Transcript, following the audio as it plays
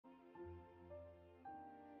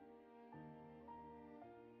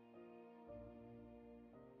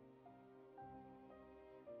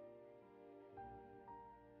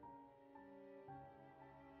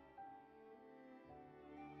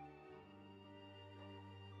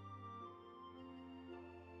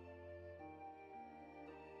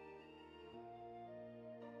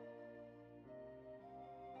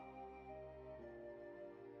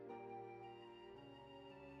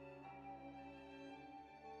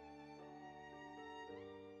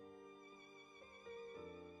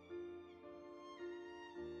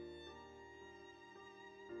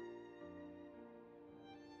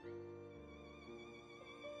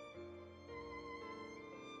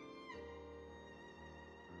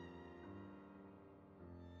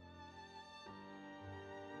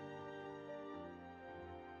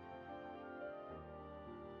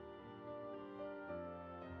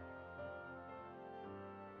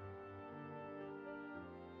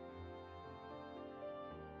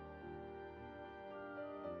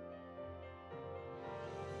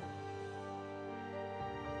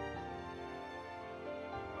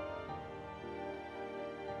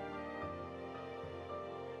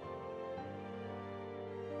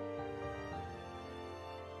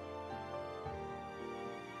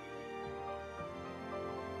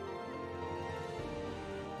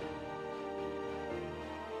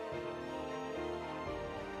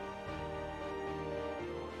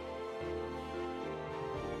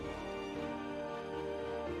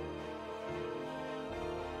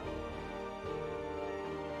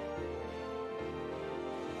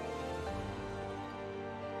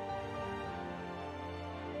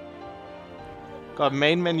God,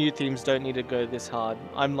 main menu themes don't need to go this hard.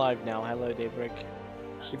 I'm live now. Hello, Daybreak.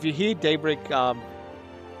 If you hear Daybreak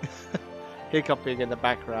hiccuping in the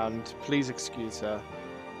background, please excuse her.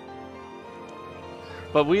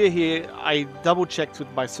 But we are here. I double checked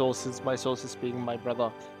with my sources being my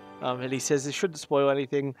brother. And he says it shouldn't spoil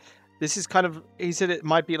anything. This is kind of, he said it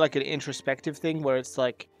might be like an introspective thing where it's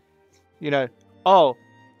like, you know, oh,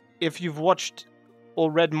 if you've watched or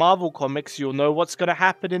read Marvel comics, you'll know what's going to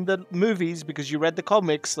happen in the movies because you read the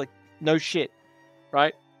comics. Like, no shit,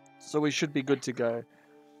 right? So we should be good to go.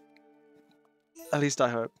 At least I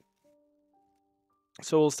hope.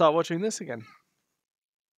 So we'll start watching this again.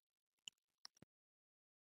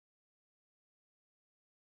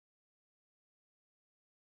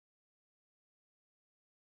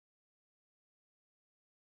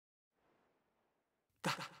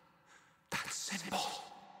 That symbol.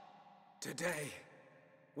 Today,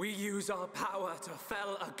 we use our power to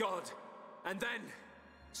fell a god, and then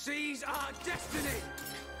seize our destiny!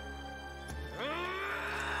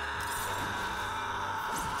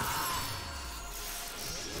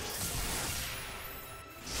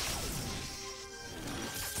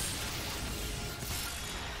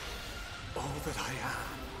 All that I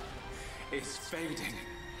am is fading.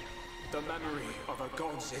 The memory of a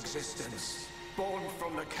god's existence, born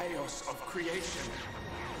from the chaos of creation.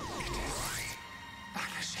 It is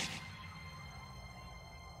vanishing.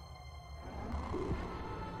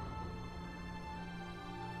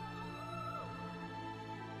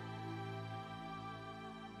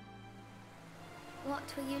 What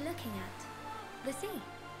were you looking at? The sea?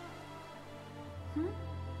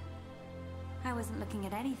 I wasn't looking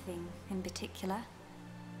at anything in particular.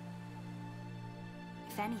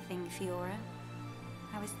 If anything, Fiora,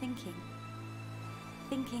 I was thinking.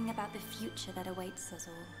 Thinking about the future that awaits us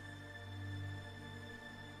all.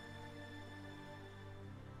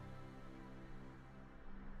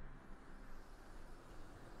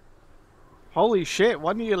 Holy shit,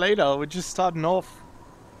 1 year later, we're just starting off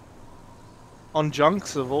on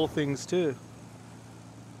junks of all things too.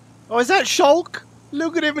 Oh, is that Shulk?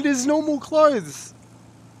 Look at him in his normal clothes.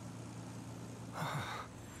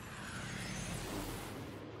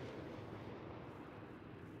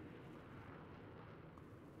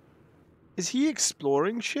 Is he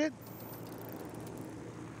exploring shit?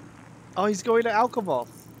 Oh, he's going to Alcamoth.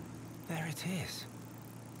 There it is.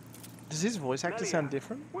 Does his voice actor sound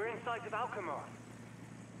different? We're in sight of Alcamoth.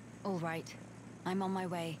 All right, I'm on my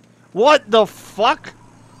way. What the fuck?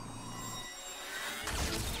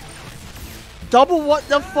 Double what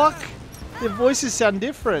the fuck? Their voices sound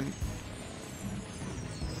different.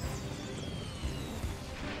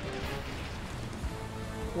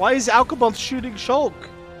 Why is Alcamoth shooting Shulk?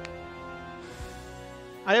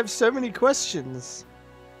 I have so many questions.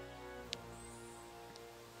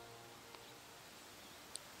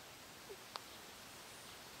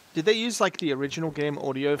 Did they use like the original game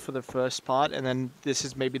audio for the first part and then this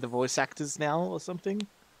is maybe the voice actors now or something?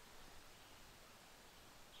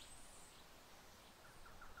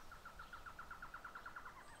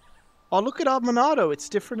 Oh, look at our Monado. It's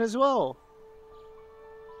different as well.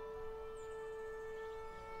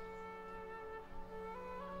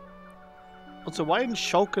 Also, why didn't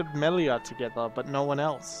Shulk and Melia together, but no one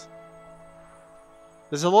else?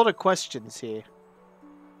 There's a lot of questions here.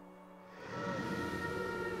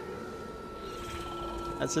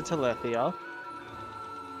 That's a Telethia.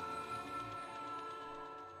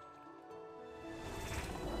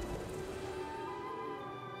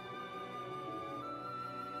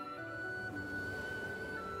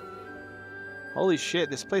 Holy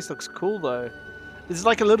shit, this place looks cool though. This is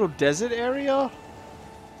like a little desert area.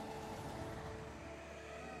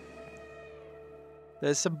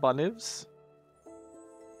 There's some bunnivs.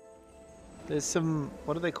 There's some,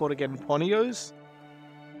 what are they called again? Ponios?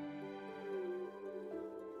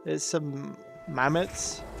 There's some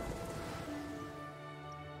mammoths.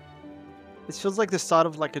 This feels like the start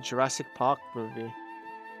of like a Jurassic Park movie.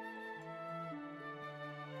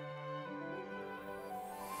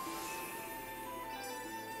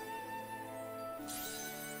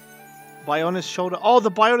 Bionis shoulder. Oh, the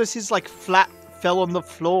Bionis is like flat, fell on the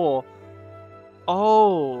floor.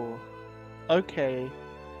 Oh, okay.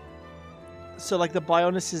 So like the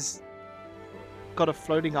Bionis is got a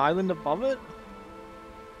floating island above it?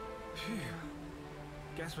 Phew.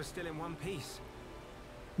 Guess we're still in one piece.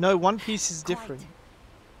 No, One Piece is different.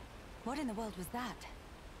 What in the world was that?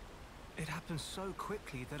 It happened so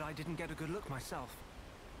quickly that I didn't get a good look myself.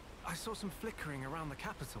 I saw some flickering around the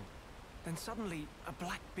capital. Then suddenly, a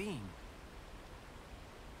black beam.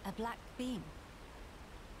 A black beam?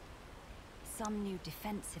 Some new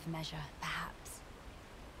defensive measure, perhaps.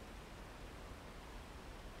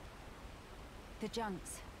 The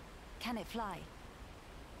junks. Can it fly?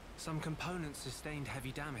 Some components sustained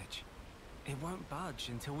heavy damage. It won't budge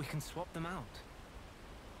until we can swap them out.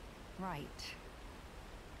 Right.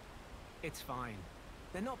 It's fine.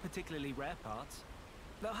 They're not particularly rare parts.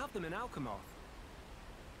 They'll have them in Alchemoth.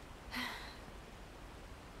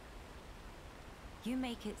 You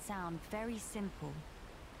make it sound very simple.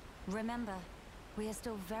 Remember, we are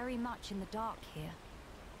still very much in the dark here.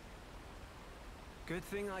 Good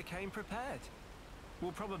thing I came prepared.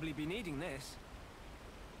 We'll probably be needing this.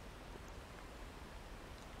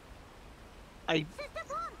 Sister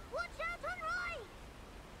Pom, watch out on Roy!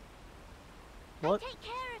 What? Take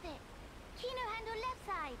care of it. Kino handle left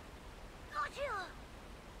side. Gotcha!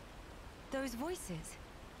 Those voices.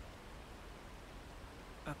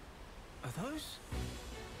 Are those?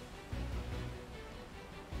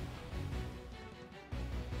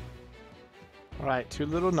 Alright, two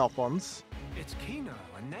little Nopons. It's Kino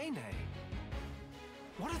and Nene.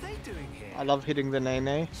 What are they doing here? I love hitting the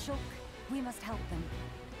Nene. Shulk, we must help them.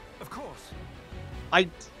 Of course.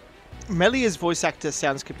 Melia's voice actor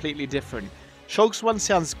sounds completely different. Shulk's one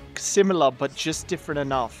sounds similar, but just different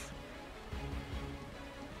enough.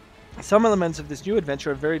 Some elements of this new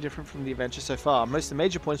adventure are very different from the adventure so far. Most of the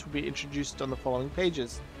major points will be introduced on the following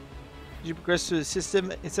pages. As you progress through the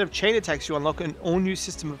system, instead of chain attacks, you unlock an all-new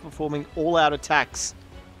system of performing all-out attacks.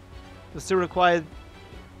 You'll still require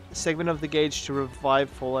a segment of the gauge to revive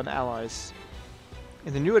fallen allies.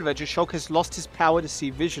 In the new adventure, Shulk has lost his power to see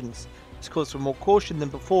visions. This calls for more caution than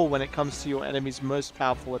before when it comes to your enemy's most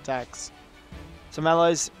powerful attacks. Some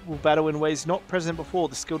allies will battle in ways not present before.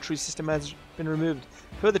 The skill tree system has been removed.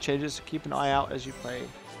 Further changes, so keep an eye out as you play.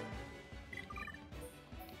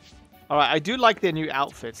 Alright, I do like their new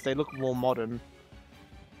outfits. They look more modern.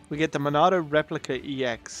 We get the Monado Replica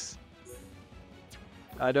EX.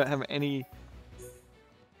 I don't have any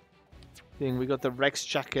thing. We got the Rex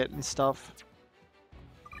jacket and stuff.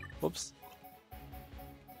 Whoops.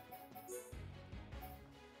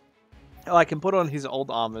 Oh, I can put on his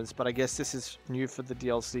old armors, but I guess this is new for the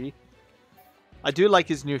DLC. I do like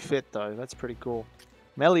his new fit, though. That's pretty cool.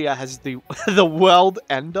 Melia has the the world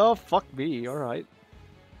ender? Fuck me, alright.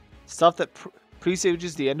 Stuff that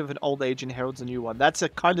presages the end of an old age and heralds a new one. That's a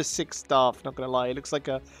kind of sick stuff, not gonna lie. It looks like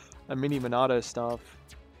a mini Monado stuff.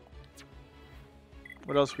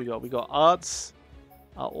 What else we got? We got arts.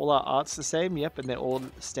 Are all our arts the same? Yep, and they're all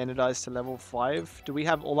standardized to level 5. Do we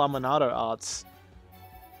have all our Monado arts?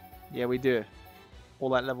 Yeah, we do.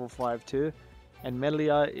 All at level 5 too. And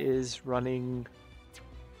Melia is running...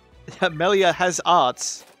 Melia has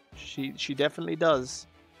arts. She definitely does.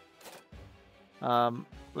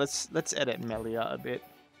 Let's edit Melia a bit.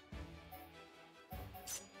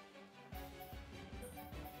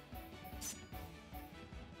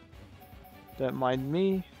 Don't mind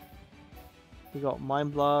me. We got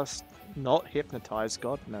Mind Blast, not Hypnotize,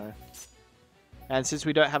 God no. And since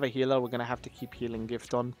we don't have a healer, we're gonna have to keep healing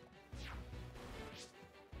Gift on.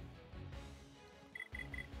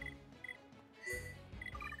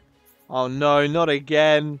 Oh no, not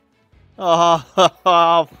again.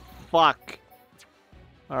 Oh, fuck.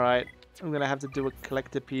 Alright, I'm gonna have to do a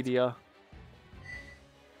Collectopedia.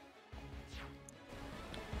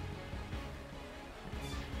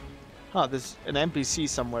 Huh, there's an NPC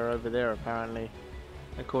somewhere over there apparently,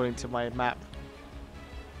 according to my map.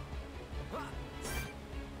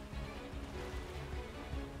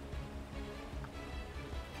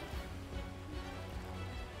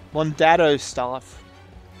 Mondado staff.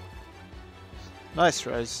 Nice,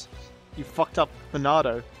 Rose. You fucked up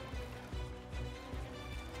Monado.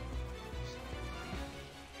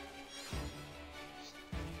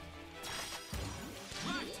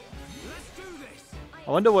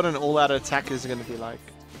 I wonder what an all-out attack is going to be like.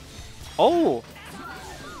 Oh!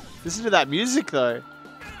 Listen to that music, though.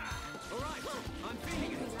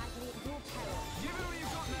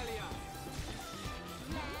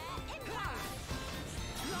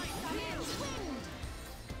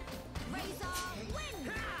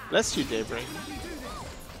 Bless you, Daybreak.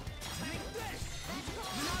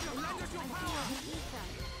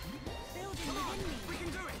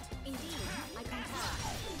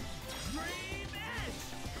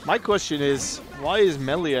 My question is, why is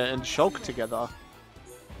Melia and Shulk together?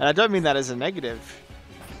 And I don't mean that as a negative.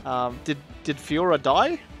 Did Fiora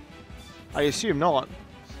die? I assume not.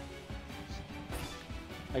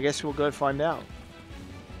 I guess we'll go find out.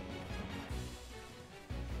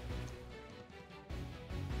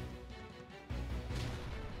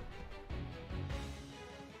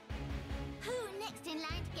 Who next in line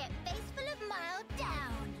to get face full of mild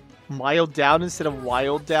down? Mild down instead of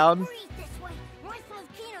wild down? Breathe this way. Rifle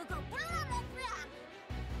of Kino go blah, blah, blah.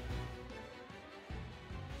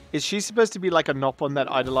 Is she supposed to be like a Nopon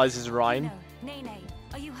that idolizes Ryan? No, Nene,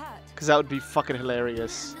 are you hurt? Because that would be fucking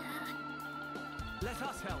hilarious. Let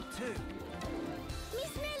us help too.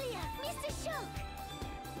 Miss Melia, Mr. Shock.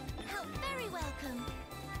 How very welcome.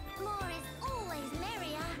 More is always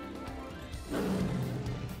merrier.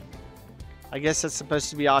 I guess that's supposed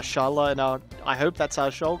to be our Shala and our... I hope that's our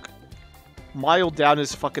Shulk. Mild Down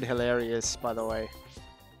is fucking hilarious, by the way.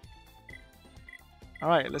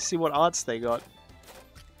 Alright, let's see what arts they got.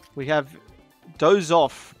 We have Doze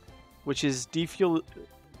Off, which is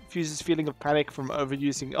defuses feeling of panic from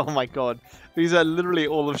overusing... Oh my god. These are literally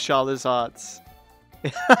all of Shala's arts.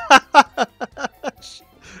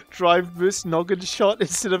 Drive Boost Noggin Shot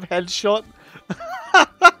instead of Headshot.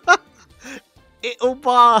 It'll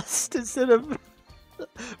Blast instead of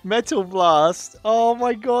Metal Blast. Oh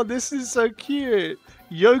my god, this is so cute.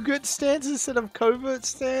 Yogurt Stance instead of Covert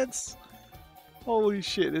Stance. Holy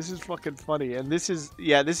shit, this is fucking funny. And this is,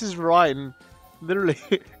 yeah, this is Ryan. Literally,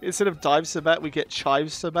 instead of Dive Sabat, we get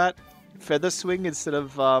Chive Sabat. Feather Swing instead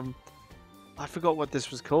of, I forgot what this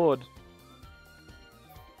was called.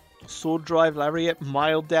 Sword Drive Lariat.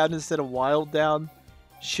 Mild Down instead of Wild Down.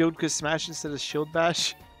 Shield Smash instead of Shield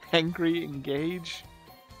Bash. Angry Engage.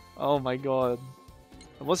 Oh my god.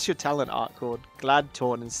 What's your talent art called? Glad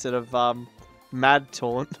Taunt instead of, Mad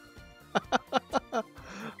Taunt.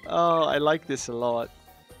 Oh, I like this a lot.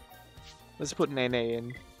 Let's put Nene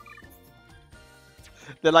in.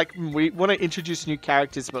 They're like, we want to introduce new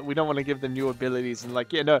characters, but we don't want to give them new abilities. And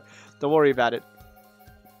like, yeah, no, don't worry about it.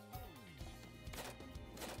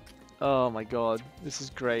 Oh my god, this is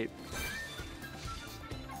great.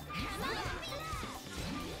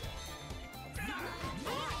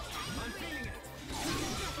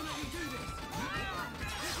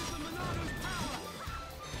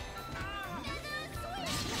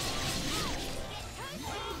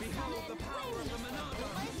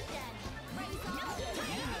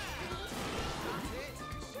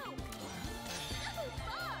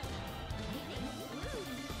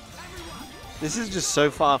 This is just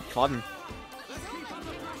so far fun.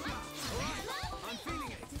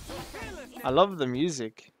 I love the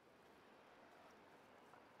music.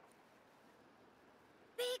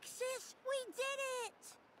 Big sis, we did it!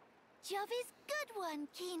 Job is good one,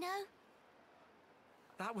 Kino.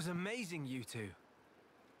 That was amazing, you two.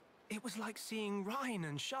 It was like seeing Ryan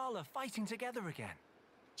and Shala fighting together again.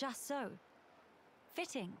 Just so.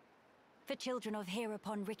 Fitting. For children of here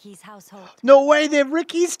upon Ricky's household. No way, they're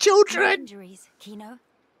Ricky's No children! injuries, Kino.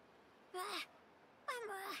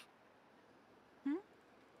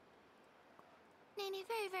 Nene,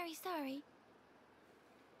 very, very sorry.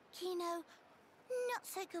 Kino, not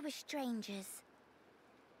so good with strangers.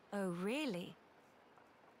 Oh, really?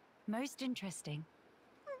 Most interesting.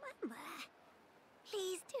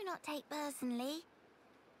 Please do not take personally.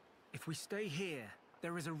 If we stay here,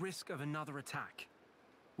 there is a risk of another attack.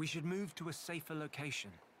 We should move to a safer location.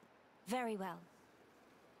 Very well.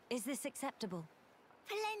 Is this acceptable?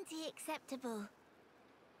 Plenty acceptable.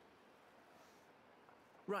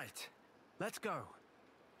 Right. Let's go.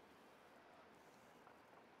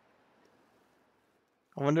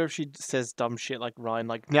 I wonder if she says dumb shit like Ryan,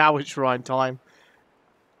 like, now it's Ryan time.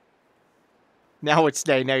 Now it's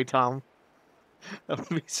Nene time. That would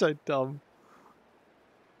be so dumb.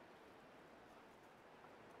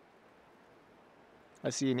 I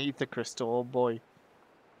see an ether crystal, oh boy.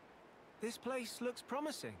 This place looks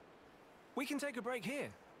promising. We can take a break here.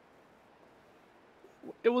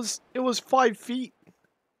 It was 5 feet.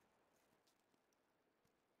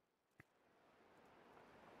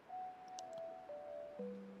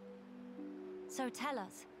 So tell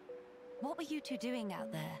us, what were you two doing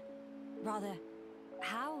out there? Rather,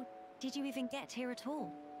 how did you even get here at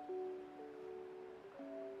all?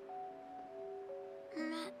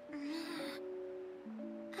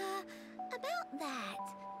 About that.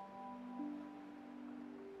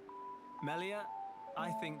 Melia, I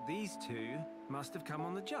think these two must have come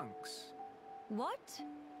on the junks. What?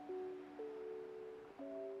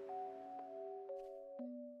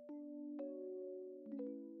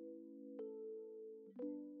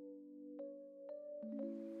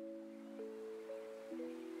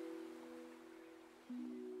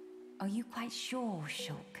 Are you quite sure,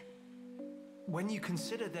 Shulk? When you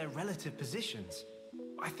consider their relative positions,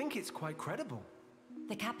 I think it's quite credible.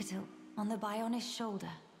 The capital, on the Bionis shoulder.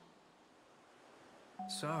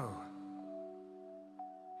 So,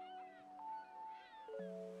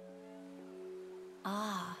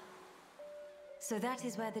 Ah. So that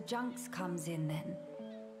is where the junks comes in then.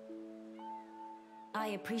 I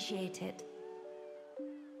appreciate it.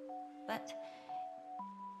 But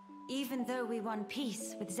even though we won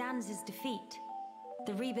peace with Zanz's defeat,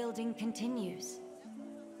 The rebuilding continues.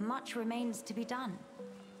 Much remains to be done.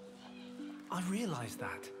 I realize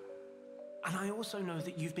that. And I also know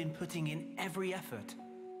that you've been putting in every effort.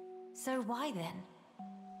 So why then?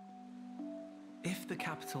 If the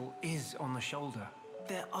capital is on the shoulder,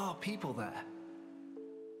 there are people there.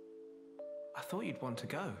 I thought you'd want to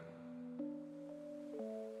go.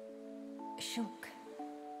 Shulk.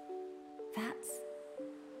 That's...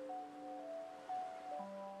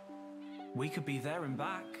 We could be there and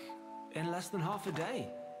back in less than half a day.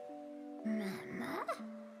 Mama?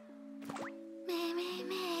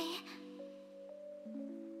 Me.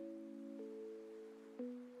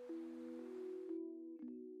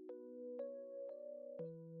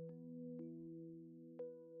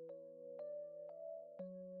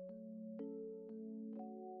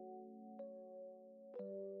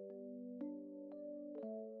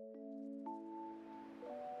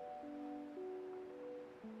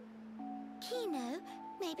 Kino,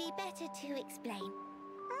 maybe better to explain.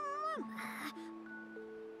 Mama,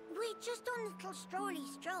 we're just on a little strolly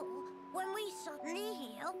stroll when we suddenly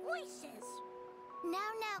hear voices.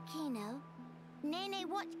 Now, Kino. Nene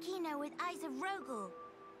watched Kino with eyes of Rogel.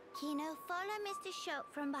 Kino, follow Mr.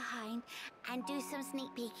 Shulk from behind and do some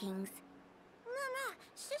sneak peekings. Mama,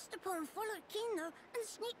 Sister Pon followed Kino and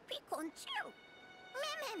sneak peek on too.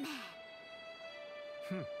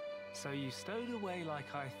 Meh. So you stowed away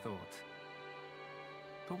like I thought.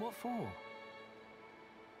 But what for?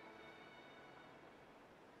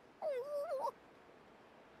 Ooh.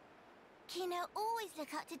 Kino always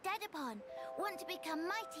look up to Dadapon. Want to become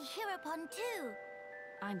mighty Heropon too.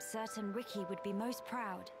 I'm certain Ricky would be most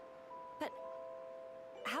proud. But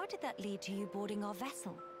how did that lead to you boarding our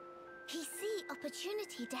vessel? He see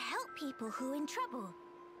opportunity to help people who in trouble.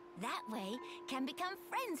 That way can become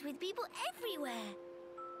friends with people everywhere.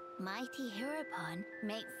 Mighty Heropon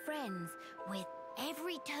make friends with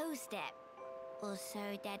every toe step. Or so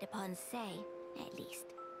Dadapon say, at least.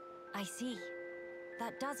 I see.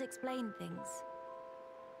 That does explain things.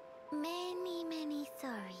 Many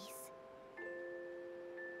sorries.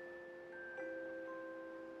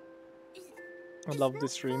 I love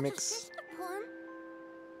this remix.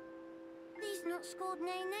 These not scored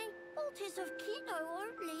Nene. Altars of Kino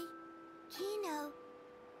only. Kino.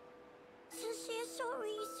 Sincere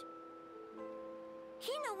sorries.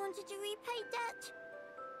 Kino wanted to repay debt.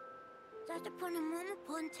 Dadapon and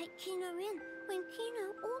Momapon take Kino in when Kino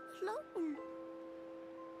all alone.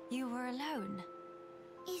 You were alone?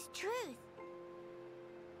 Is truth.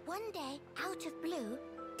 One day, out of blue,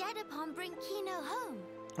 Dadapon bring Kino home.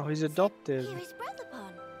 Oh, he's adopted. Here is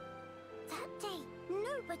Brotherpon. That day,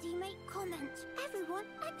 nobody make comment. Everyone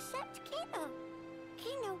except Kino.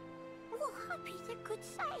 Kino, what happy they could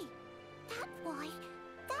say. That why.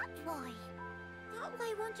 That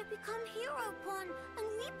way want to become Heropon and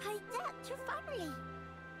repay debt to family.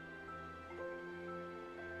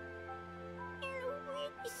 You're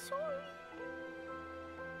really sorry.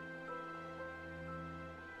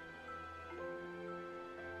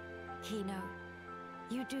 Kino,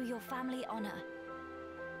 you do your family honor.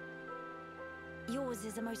 Yours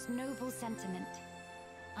is a most noble sentiment.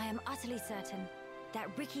 I am utterly certain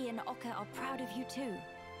that Ricky and Oka are proud of you too.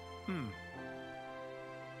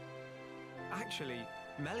 Actually,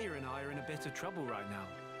 Melia and I are in a bit of trouble right now.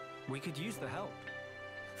 We could use the help.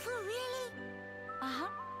 For really? Uh-huh.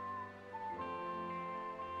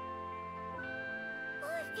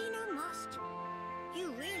 Oh, if Kino must.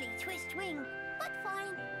 You really twist wing. But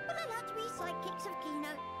fine, we'll allow to be sidekicks of Kino.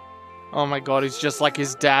 Oh my god, he's just like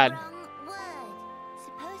his dad. Wrong word.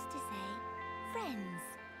 Supposed to say friends.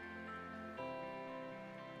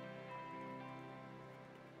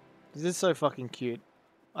 This is so fucking cute.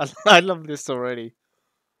 I love this already.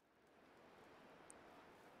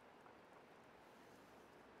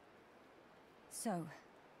 So,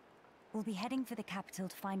 we'll be heading for the capital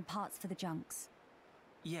to find parts for the junks.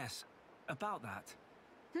 Yes, about that.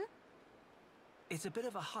 It's a bit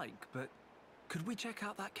of a hike, but could we check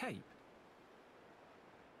out that cape?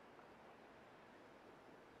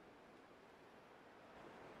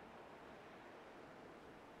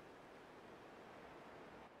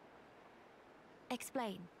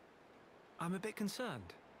 Explain. I'm a bit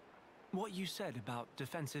concerned. What you said about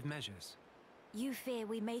defensive measures. You fear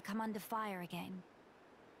we may come under fire again.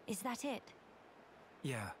 Is that it?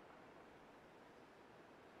 Yeah.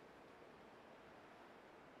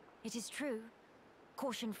 It is true.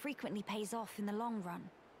 Caution frequently pays off in the long run.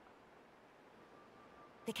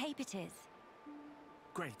 The cape it is.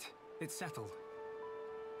 Great. It's settled.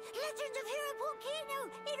 Legend of Heropon Kino!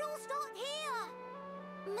 It all started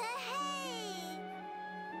here! Mahey!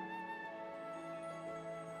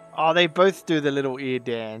 Oh, they both do the little ear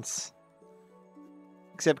dance.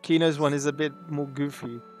 Except Kino's one is a bit more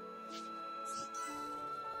goofy.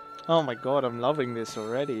 Oh my god, I'm loving this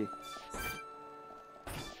already.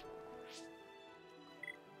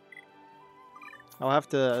 I'll have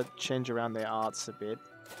to change around their arts a bit.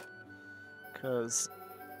 Because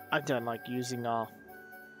I don't like using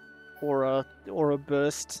aura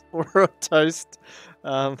burst, aura toast.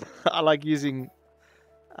 I like using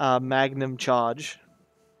magnum charge.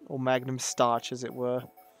 Or magnum starch, as it were.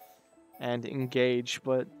 And engage.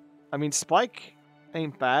 But, I mean, spike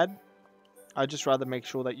ain't bad. I'd just rather make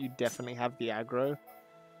sure that you definitely have the aggro.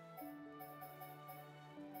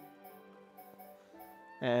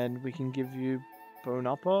 And we can give you Bone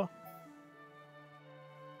Upper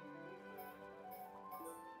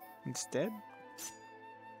instead.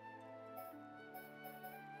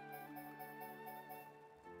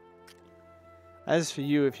 As for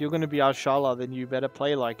you, if you're going to be our Shala, then you better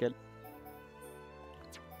play like it.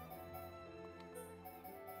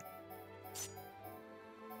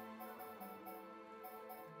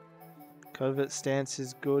 Covert stance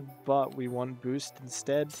is good, but we want boost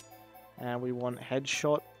instead. And we want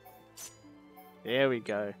headshot. There we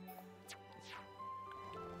go.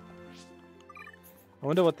 I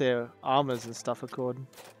wonder what their armors and stuff are called.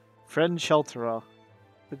 Friend Shelterer.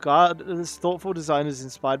 The guard's thoughtful design is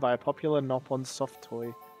inspired by a popular Nopon soft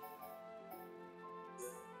toy.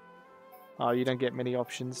 Oh, you don't get many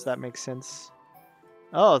options. That makes sense.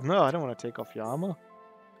 Oh, no, I don't want to take off your armor.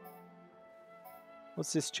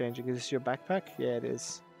 What's this changing? Is this your backpack? Yeah, it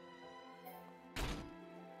is.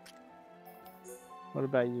 What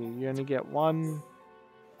about you? You only get one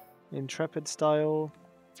Intrepid style.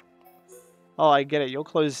 Oh, I get it. Your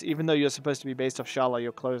clothes, even though you're supposed to be based off Shala,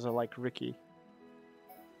 your clothes are like Ricky.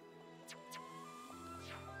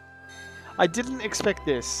 I didn't expect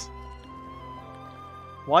this.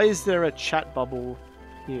 Why is there a chat bubble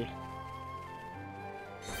here?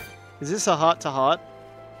 Is this a heart-to-heart?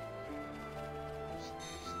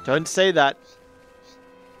 Don't say that.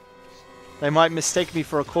 They might mistake me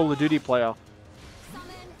for a Call of Duty player.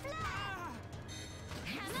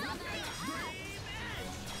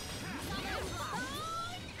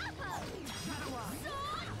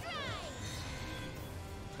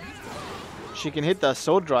 She can hit the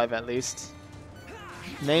sword drive at least.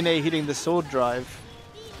 Nene hitting the sword drive.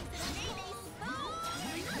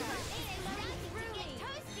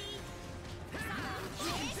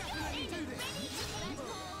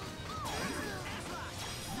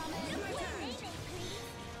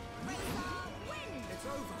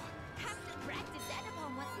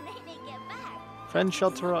 Friend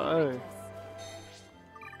Shelterer O.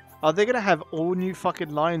 Are they gonna have all new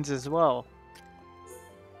fucking lines as well?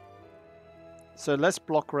 So less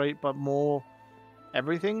block rate, but more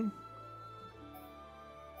everything?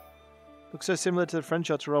 Looks so similar to the Friend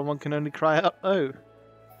Shelterer, one can only cry out, oh.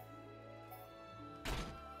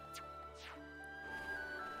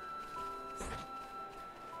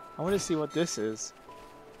 I want to see what this is.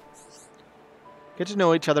 Get to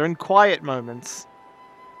know each other in quiet moments.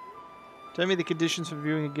 Tell me the conditions for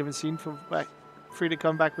viewing a given scene for free to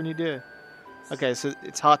come back when you do. Okay, so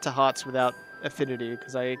it's heart-to-hearts without affinity,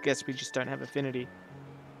 because I guess we just don't have affinity.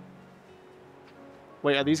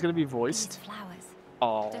 Wait, are these going to be voiced? These flowers.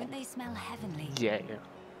 Oh. Don't they smell heavenly? Yeah.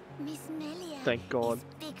 Miss Melia Thank God. is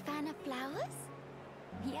a big fan of flowers?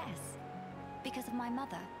 Yes. Because of my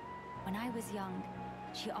mother. When I was young,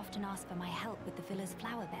 she often asked for my help with the villa's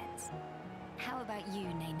flower beds. How about you,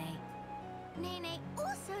 Nene? Nene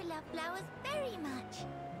also loves flowers very much.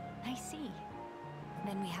 I see.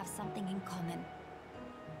 Then we have something in common.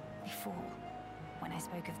 Before, when I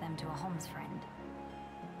spoke of them to a Homs friend,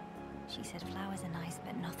 she said flowers are nice,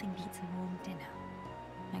 but nothing beats a warm dinner.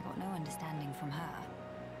 I got no understanding from her.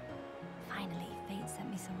 Finally, fate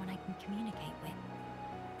sent me someone I can communicate with.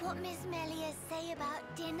 What Miss Melia say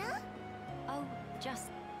about dinner? Oh, just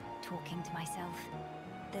talking to myself.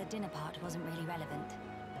 The dinner part wasn't really relevant.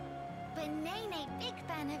 But Nene big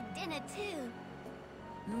fan of dinner too.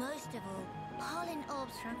 Most of all, pollen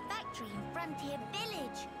orbs from factory in Frontier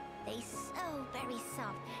Village. They so very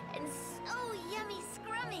soft and so yummy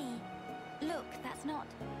scrummy. Look, that's not...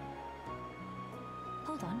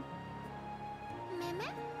 Hold on.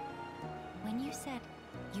 Meme? When you said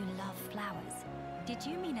you love flowers, did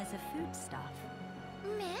you mean as a foodstuff?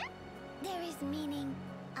 Meh? There is meaning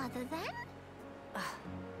other than? Ugh,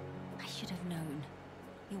 I should have known.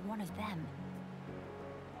 You're one of them.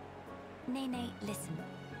 Nene, listen.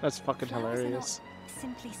 That's fucking Flowers hilarious. are not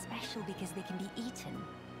simply special because they can be eaten.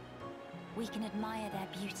 We can admire their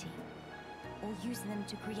beauty, or use them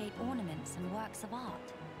to create ornaments and works of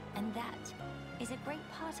art. And that is a great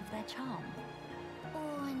part of their charm.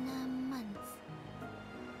 Or in a month.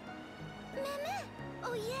 Mama!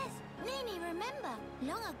 Oh yes, Nene, remember?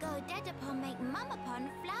 Long ago, Dadapon make Mamapon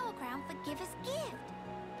flower crown for Giver's gift.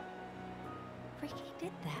 Ricky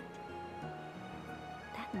did that.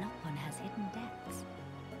 That Nopon has hidden depths.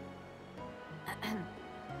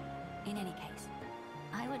 In any case,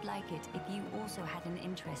 I would like it if you also had an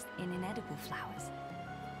interest in inedible flowers.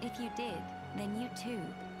 If you did, then you too,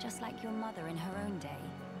 just like your mother in her own day,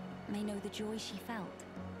 may know the joy she felt.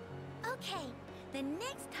 Okay, the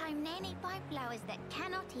next time Nene finds flowers that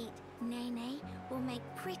cannot eat, Nene will make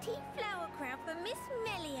pretty flower crown for Miss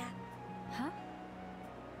Melia. Huh?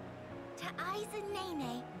 To eyes and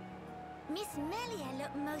Nene, Miss Melia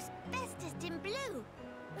look most bestest in blue.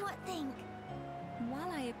 What think?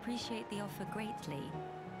 While I appreciate the offer greatly,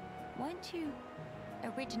 weren't you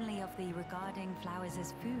originally of the regarding flowers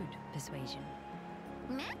as food persuasion?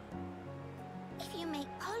 Meh? If you make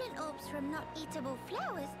pollen orbs from not eatable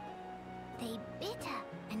flowers, they bitter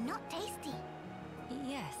and not tasty.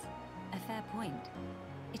 Yes, a fair point.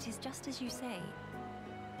 It is just as you say.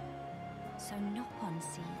 So Nopon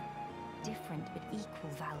see different but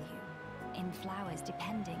equal value in flowers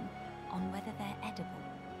depending on whether they're edible.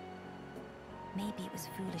 Maybe it was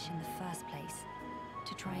foolish in the first place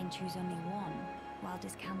to try and choose only one while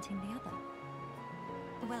discounting the other.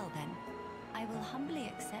 Well then, I will humbly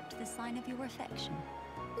accept the sign of your affection.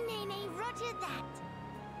 Nene, roger that.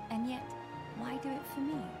 And yet, why do it for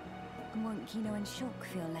me? Won't Kino and Shulk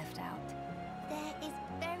feel left out? There is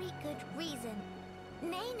very good reason.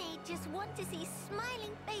 Nene just want to see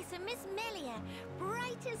smiling face of Miss Melia,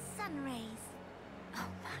 bright as sun rays. Oh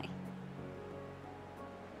my.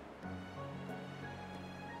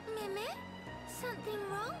 Mimi? Something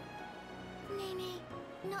wrong? Nene,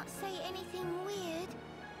 not say anything weird?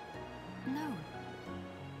 No,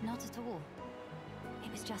 not at all.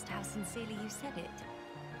 It was just how sincerely you said it.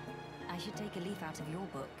 I should take a leaf out of your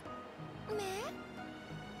book. Meh?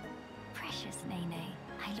 Precious Nene,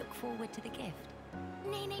 I look forward to the gift.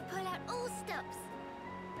 Nene, pull out all stops.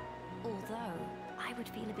 Although, I would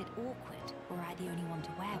feel a bit awkward were I the only one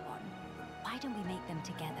to wear one. Why don't we make them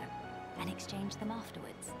together and exchange them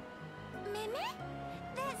afterwards? Mimi?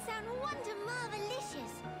 That sound wonder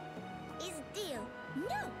marvelicious. Is deal.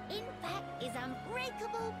 No, in fact, is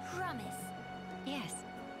unbreakable promise. Yes,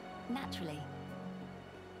 naturally.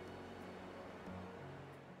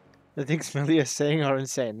 The things Melia's saying are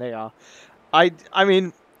insane. They are. I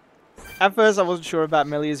mean, at first I wasn't sure about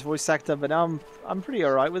Melia's voice actor, but now I'm pretty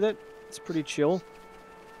alright with it. It's pretty chill.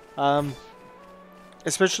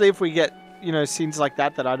 Especially if we get, you know, scenes like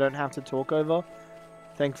that I don't have to talk over.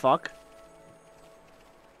 Thank fuck.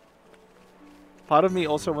 Part of me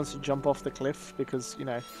also wants to jump off the cliff because, you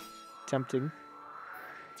know, tempting.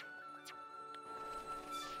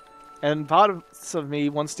 And part of me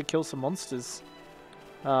wants to kill some monsters.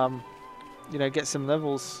 You know, get some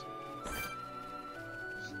levels.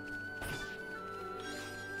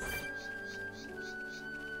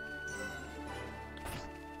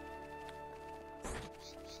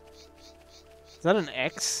 Is that an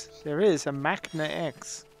X? There is, a Machna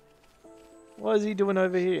X. What is he doing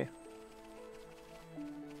over here?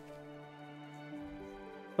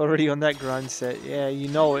 Already on that grind set. Yeah, you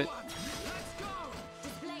know it.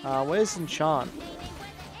 Where's enchant?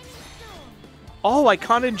 Oh, I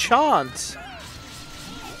can't enchant!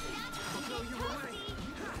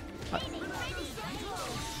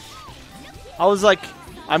 I was like,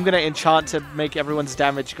 I'm gonna enchant to make everyone's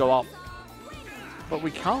damage go up. But we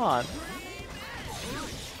can't.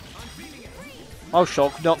 Oh,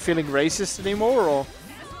 Shulk, not feeling racist anymore, or?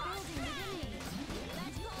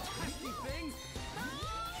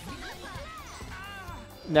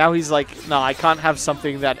 Now he's like, no, I can't have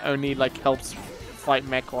something that only, like, helps fight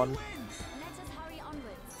mech on. Let us hurry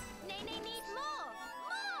onwards. Nene needs more!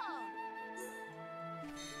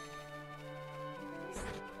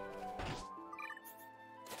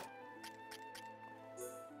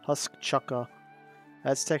 Husk Chucker.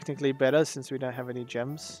 That's technically better since we don't have any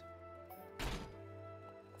gems.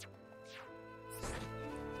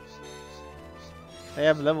 They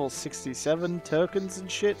have level 67 tokens and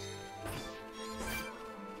shit.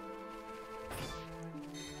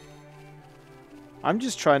 I'm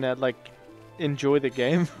just trying to, like, enjoy the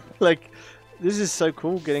game. Like, this is so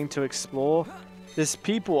cool getting to explore. There's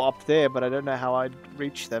people up there, but I don't know how I'd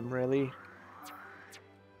reach them, really.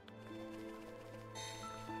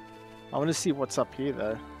 I want to see what's up here,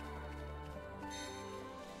 though.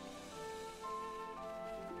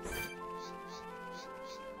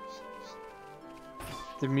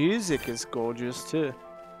 The music is gorgeous, too.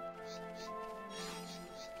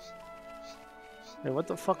 Wait, what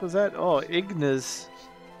the fuck was that? Oh, Ignas.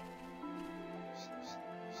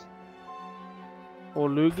 Or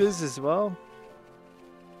Lugas as well.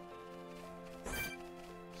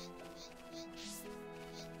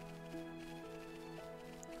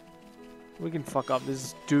 We can fuck up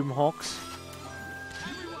this Doomhawks.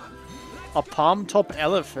 A palm top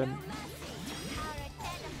elephant.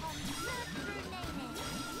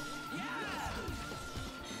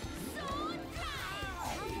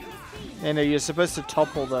 And you're supposed to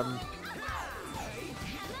topple them.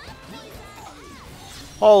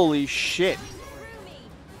 Holy shit.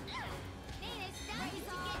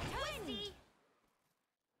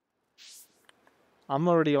 I'm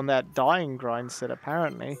already on that dying grind set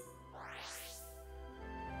apparently.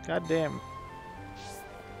 God damn.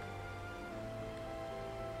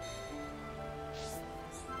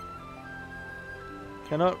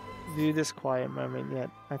 Cannot view this quiet moment yet.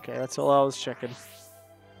 Okay, that's all I was checking.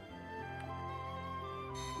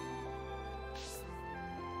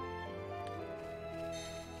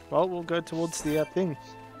 Well, we'll go towards the thing.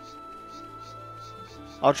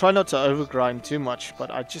 I'll try not to overgrind too much,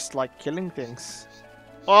 but I just like killing things.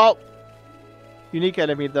 Oh! Unique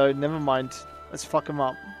enemy though, never mind. Let's fuck him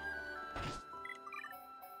up.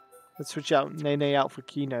 Let's switch out Nene out for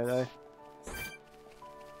Kino though.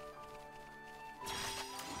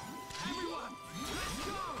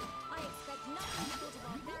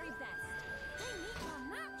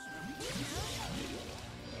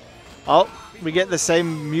 Oh, we get the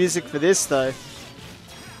same music for this though.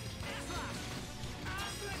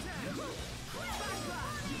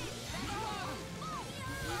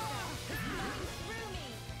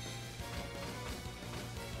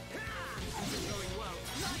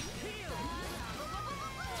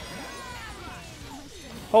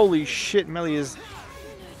 Holy shit, Melly is...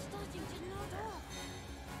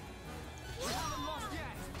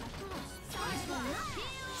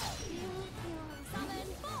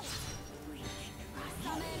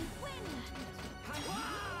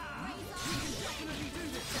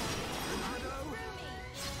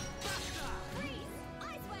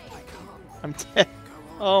 I'm dead.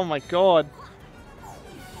 Oh my god.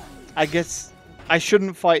 I guess I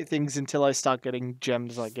shouldn't fight things until I start getting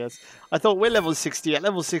gems, I guess. I thought we're level 60. At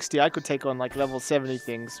level 60 I could take on like level 70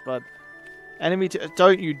 things, but... Enemy to...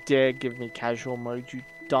 Don't you dare give me casual mode, you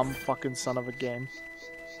dumb fucking son of a game.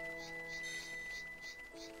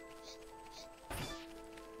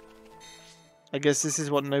 I guess this is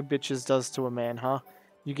what no bitches does to a man, huh?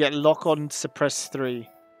 You get lock on suppress 3.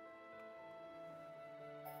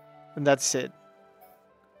 And that's it.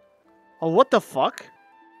 Oh, what the fuck?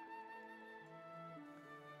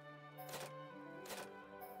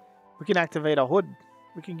 We can activate a hood.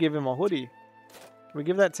 We can give him a hoodie. Can we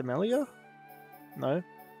give that to Melia? No.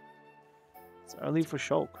 It's only for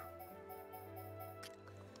Shulk.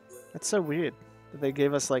 That's so weird that they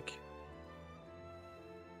gave us like...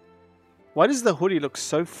 Why does the hoodie look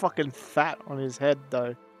so fucking fat on his head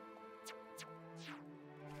though?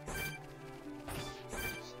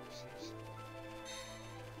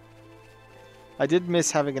 I did miss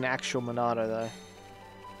having an actual Monado though.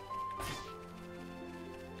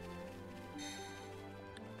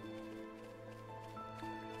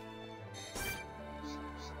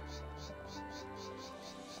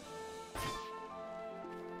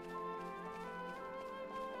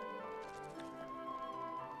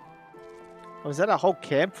 Oh, is that a whole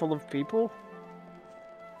camp full of people?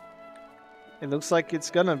 It looks like it's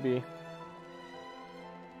gonna be.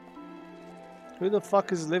 Who the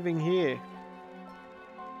fuck is living here?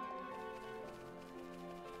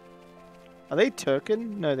 Are they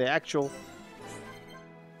Turken? No, they're actual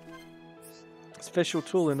special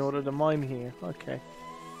tool in order to mine here. Okay.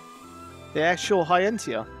 They're actual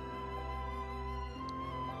Hyentia.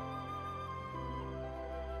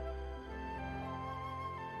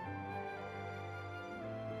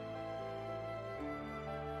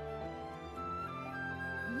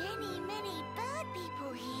 Many bird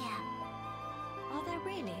people here. Are there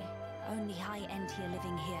really only Hyentia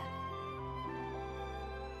living here?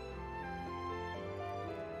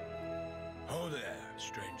 Oh there,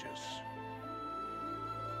 strangers.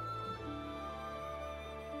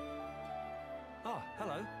 Oh,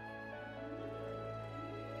 hello.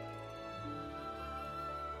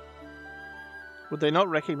 Would they not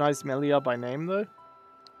recognize Melia by name though?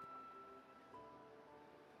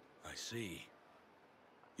 I see.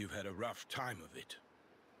 You've had a rough time of it.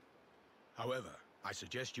 However, I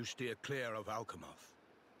suggest you steer clear of Alchemoth.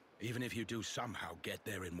 Even if you do somehow get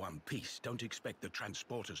there in one piece, don't expect the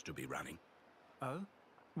transporters to be running. Oh?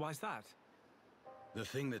 Why's that? The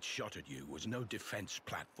thing that shot at you was no defense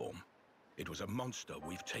platform. It was a monster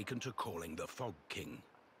we've taken to calling the Fog King.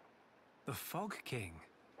 The Fog King?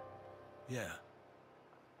 Yeah.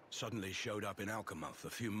 Suddenly showed up in Alchemoth a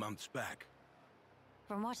few months back.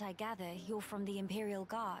 From what I gather, you're from the Imperial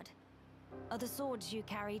Guard. Are the swords you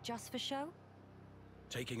carry just for show?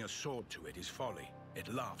 Taking a sword to it is folly.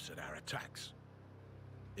 It laughs at our attacks.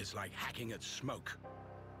 It's like hacking at smoke.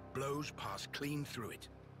 Blows pass clean through it.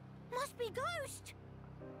 Must be Ghost!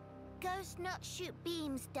 Ghost not shoot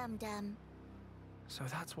beams, dum-dum. So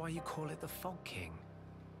that's why you call it the Fog King?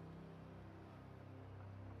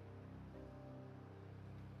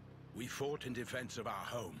 We fought in defense of our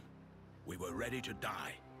home. We were ready to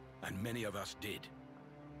die, and many of us did.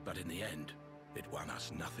 But in the end, it won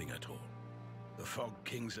us nothing at all. The Fog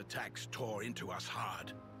King's attacks tore into us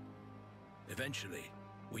hard. Eventually,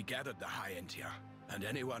 we gathered the High Entia and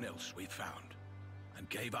anyone else we found, and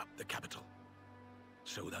gave up the capital,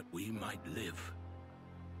 so that we might live.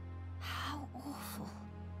 How awful.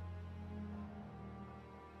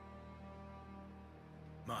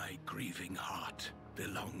 My grieving heart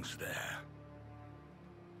belongs there.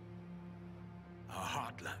 Our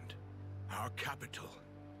heartland, our capital.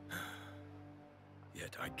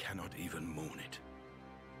 Yet I cannot even mourn it.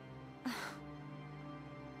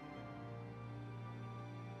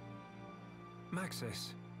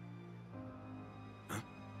 Maxis, Huh?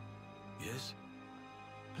 Yes?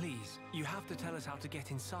 please, you have to tell us how to get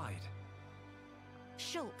inside.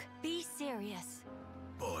 Shulk, be serious.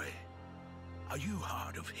 Boy, are you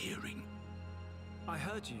hard of hearing? I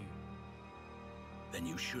heard you. Then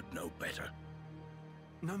you should know better.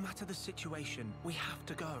 No matter the situation, we have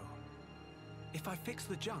to go. If I fix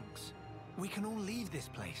the junks, we can all leave this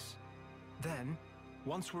place. Then,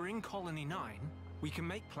 once we're in Colony 9, we can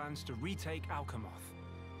make plans to retake Alchemoth.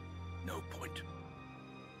 No point.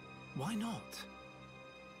 Why not?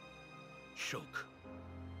 Shulk,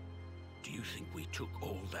 do you think we took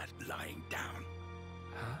all that lying down?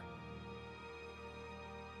 Huh?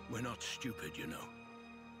 We're not stupid, you know.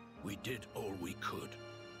 We did all we could.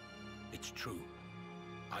 It's true.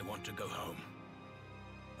 I want to go home.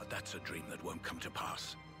 But that's a dream that won't come to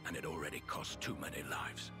pass, and it already cost too many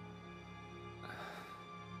lives.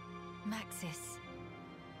 Maxis.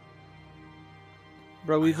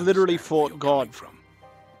 Bro, we've I literally understand where fought you're God. coming from.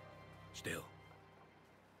 Still,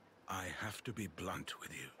 I have to be blunt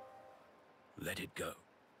with you. Let it go.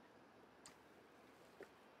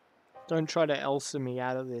 Don't try to Elsa me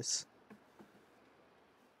out of this.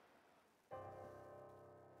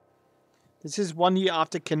 This is 1 year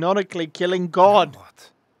after canonically killing God. Now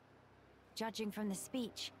what? Judging from the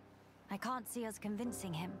speech, I can't see us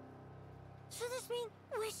convincing him. So this mean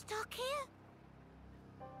we're stuck here?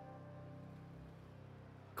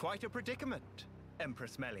 Quite a predicament,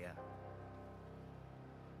 Empress Melia.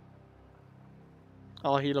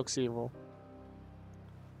 Oh, he looks evil.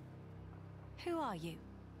 Who are you?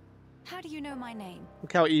 How do you know my name?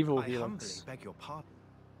 Look how evil I he humbly looks. beg your pardon.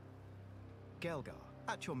 Gelgar,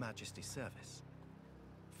 at your Majesty's service.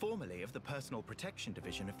 Formerly of the Personal Protection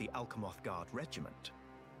Division of the Alchemoth Guard Regiment.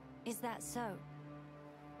 Is that so?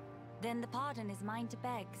 Then the pardon is mine to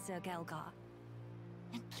beg, Sir Gelgar.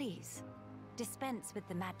 And please, dispense with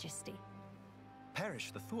the Majesty.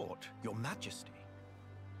 Perish the thought, your Majesty.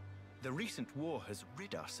 The recent war has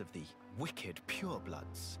rid us of the wicked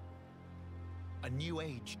purebloods. A new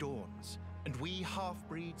age dawns, and we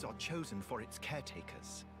half-breeds are chosen for its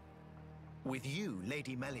caretakers. With you,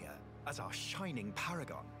 Lady Melia, as our shining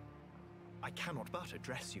paragon, I cannot but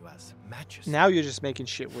address you as Majesty. Now you're just making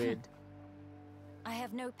shit weird. I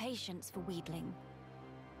have no patience for wheedling.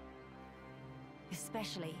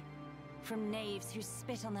 Especially from knaves who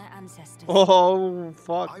spit on their ancestors. Oh,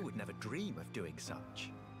 fuck. I would never dream of doing such.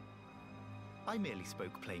 I merely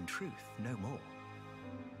spoke plain truth, no more.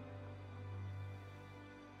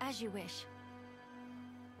 As you wish.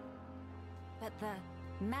 But the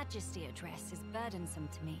Majesty address is burdensome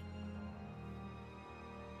to me.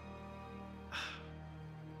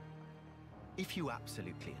 If you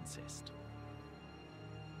absolutely insist.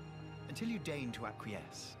 Until you deign to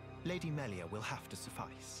acquiesce, Lady Melia will have to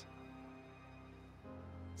suffice.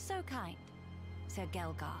 So kind, Sir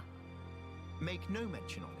Gelgar. Make no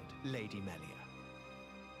mention of it, Lady Melia.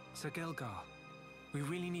 Sir Gelgar, we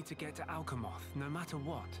really need to get to Alchemoth, no matter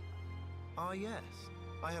what. Ah yes,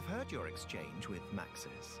 I have heard your exchange with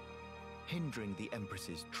Maxis. Hindering the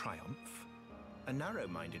Empress's triumph. A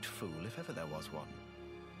narrow-minded fool, if ever there was one.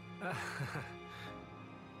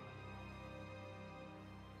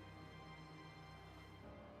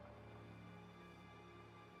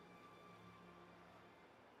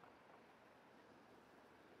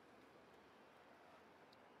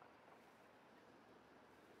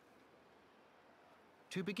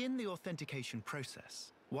 To begin the authentication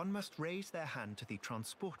process, one must raise their hand to the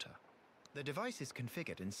transporter. The device is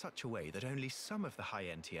configured in such a way that only some of the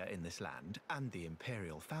Hyentia in this land and the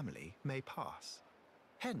Imperial family may pass.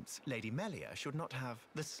 Hence, Lady Melia should not have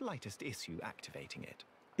the slightest issue activating it.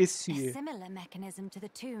 A Issue. similar mechanism to the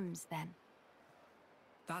tombs, then?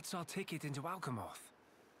 That's our ticket into Alchemoth.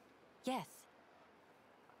 Yes.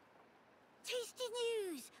 Tasty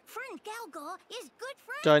news! Friend Galgar is good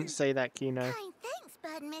friend! Don't say that, Kino. Kind thanks,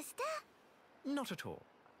 Birdmister. Not at all.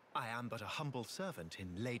 I am but a humble servant in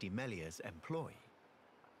Lady Melia's employ.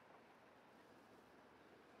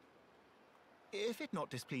 If it not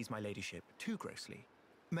displease my ladyship too grossly,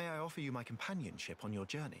 may I offer you my companionship on your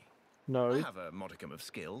journey? I No. have a modicum of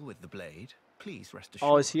skill with the blade. Please rest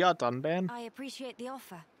assured. Oh, is he outdone, Ben? I appreciate the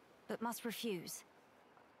offer, but must refuse.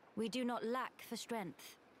 We do not lack for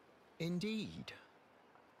strength. Indeed.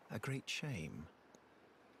 A great shame.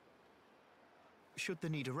 Should the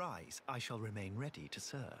need arise, I shall remain ready to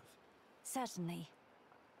serve. Certainly.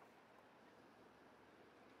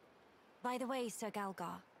 By the way, Sir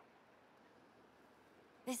Galgar,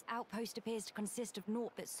 this outpost appears to consist of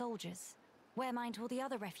naught but soldiers. Where might all the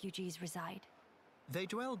other refugees reside? They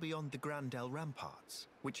dwell beyond the Grandel ramparts,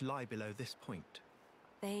 which lie below this point.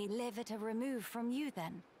 They live at a remove from you,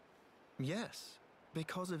 then? Yes,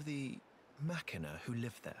 because of the Machina who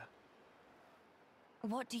live there.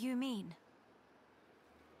 What do you mean?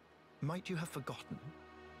 Might you have forgotten?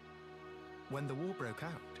 When the war broke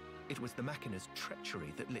out, it was the Machina's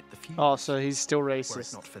treachery that lit the fuse. Oh, so he's still Were it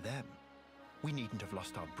racist. not for them, we needn't have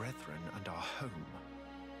lost our brethren and our home.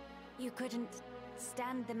 You couldn't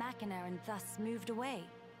stand the Machina and thus moved away.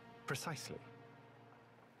 Precisely.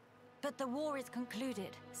 But the war is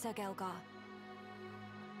concluded, Sir Galgar.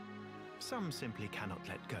 Some simply cannot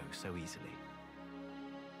let go so easily.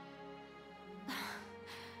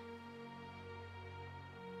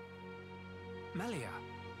 Melia,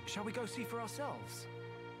 shall we go see for ourselves?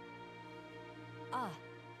 Ah,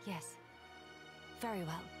 yes. Very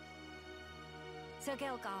well. Sir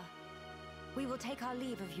Gelgar, we will take our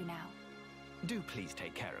leave of you now. Do please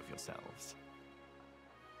take care of yourselves.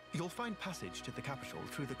 You'll find passage to the capital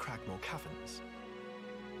through the Cragmore Caverns.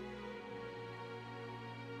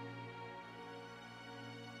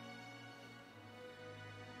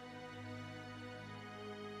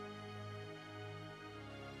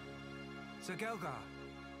 Sir Gelgar,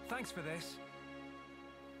 thanks for this.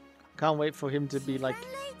 Can't wait for him to be like,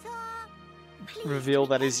 Later. Please reveal be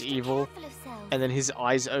that he's extra evil, careful of self. and then his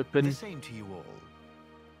eyes open. The same to you all.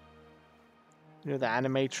 You know, the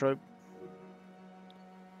anime trope.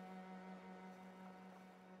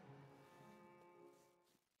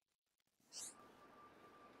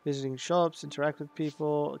 Visiting shops, interact with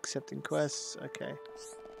people, accepting quests. Okay.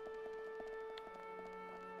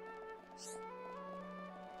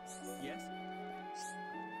 Yes?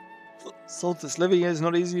 Solstice living here is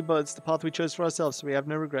not easy, but it's the path we chose for ourselves, so we have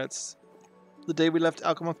no regrets. The day we left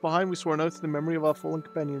Alchemoth behind, we swore an oath to the memory of our fallen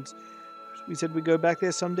companions. We said we'd go back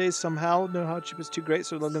there some days, somehow. No hardship is too great,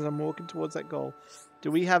 so long as I'm walking towards that goal. Do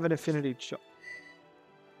we have an affinity shop?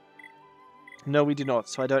 No, we do not,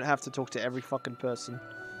 so I don't have to talk to every fucking person.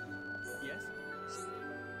 Yes?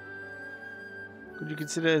 Could you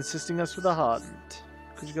consider assisting us with a heart?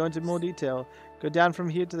 Could you go into more detail? Go down from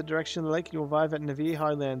here to the direction of the lake and you'll arrive at Navi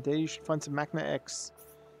Highland. There you should find some Machina X.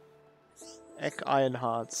 Ek Iron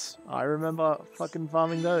Hearts. I remember fucking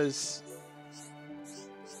farming those.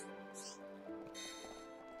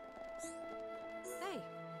 Hey,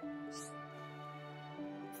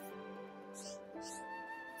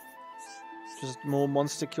 Just more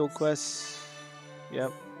monster kill quests.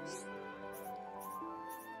 Yep.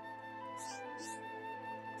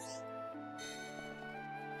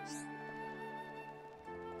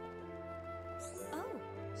 oh,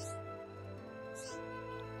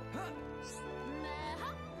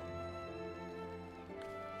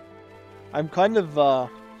 I'm kind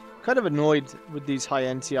of annoyed with these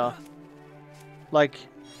Hyentia. Like,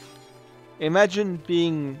 imagine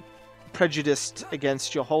being prejudiced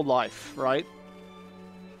against your whole life, right?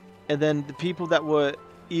 And then the people that were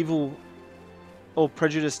evil or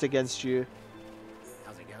prejudiced against you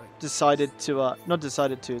How's it going?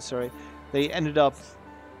 they ended up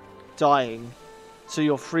dying, so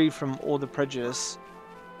you're free from all the prejudice.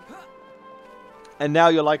 And now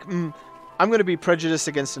you're like, I'm going to be prejudiced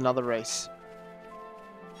against another race.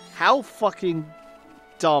 How fucking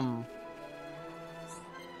dumb.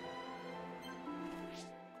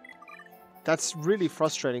 That's really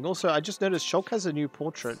frustrating. Also, I just noticed Shulk has a new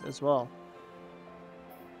portrait as well.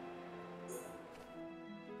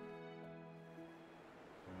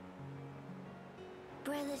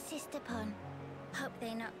 Brother, sister pun. Hope they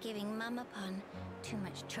Pon. Too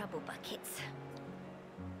much trouble, Buckets.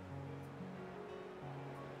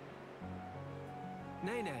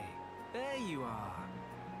 Nene, there you are.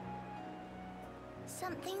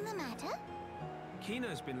 Something the matter?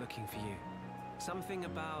 Kino's been looking for you. Something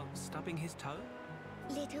about stubbing his toe?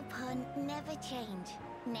 Little Pon never change.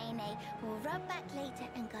 Nene will rub back later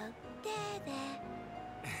and go,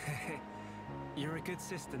 there. You're a good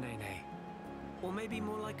sister, Nene. Or maybe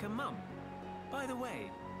more like a mum. By the way,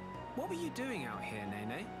 what were you doing out here,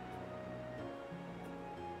 Nene?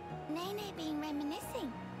 Nene been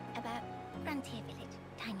reminiscing about Frontier Village,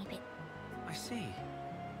 tiny bit. I see.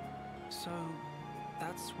 So,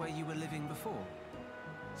 that's where you were living before?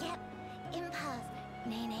 Yep, in Paz,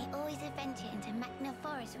 Nene always adventure into Magna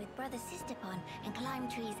Forest with Brother Sister Pon and climb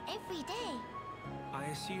trees every day. I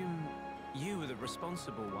assume you were the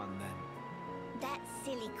responsible one then? That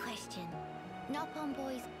silly question. Nopon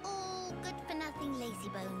boys all good for nothing lazy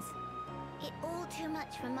bones. It all too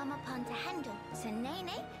much for Mama Pon to handle, so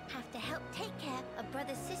Nene have to help take care of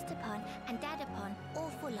Brother Sister Pon and Dada Pon all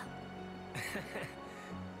full up.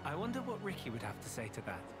 I wonder what Ricky would have to say to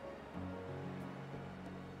that.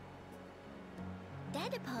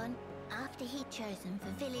 Dada Pon, after he'd chosen for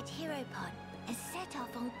Village Hero Pon and set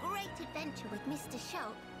off on great adventure with Mr.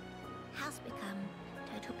 Shulk, house become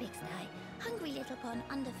total pigsty, hungry little Pon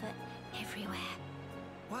underfoot everywhere.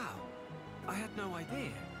 Wow, I had no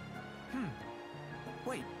idea.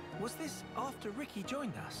 Wait, was this after Ricky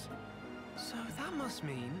joined us? So that must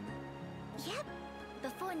mean... Yep,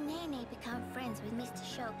 before Nene became friends with Mr.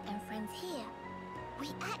 Shulk and friends here. We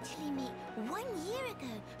actually met 1 year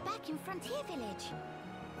ago, back in Frontier Village.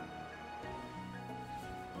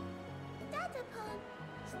 Dada Pon,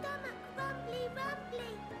 stomach rumbly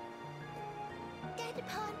rumbly. Dada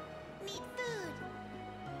Pon, need food.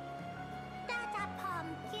 Dada Pon,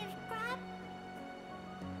 give grub.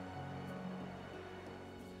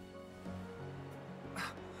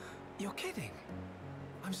 You're kidding?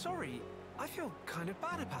 I'm sorry, I feel kind of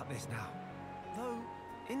bad about this now. Though,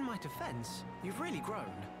 in my defense, you've really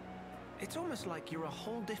grown. It's almost like you're a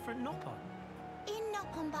whole different Nopon. In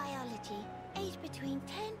Nopon biology, aged between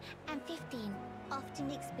 10 and 15 often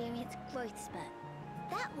experience growth spurt.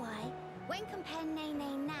 That why, when compare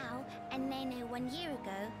Nene now and Nene 1 year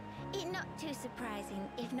ago, it not too surprising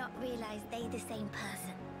if not realize they the same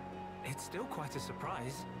person. It's still quite a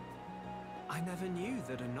surprise. I never knew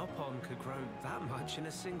that a Nopon could grow that much in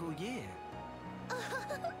a single year.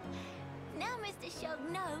 Now Mr. Shulk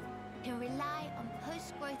can rely on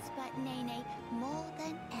post-growth spurt Nene more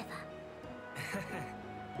than ever.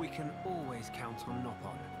 We can always count on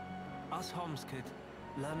Nopon. Us Homs could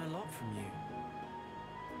learn a lot from you.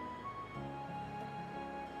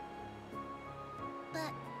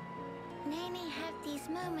 But Nene have these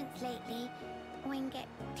moments lately when get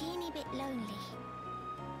teeny bit lonely.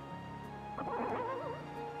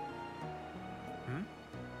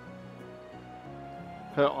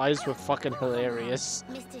 Her eyes were fucking hilarious.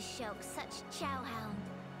 Mr. Shulk, such chowhound.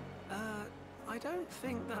 I don't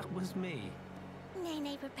think that was me.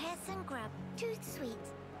 Nene, prepare some grub. Too sweet.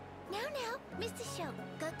 Now, Mr. Shulk,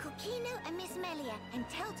 go call Kino and Miss Melia and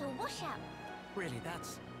tell to wash up. Really,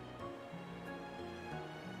 that's...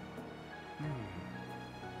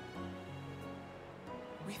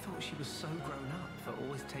 We thought she was so grown up for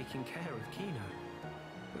always taking care of Kino.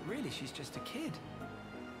 But really, she's just a kid.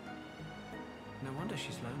 No wonder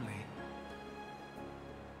she's lonely.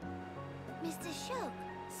 Mr. Shulk,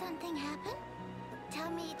 something happened? Tell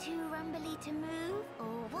me too rumbly to move, or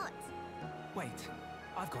what? Wait,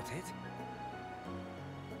 I've got it.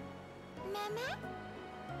 Mama?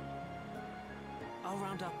 I'll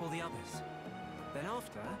round up all the others. Then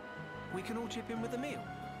after, we can all chip in with a meal.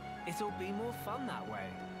 It'll be more fun that way.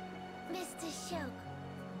 Mr. Shulk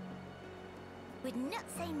would not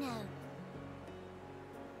say no.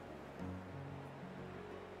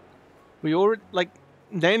 We already, like,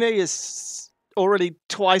 Nene is already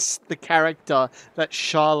twice the character that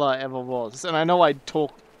Sharla ever was. And I know I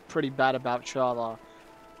talk pretty bad about Sharla.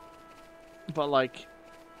 But, like,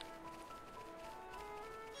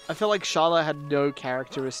 I feel like Sharla had no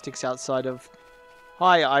characteristics outside of,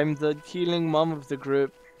 hi, I'm the healing mum of the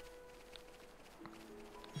group.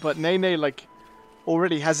 But Nene, like,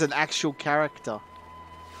 already has an actual character.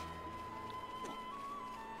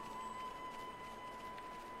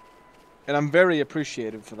 And I'm very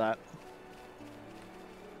appreciative for that.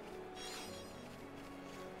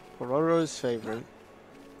 Pororo's favorite.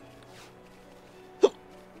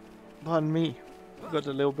 Pardon me. Got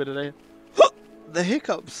a little bit of the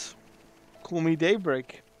hiccups. Call me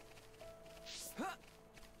Daybreak.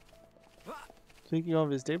 Thinking of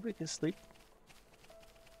his Daybreak asleep.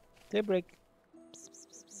 Daybreak.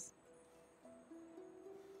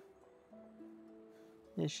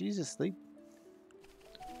 Yeah, she's asleep.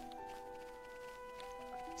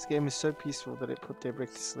 This game is so peaceful that it put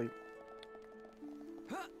Daybreak to sleep.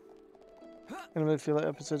 I don't really feel like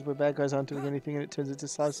episodes where bad guys aren't doing anything and it turns into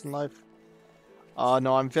slice in life. Oh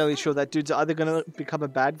no, I'm fairly sure that dude's either gonna become a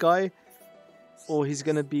bad guy, or he's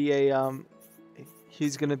gonna be a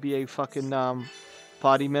fucking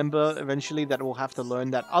party member eventually that will have to learn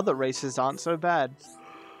that other races aren't so bad.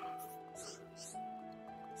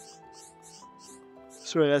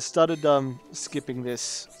 Sorry, I started skipping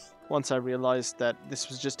this once I realized that this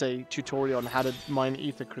was just a tutorial on how to mine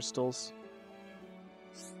ether crystals.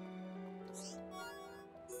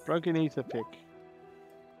 Broken ether pick.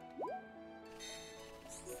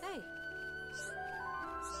 Hey.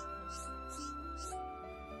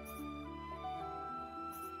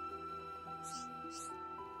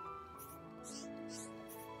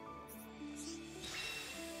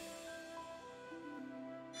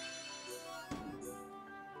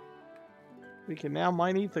 We can now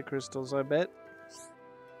mine ether crystals, I bet.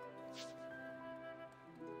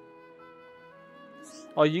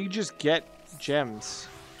 Oh, you just get gems.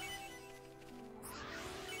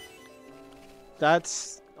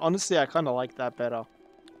 That's... honestly, I kind of like that better.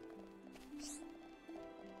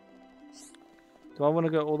 Do I want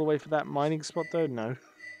to go all the way for that mining spot, though? No.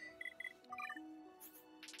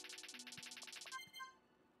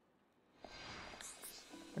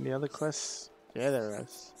 Any other quests? Yeah, there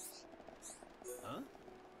is. Huh?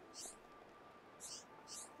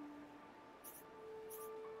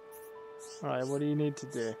 Alright, what do you need to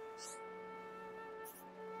do?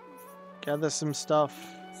 Gather some stuff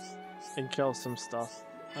and kill some stuff.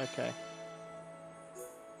 Okay.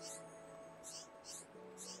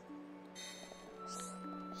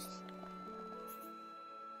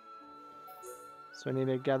 So we need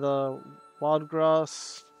to gather wild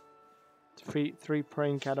grass, defeat 3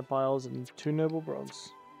 praying caterpillars and 2 noble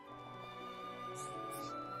frogs.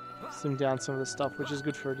 Slim down some of the stuff, which is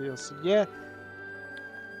good for a DLC. Yeah.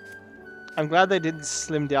 I'm glad they didn't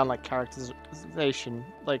slim down like characterization.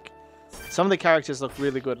 Like, some of the characters look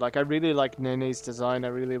really good. Like, I really like Nene's design. I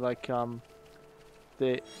really like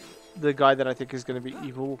the guy that I think is going to be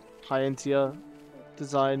evil, Hyentia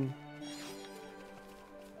design.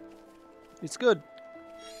 It's good.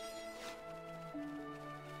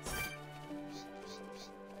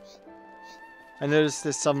 I noticed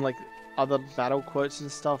there's some like other battle quotes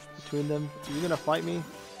and stuff between them. Are you gonna fight me?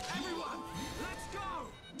 Everyone, let's go!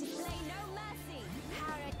 Display no mercy.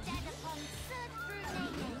 Power a dead upon surge through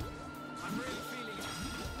naked. I'm really feeling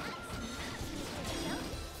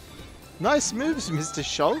it. Nice moves, Mr.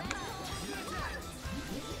 Shulk.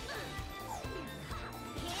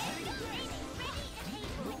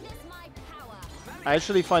 Witness my power. I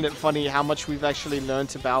actually find it funny how much we've actually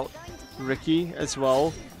learnt about Ricky as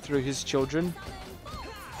well through his children.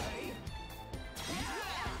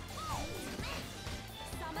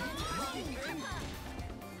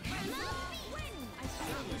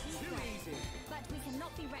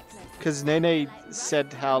 Because Nene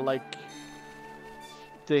said how, like,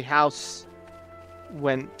 the house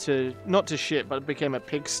went to, not to shit, but it became a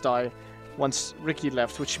pigsty once Ricky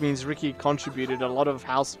left, which means Ricky contributed a lot of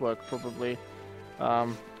housework, probably. I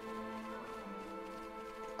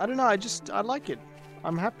don't know, I like it.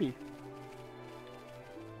 I'm happy.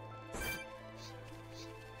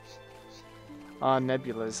 Ah,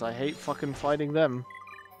 Nebulas. I hate fucking fighting them.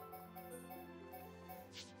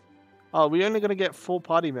 Oh, we're only gonna get 4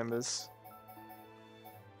 party members.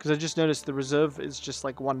 Because I just noticed the reserve is just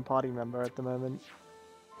like 1 party member at the moment.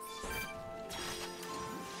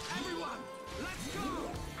 Everyone, let's go!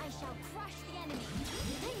 I shall crush the enemy.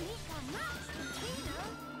 They need their match, Kino.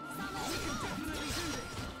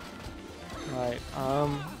 Right,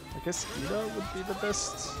 I guess Ida would be the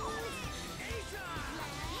best.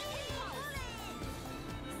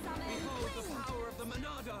 Behold the power of the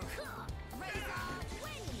Monado!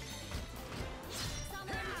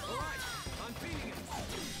 Alright, I'm feeling it!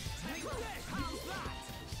 Take this! How's that?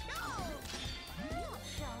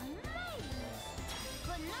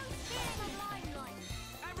 But no feeling of limelight.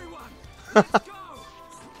 Everyone, let's go!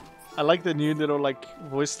 I like the new little like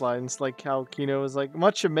voice lines, like how Kino was like,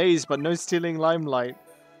 much amazed but no stealing limelight.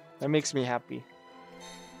 That makes me happy.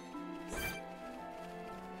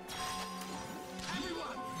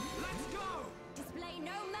 Everyone, let's go! Display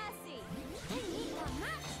no mercy. They need their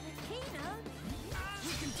match with Kino.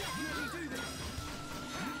 We can definitely do this!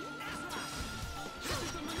 This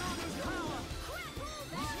is the Monado's power!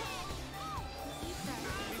 Behold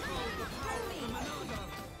the power of the Monado!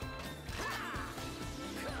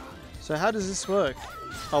 So how does this work?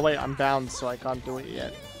 Oh wait, I'm bound, so I can't do it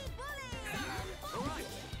yet.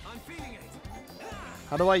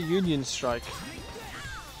 How do I Union Strike?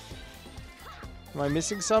 Am I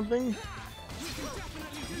missing something?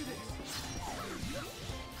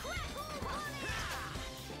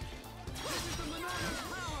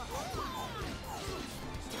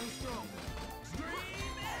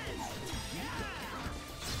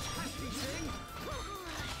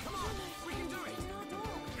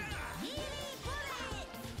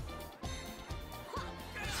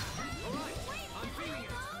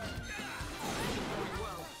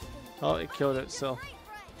 Oh, it killed itself.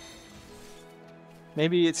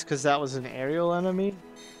 Maybe it's because that was an aerial enemy.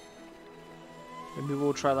 Maybe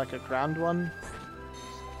we'll try like a ground one.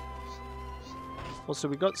 Also,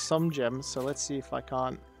 we got some gems, so let's see if I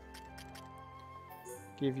can't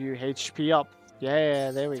give you HP up. Yeah,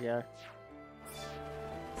 there we go.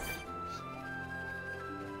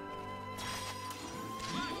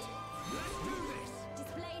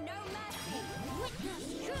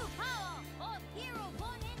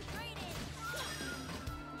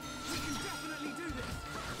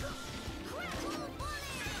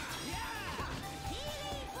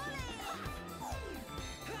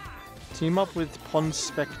 Team up with Pond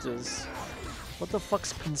Spectres. What the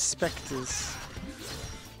fuck's Pinspectors?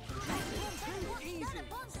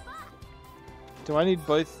 Do I need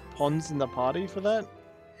both ponds in the party for that?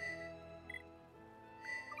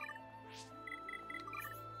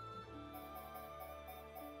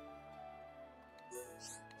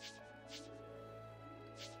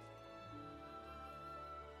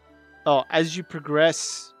 Oh, as you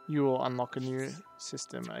progress, you will unlock a new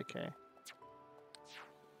system. Okay.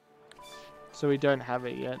 So we don't have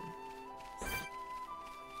it yet.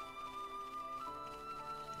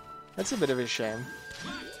 That's a bit of a shame.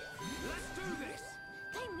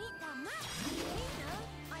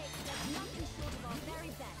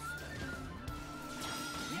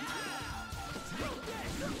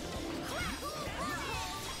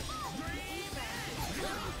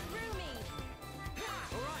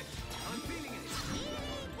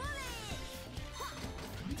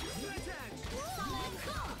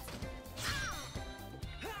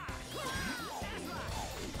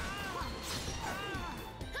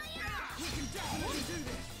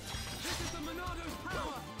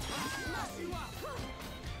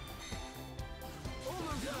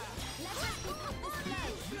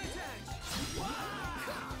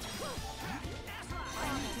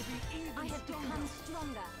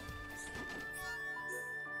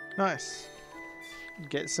 Nice.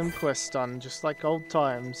 Get some quests done, just like old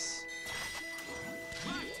times.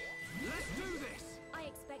 I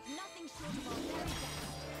expect nothing short of our very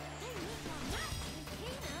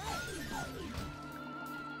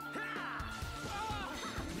best.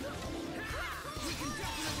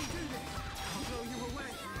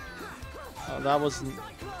 Oh, that wasn't...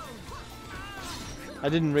 I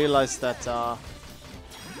didn't realize that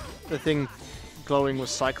the thing glowing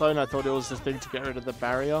was Cyclone. I thought it was the thing to get rid of the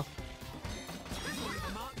barrier.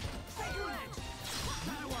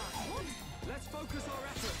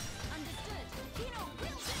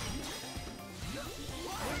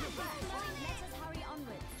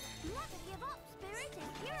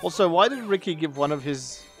 Also, why did Ricky give one of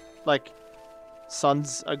his, like,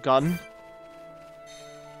 sons a gun?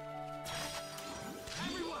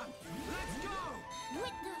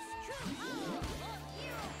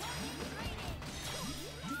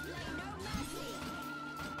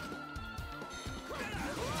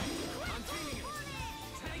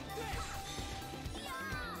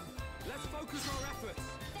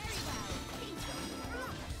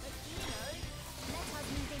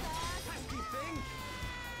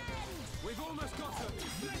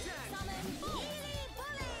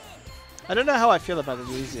 I don't know how I feel about the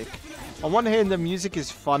music. On one hand, the music is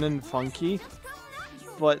fun and funky,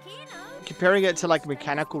 but comparing it to like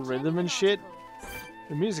mechanical rhythm and shit,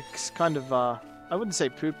 the music's kind of, I wouldn't say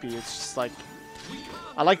poopy, it's just like,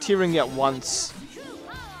 I liked hearing it once.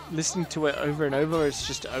 Listening to it over and over is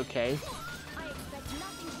just okay.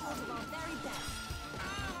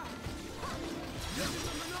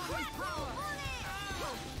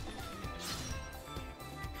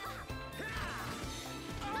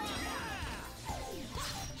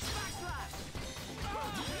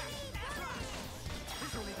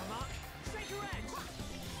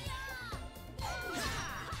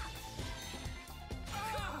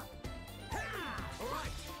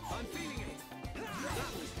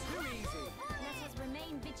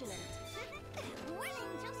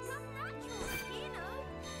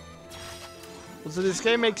 So this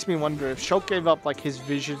game makes me wonder if Shulk gave up like his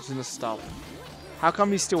visions and stuff. How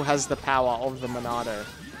come he still has the power of the Monado?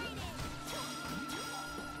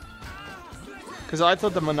 Because I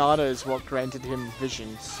thought the Monada is what granted him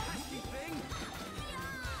visions.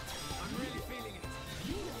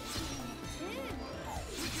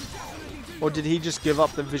 Or did he just give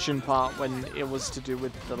up the vision part when it was to do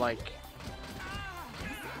with the, like...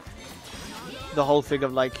 the whole thing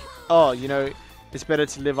of, like, oh, you know, it's better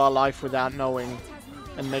to live our life without knowing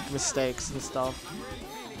and make mistakes and stuff.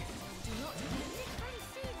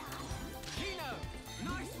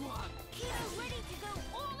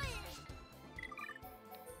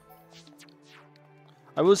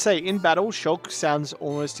 I will say, in battle, Shulk sounds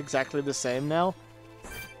almost exactly the same now.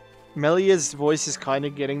 Melia's voice is kind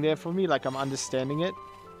of getting there for me, like I'm understanding it.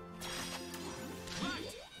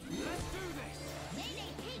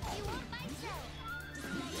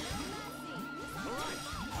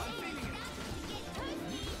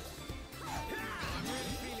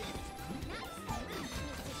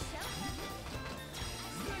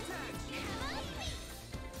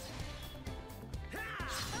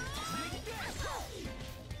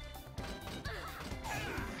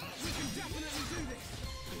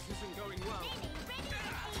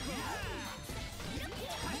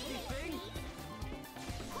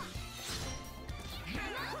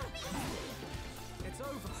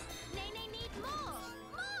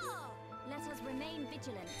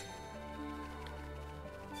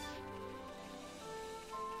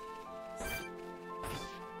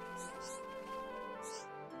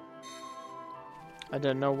 I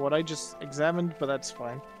don't know what I just examined, but that's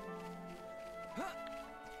fine.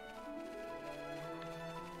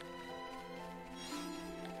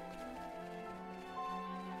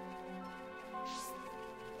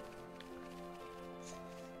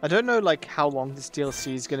 I don't know, like, how long this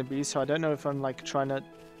DLC is going to be, so I don't know if I'm, like, trying to...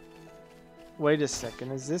 Wait a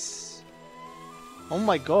second, is this... Oh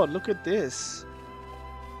my god, look at this.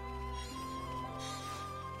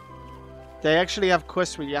 They actually have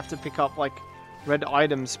quests where you have to pick up, like, red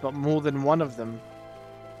items, but more than one of them.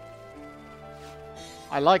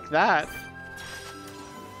 I like that.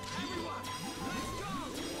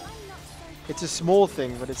 It's a small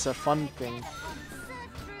thing, but it's a fun thing.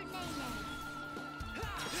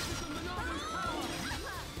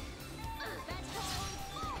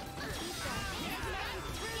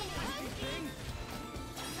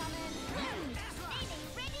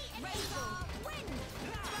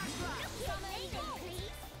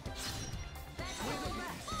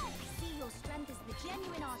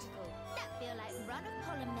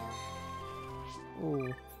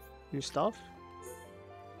 Ooh, new stuff.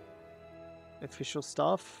 Official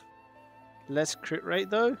stuff. Less crit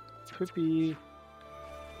rate though. Poopy.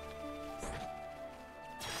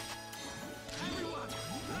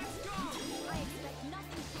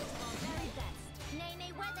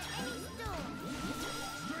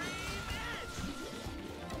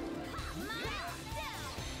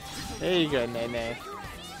 There you go, Nene.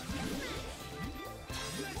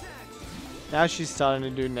 Now she's starting to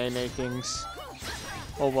do Nene things.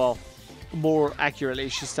 Oh well, more accurately,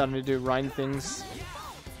 she's starting to do Rhine things.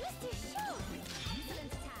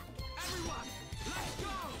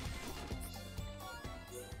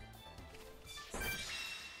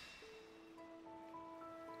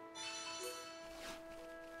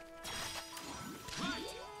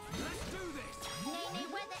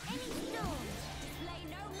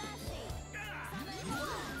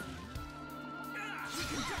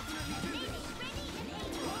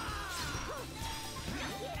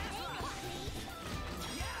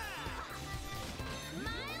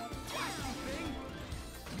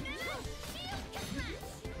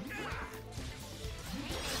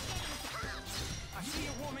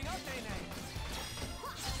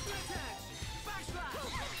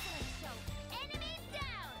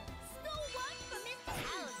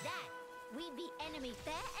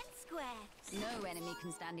 No enemy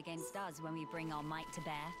can stand against us when we bring our might to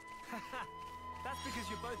bear. That's because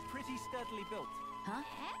you're both pretty sturdily built. Huh?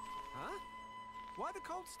 Huh? Why the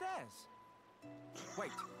cold stairs?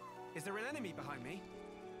 Wait, is there an enemy behind me?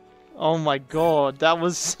 Oh my god, that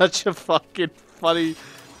was such a fucking funny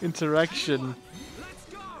interaction.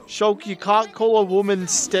 Shulk, you can't call a woman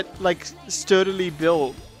sturdily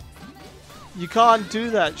built. You can't do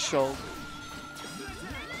that, Shulk.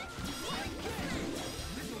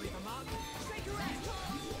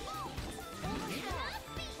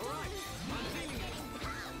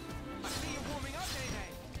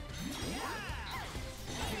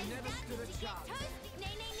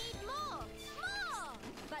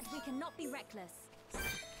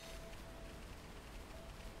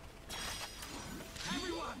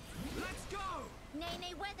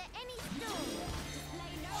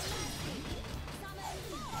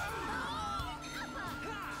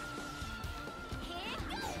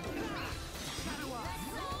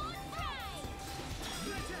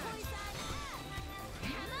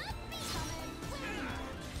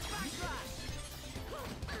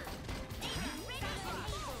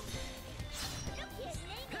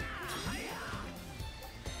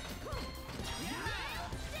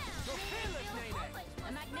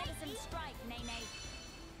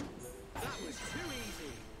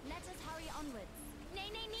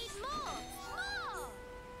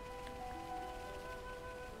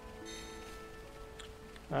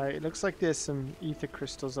 Alright, it looks like there's some ether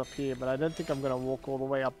crystals up here, but I don't think I'm gonna walk all the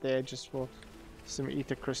way up there just for some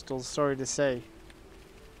ether crystals, sorry to say.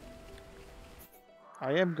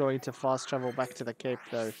 I am going to fast travel back to the Cape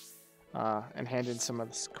though, and hand in some of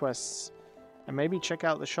the quests. And maybe check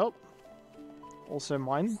out the shop. Also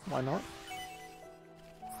mine, why not?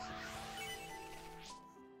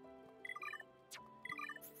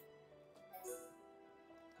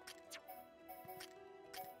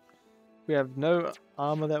 We have no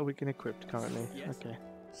armor that we can equip currently. Yes. Okay.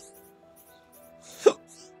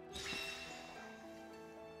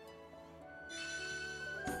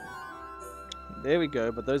 There we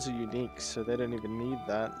go, but those are unique, so they don't even need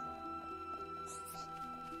that.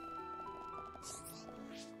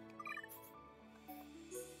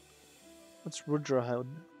 What's Rudra held?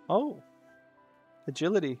 Oh!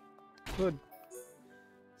 Agility. Good.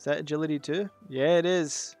 Is that agility too? Yeah, it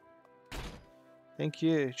is. Thank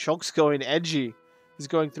you. Shock's going edgy. He's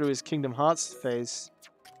going through his Kingdom Hearts phase.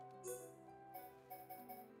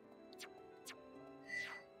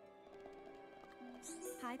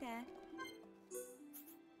 Hi there.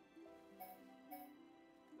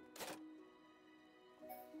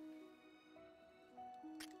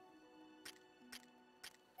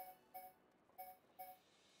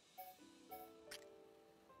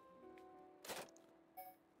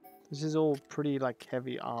 This is all pretty like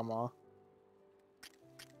heavy armor.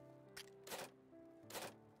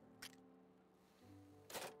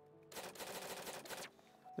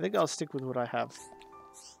 I think I'll stick with what I have.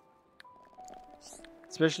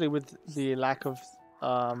 Especially with the lack of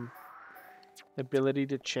ability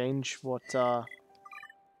to change what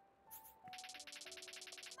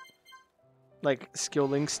like skill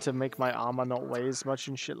links to make my armor not weigh as much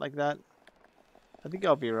and shit like that. I think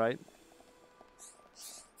I'll be right.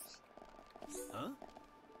 Huh?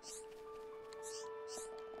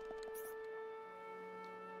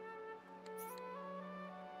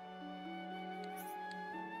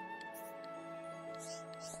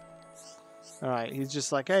 Alright, he's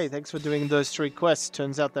just like, hey, thanks for doing those 3 quests.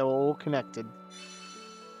 Turns out they were all connected.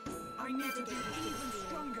 I need to get even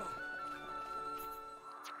stronger.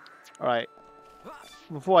 Alright.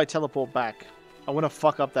 Before I teleport back, I want to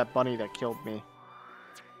fuck up that bunny that killed me.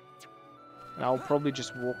 And I'll probably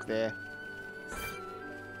just walk there.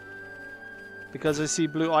 Because I see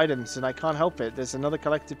blue items and I can't help it. There's another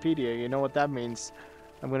Collectopedia, you know what that means.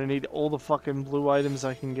 I'm gonna need all the fucking blue items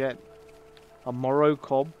I can get. A Morrow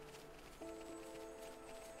Cob.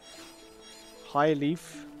 High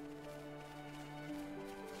Leaf.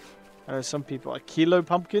 I know some people. A Kilo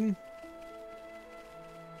Pumpkin.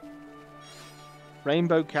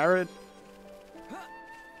 Rainbow Carrot.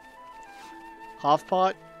 Half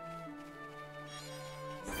Part.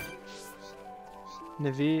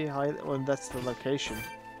 Navi, high, well, that's the location.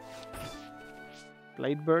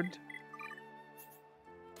 Bladebird.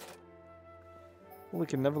 Well, we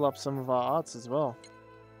can level up some of our arts as well.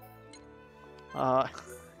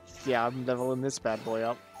 Yeah, I'm leveling this bad boy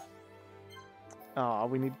up. Oh,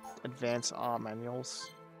 we need advanced art manuals.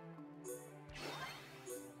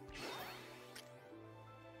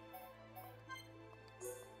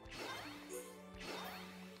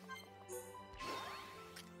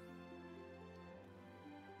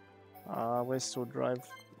 Where's Sword Drive?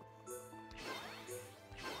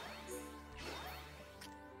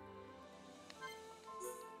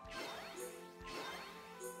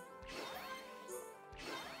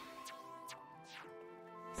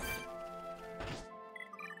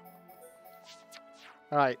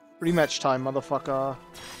 Alright, rematch time, motherfucker.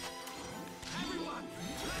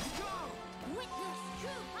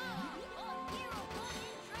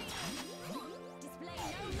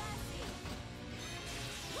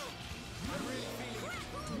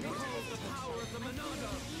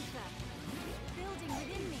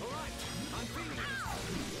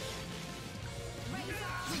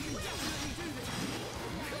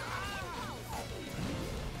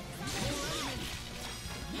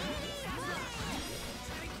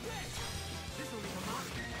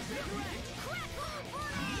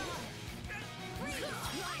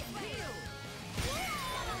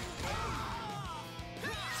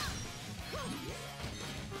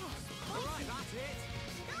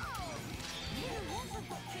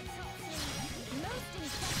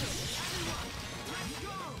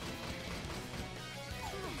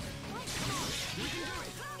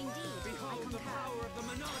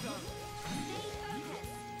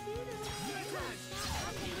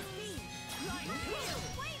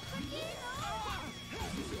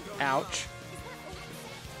 Ouch.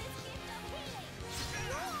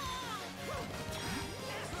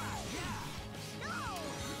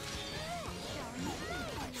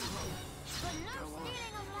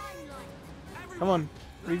 Come on,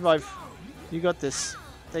 revive. You got this.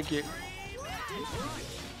 Thank you.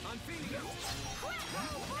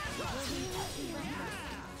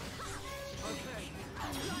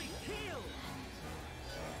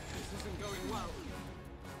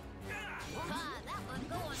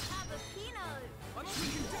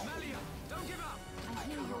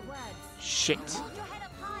 Shit.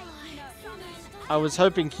 I was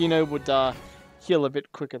hoping Kino would heal a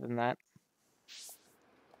bit quicker than that.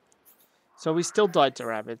 So we still died to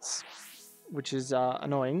rabbits, which is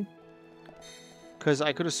annoying. Because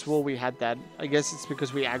I could have swore we had that. I guess it's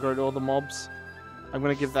because we aggroed all the mobs. I'm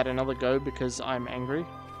going to give that another go because I'm angry.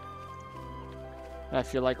 And I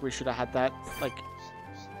feel like we should have had that. Like,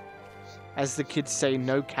 as the kids say,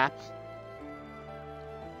 no cap.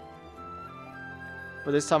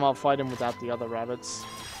 But this time I'll fight him without the other rabbits.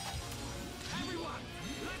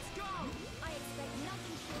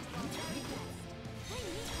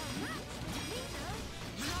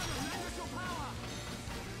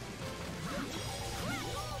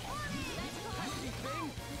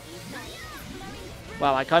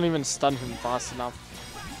 Wow, I can't even stun him fast enough.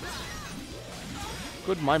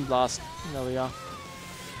 Good mind blast. There we are.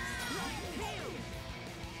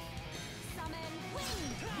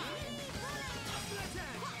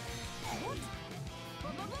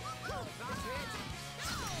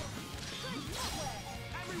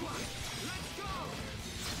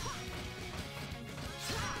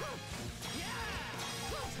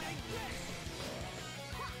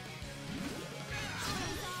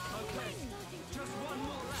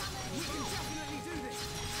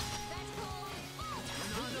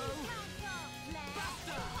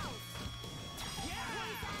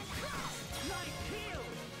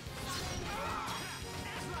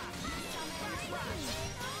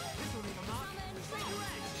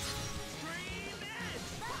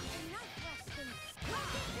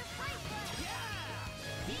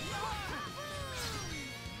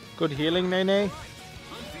 Good healing, Nene.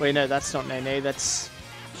 Wait, no, that's not Nene. That's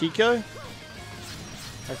Kiko,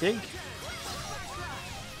 I think.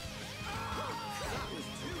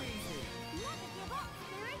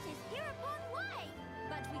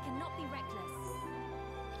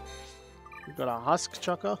 We've got a Husk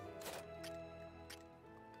Chucker.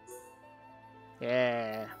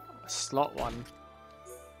 Yeah, a slot one.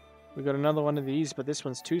 We got another one of these, but this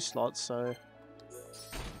one's 2 slots, so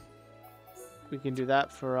we can do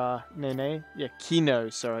that for Nene. Yeah, Kino,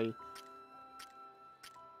 sorry.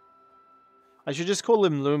 I should just call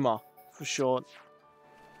him Luma for short.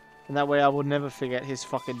 And that way I will never forget his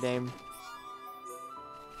fucking name.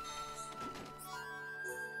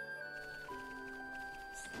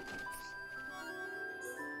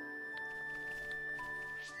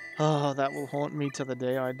 Oh, that will haunt me till the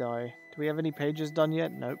day I die. Do we have any pages done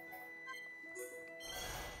yet? Nope.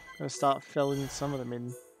 Gonna start filling some of them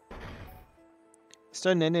in.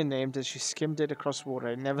 Stone Nene named as she skimmed it across water.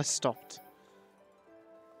 It never stopped.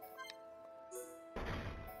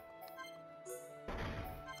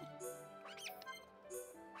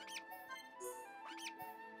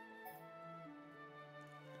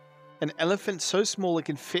 An elephant so small it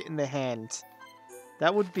can fit in the hand.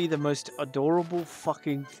 That would be the most adorable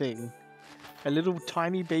fucking thing. A little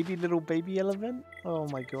tiny baby, little baby elephant? Oh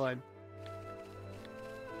my god.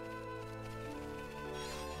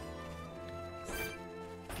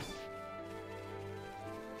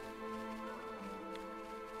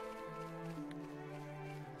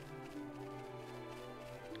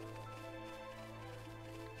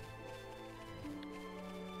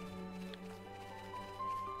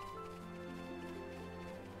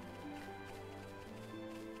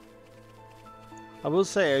 I will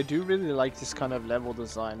say, I do really like this kind of level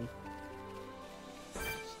design.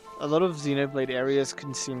 A lot of Xenoblade areas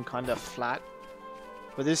can seem kind of flat,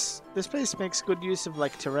 but this place makes good use of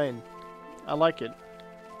like terrain. I like it.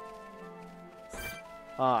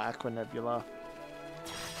 Ah, Aqua Nebula.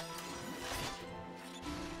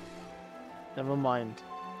 Never mind.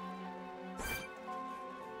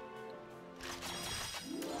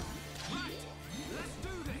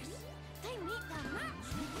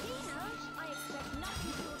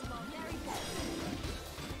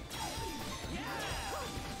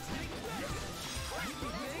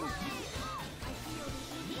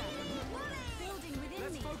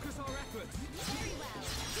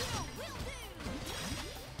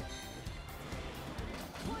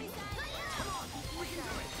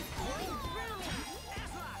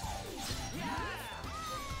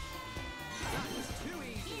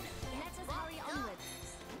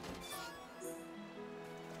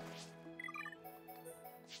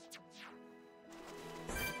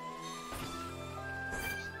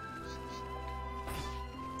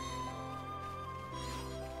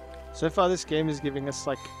 So far this game is giving us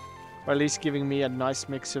like, or at least giving me a nice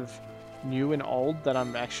mix of new and old that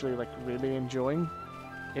I'm actually like really enjoying.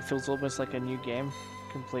 It feels almost like a new game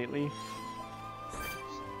completely.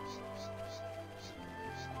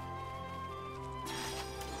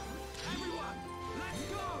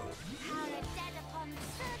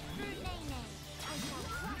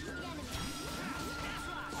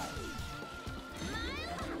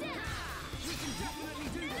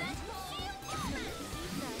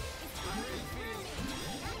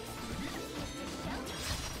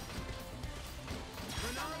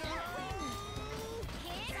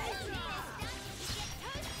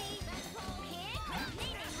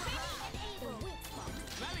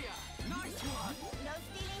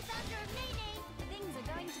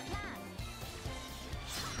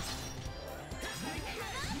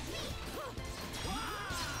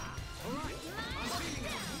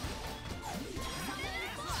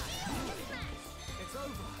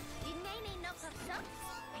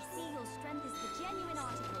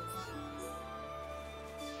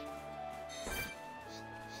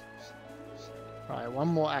 Right, one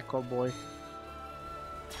more Aqua Boy.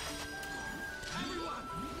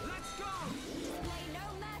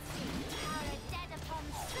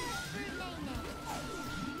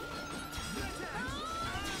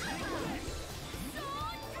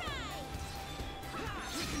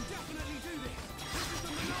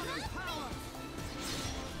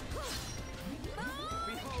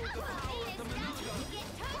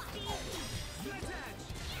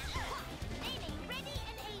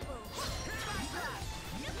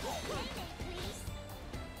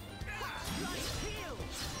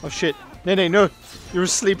 Oh shit. Nene, no! You're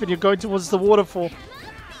asleep and you're going towards the waterfall.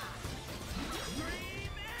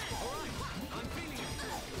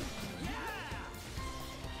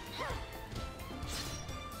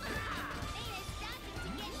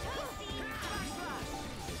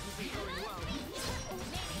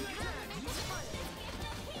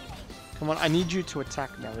 Come on, I need you to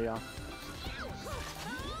attack Melia.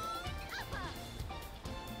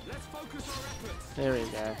 There we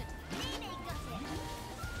go.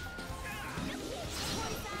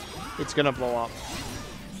 It's gonna blow up.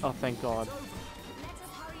 Oh, thank God.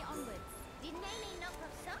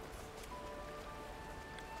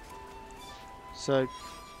 So,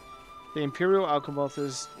 the Imperial Alchemoth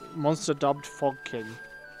is monster dubbed Fog King.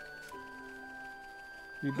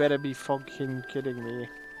 You better be Fog King kidding me.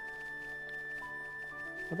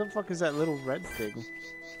 What the fuck is that little red thing?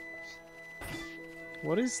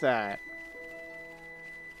 What is that?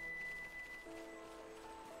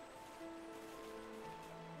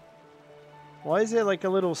 Why is there like a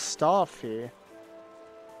little staff here?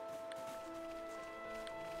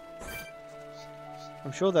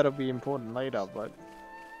 I'm sure that'll be important later, but...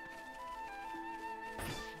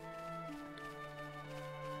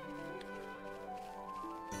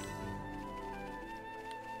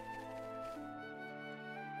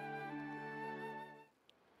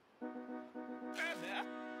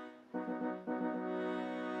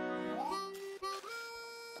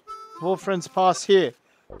 All friends pass here.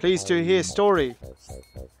 Please do hear story.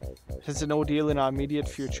 There's an ordeal in our immediate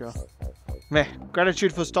future. Meh.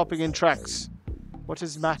 Gratitude for stopping in tracks. What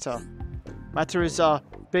is matter? Matter is a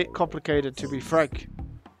bit complicated, to be frank.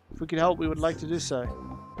 If we can help, we would like to do so.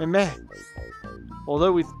 Meh.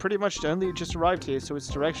 Although we've pretty much only just arrived here, so it's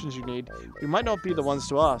directions you need, we might not be the ones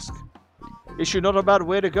to ask. Issue not about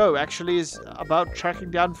where to go, actually is about tracking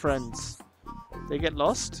down friends. They get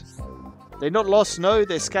lost? They're not lost, no.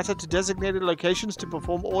 They're scattered to designated locations to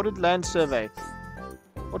perform ordered land survey.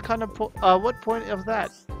 What kind of what point of that?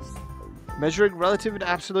 Measuring relative and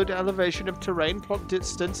absolute elevation of terrain, plot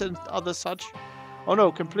distance, and other such. Oh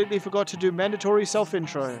no, completely forgot to do mandatory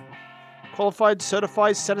self-intro. Qualified,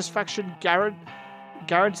 certified, satisfaction,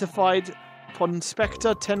 guarantified,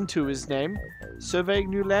 Ponspector 10-2 is name. Surveying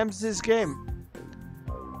new lambs is game.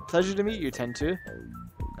 Pleasure to meet you, 10-2.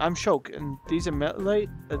 I'm Shulk, and these are Melia,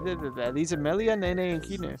 Nene, and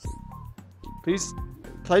Kinu. Please,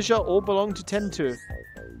 pleasure all belong to 10-2.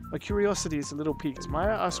 My curiosity is a little piqued. May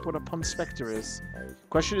I ask what a Ponspector is?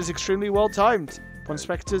 Question is extremely well timed.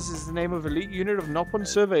 Ponspectors is the name of elite unit of Nopon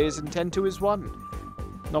surveyors, and 10-2 is one.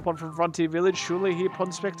 Nopon from Frontier Village, surely hear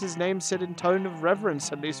Ponspector's name said in tone of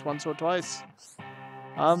reverence at least once or twice.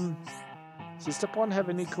 Sister Pon have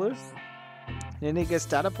any clue? Any guess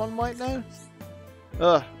Data Pon might know?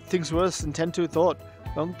 Things worse than 10-2 thought.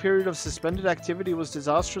 Long period of suspended activity was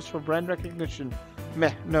disastrous for brand recognition.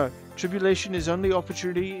 Meh, no. Tribulation is only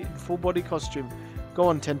opportunity in full body costume. Go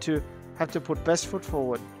on, 10-2. Have to put best foot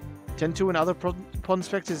forward. 10-2 and other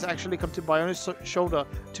Ponspectors actually come to Bionis' shoulder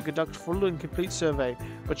to conduct full and complete survey.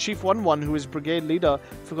 but Chief 1-1, who is brigade leader,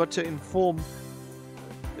 forgot to inform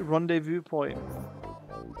the rendezvous point.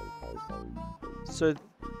 So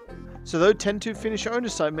though 10-2 finished own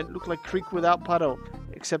assignment looked like creek without puddle,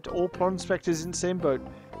 except all prospectors in the same boat.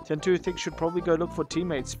 10-2 thinks should probably go look for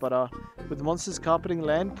teammates, but with monsters carpeting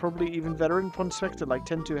land, probably even veteran prospector like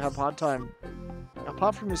 10-2 have hard time.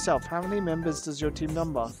 Apart from yourself, how many members does your team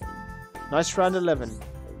number? Nice round 11.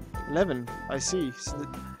 11, I see. So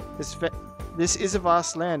this is a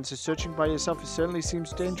vast land, so searching by yourself certainly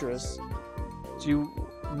seems dangerous. Do you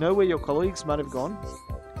know where your colleagues might have gone?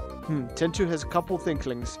 10-2 has a couple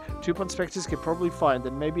thinklings. 2 prospectors could probably find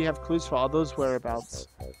and maybe have clues for others' whereabouts.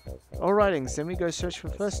 Alrighty, then we go search for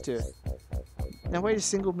first 2. Now wait a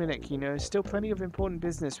single minute, Kino. Still plenty of important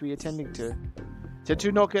business we attending to.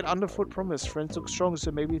 10-2 not get underfoot promise. Friends look strong, so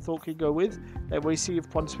maybe thought could go with. That way see if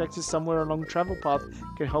prospectors somewhere along travel path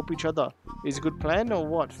can help each other. Is a good plan or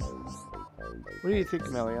what? What do you think,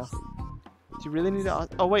 Melia? Do you really need to...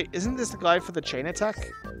 Oh wait, isn't this the guy for the chain attack?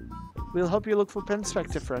 We'll help you look for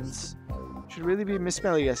prospector friends. Should really be Miss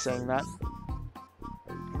Melia saying that.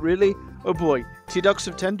 Really? Oh boy. T-Ducks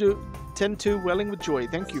of 10-2 welling with joy.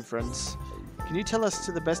 Thank you, friends. Can you tell us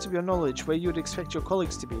to the best of your knowledge where you would expect your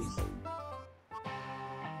colleagues to be?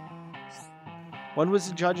 One was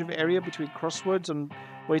in charge of area between crossroads on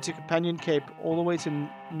way to Companion Cape all the way to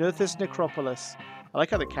Nerthus Necropolis. I like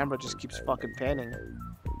how the camera just keeps fucking panning.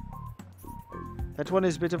 That one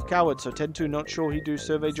is a bit of coward, so 10-2 not sure he do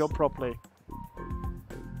survey job properly.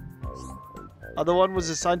 Other one was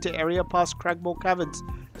assigned to area past Cragmore Caverns,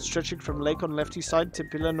 stretching from lake on lefty side to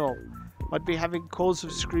Pillar Knoll. Might be having calls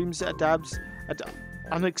of screams at dabs at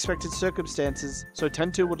unexpected circumstances, so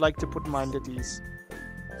 10-2 would like to put mind at ease.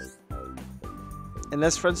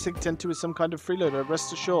 Unless friends think 10-2 is some kind of freeloader,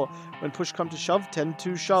 rest assured, when push come to shove,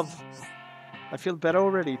 10-2 shove. I feel better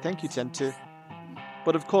already, thank you 10-2.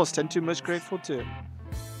 But of course, 10-2 most grateful too.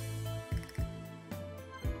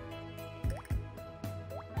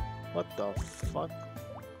 What the fuck?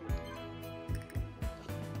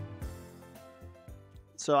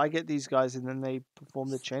 So I get these guys and then they perform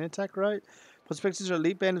the chain attack, right? Prospectors are an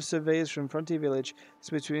elite band of surveyors from Frontier Village. It's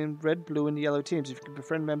between red, blue, and yellow teams. If you can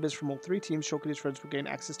befriend members from all 3 teams, Shulkini's friends will gain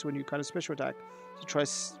access to a new kind of special attack. So try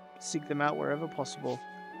seek them out wherever possible.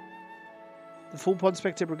 The full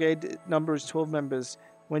Prospector Brigade number is 12 members.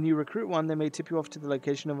 When you recruit one, they may tip you off to the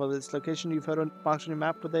location of others. Location you've heard on marked on your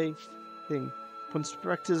map with a thing.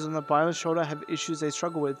 Prospectors on the Byron's shoulder have issues they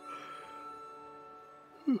struggle with.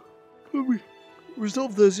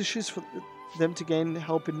 Resolve those issues for them to gain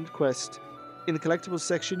help in quest. In the collectibles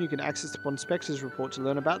section, you can access the Prospectors report to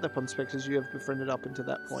learn about the Prospectors you have befriended up until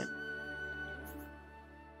that point.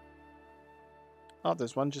 Oh,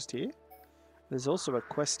 there's one just here. There's also a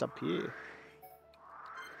quest up here.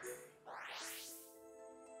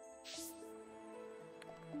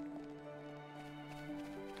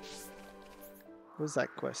 Where's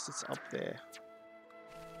that quest? It's up there.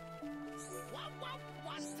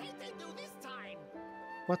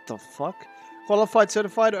 What the fuck? Qualified,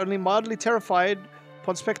 certified, only mildly terrified.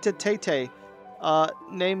 Prospector Tay-Tay.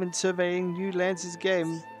 Name in surveying new lands'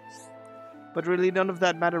 game. But really none of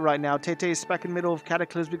that matter right now. Tay-Tay is back in the middle of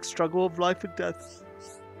cataclysmic struggle of life and death.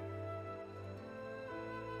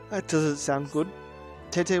 That doesn't sound good.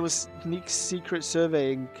 Tay-Tay was sneak secret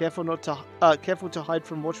surveying, careful to hide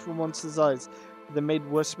from watchful monsters' eyes. They made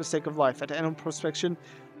worst mistake of life. At animal prospection,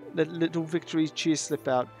 let little victories cheer slip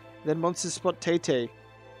out. Then monsters spot Tay-Tay.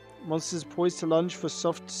 Monsters poised to lunge for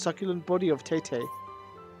soft, succulent body of Tay-Tay.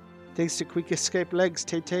 Thanks to quick escape legs,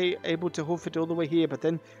 Tay-Tay able to hoof it all the way here, but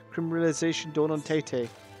then criminalization dawned on Tay-Tay.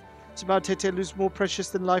 Somehow Tay-Tay lose more precious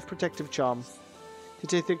than life protective charm.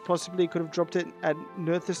 Tay-Tay think possibly could have dropped it at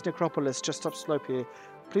Nerthus Necropolis just upslope here.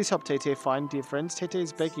 Please help Tay-Tay find, dear friends. Tay-Tay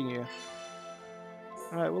is begging you.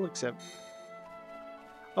 Alright, we'll accept.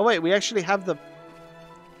 Oh wait, we actually have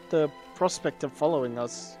the prospector following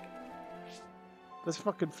us. That's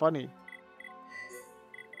fucking funny.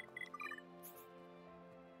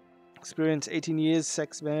 Experience 18 years,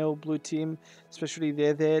 sex male, blue team, especially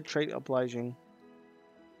there, trait obliging.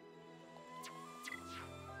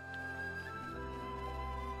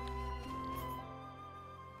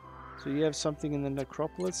 So you have something in the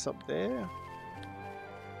necropolis up there?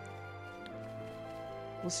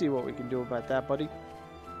 We'll see what we can do about that, buddy.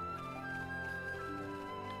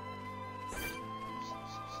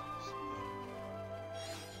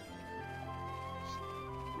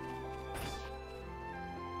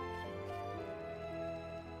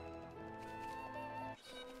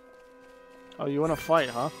 Oh, you want to fight,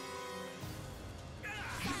 huh?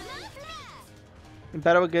 In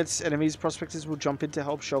battle against enemies, prospectors will jump in to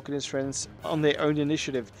help Shulk and his friends on their own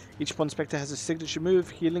initiative. Each prospector has a signature move,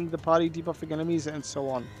 healing the party, debuffing enemies, and so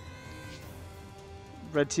on.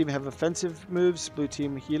 Red team have offensive moves, blue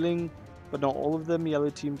team healing, but not all of them, yellow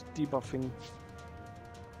team debuffing.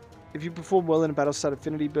 If you perform well in a battle, start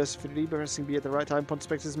Affinity, burst Affinity, pressing B at the right time,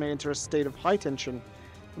 prospectors may enter a state of high tension.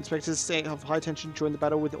 Prospectors state of high tension join the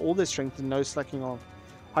battle with all their strength and no slacking off.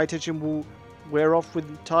 High tension will wear off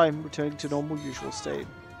with time, returning to normal usual state.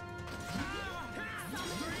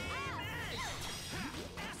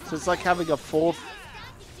 So it's like having a fourth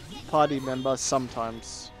party member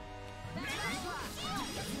sometimes.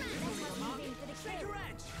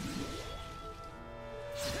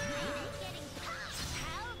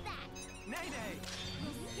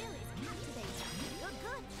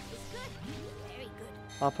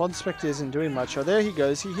 Our Pond Spectre isn't doing much. Oh, there he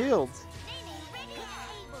goes. He healed.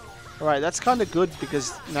 Alright, that's kind of good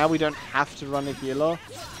because now we don't have to run a healer.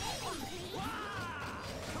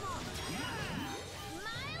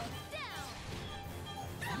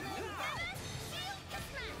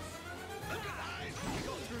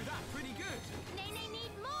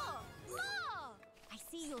 I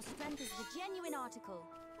see your strength is the genuine article.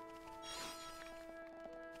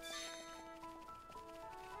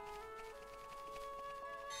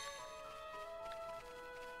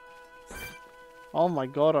 Oh my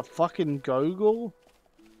god, a fucking Gogol?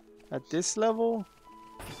 At this level?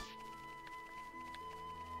 Is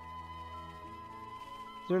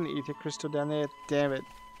there an ether crystal down there? Damn it.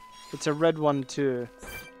 It's a red one too.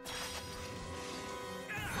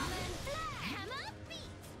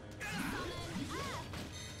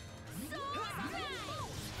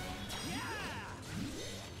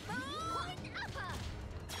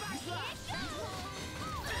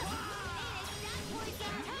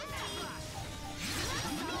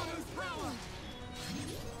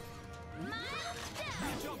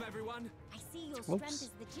 I see your strength is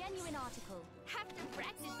the genuine article. Have to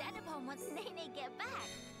practice that upon once Nene get back.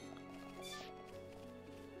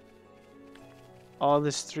 Oh,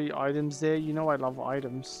 there's 3 items there. You know I love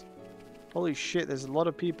items. Holy shit, there's a lot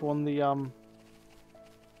of people on the, over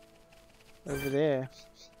there.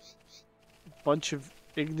 A bunch of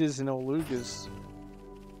Ignas and Olugas.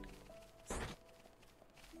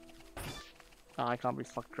 Oh, I can't be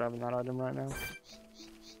fucked grabbing that item right now.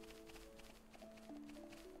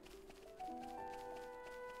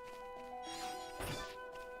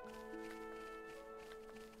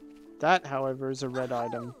 That, however, is a red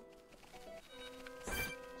item.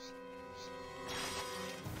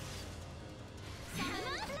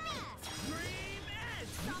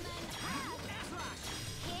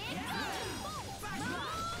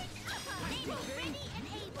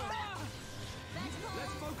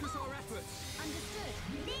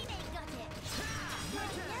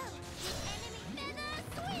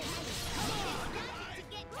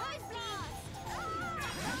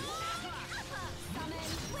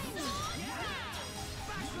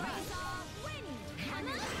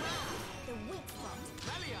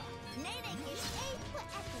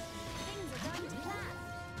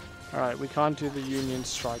 Alright, we can't do the Union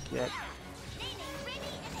Strike yet.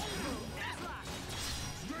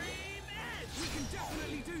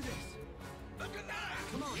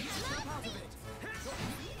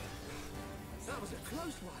 That was a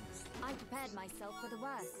close one. I prepared myself for the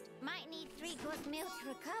worst. Might need 3-course meal to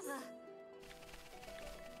recover.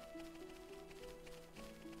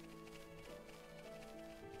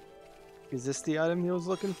 Is this the item he was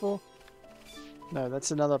looking for? No,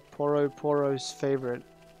 that's another Poro's favorite.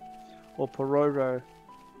 Or Pororo.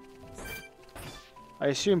 I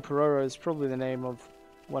assume Pororo is probably the name of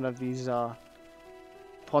one of these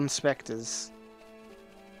Pond Spectres.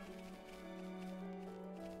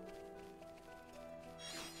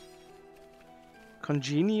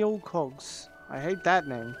 Congenial Cogs. I hate that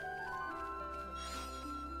name.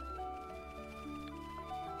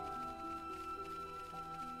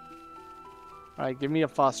 Alright, give me a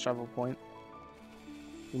fast travel point.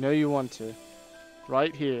 You know you want to.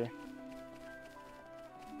 Right here.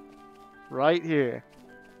 Right here.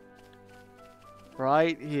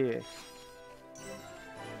 Right here.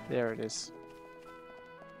 There it is.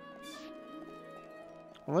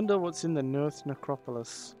 I wonder what's in the North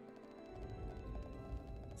Necropolis.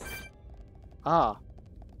 Ah.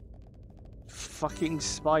 Fucking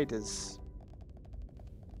spiders.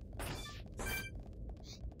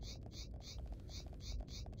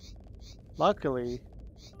 Luckily,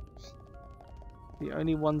 the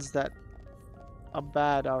only ones that are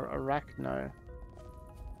bad are arachno.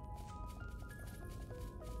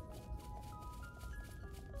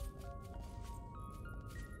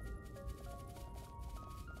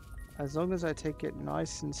 As long as I take it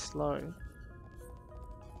nice and slow.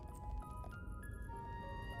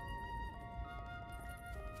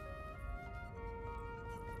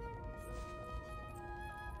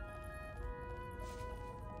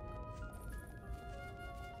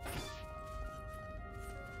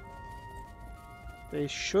 They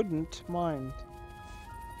shouldn't mind.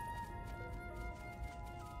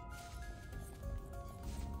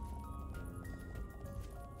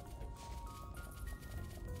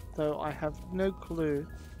 Though I have no clue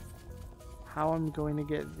how I'm going to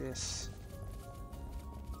get this.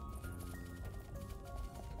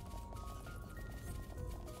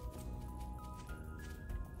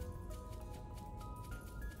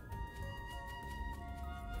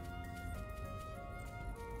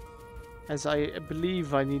 As I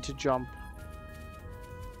believe I need to jump.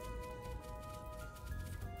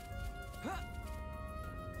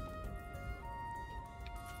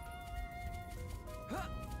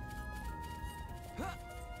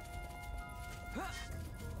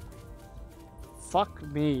 Fuck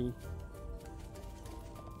me.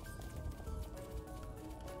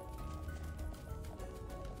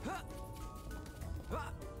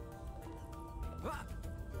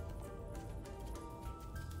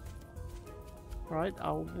 Right,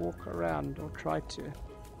 I'll walk around or try to.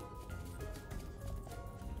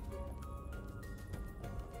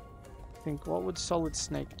 Think, what would Solid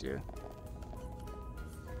Snake do?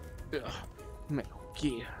 Ugh, Metal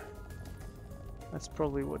Gear. That's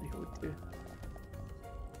probably what he would do.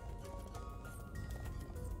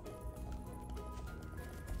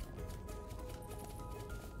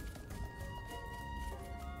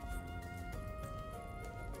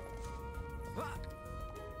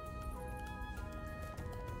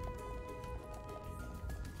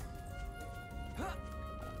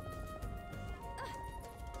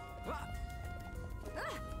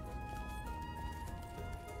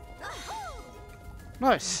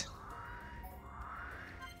 Nice.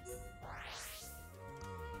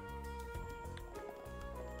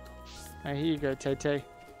 Here you go, Tay-Tay.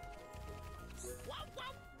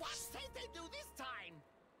 What's Tay-Tay do this time?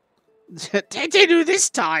 Tay-Tay do this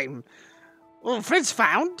time? Well, friends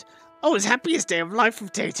found. Oh, his happiest day of life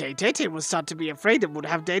of Tay-Tay. Tay-Tay was thought to be afraid and would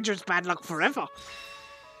have dangerous bad luck forever.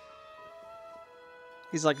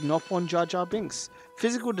 He's like Nop on Jar Jar Binks.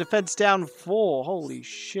 Physical defense down 4. Holy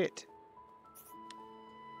shit.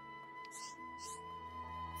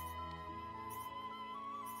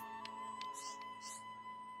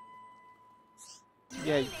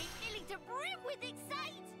 Yeah.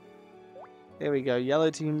 There we go. Yellow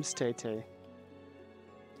team's Tay-Tay.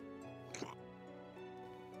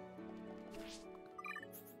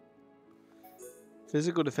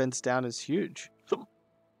 Physical defense down is huge.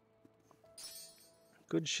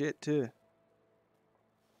 Good shit too.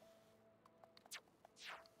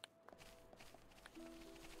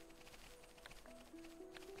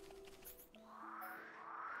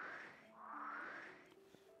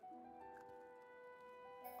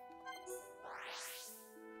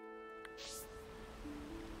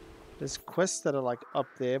 There's quests that are like up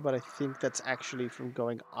there, but I think that's actually from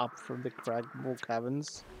going up from the Cragmore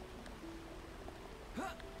Caverns.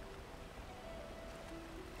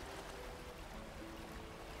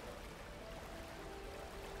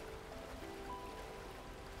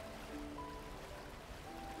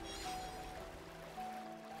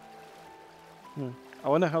 I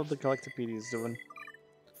wonder how the Collectopedia is doing.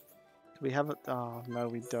 Do we have it? Oh, no,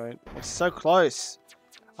 we don't. We're so close.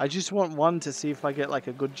 I just want one to see if I get like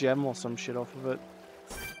a good gem or some shit off of it.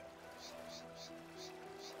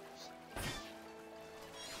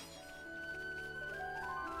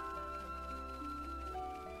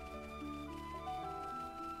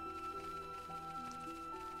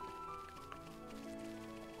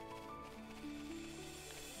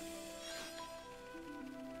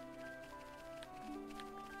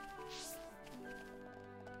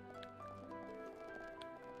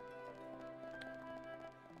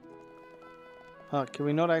 Huh, can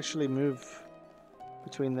we not actually move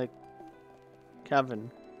between the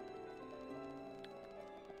cavern?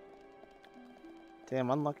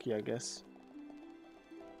 Damn, unlucky, I guess.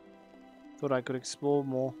 Thought I could explore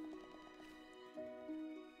more.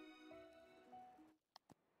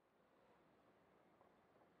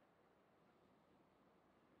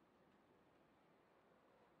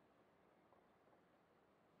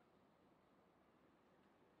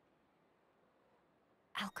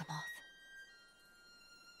 Alchemoth.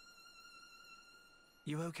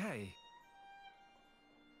 You okay?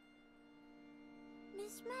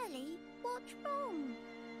 Miss Melly, what's wrong?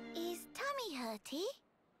 Is tummy hurty?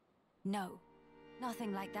 No,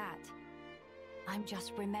 nothing like that. I'm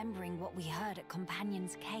just remembering what we heard at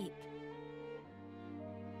Companion's Cape.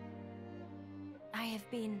 I have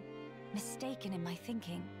been mistaken in my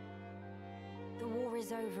thinking. The war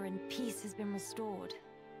is over and peace has been restored.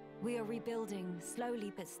 We are rebuilding,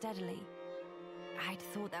 slowly but steadily. I'd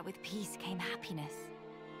thought that with peace came happiness.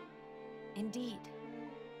 Indeed,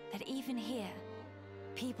 that even here,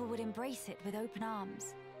 people would embrace it with open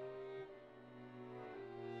arms.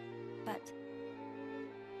 But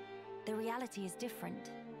the reality is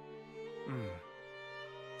different.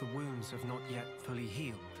 The wounds have not yet fully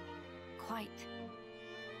healed. Quite.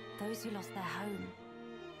 Those who lost their home.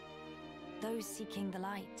 Those seeking the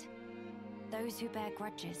light. Those who bear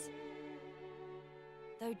grudges.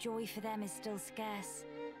 Though joy for them is still scarce,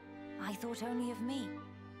 I thought only of me.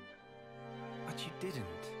 But you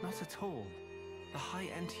didn't. Not at all. The High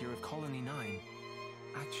Entier of Colony 9.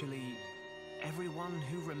 Actually, everyone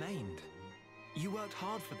who remained. You worked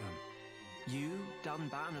hard for them. You,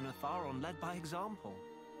 Dunban and Atharon led by example.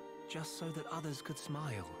 Just so that others could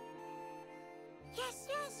smile. Yes,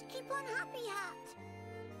 yes, keep on happy, Hat.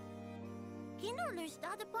 Kino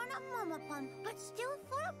lustade upon a momopon, but still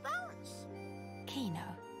full of bounce.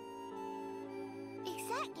 Kino.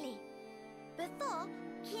 Exactly. Before,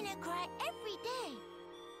 Kino cried every day.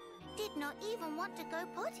 Did not even want to go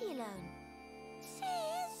potty alone.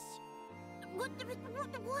 Sis!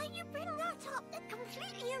 Why you bring that up? They're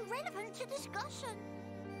completely irrelevant to discussion.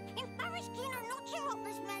 Embarrass Kino not cheer up,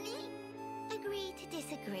 Miss Melly. Agree to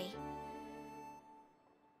disagree.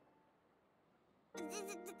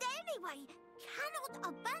 Anyway, cannot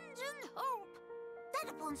abandon hope.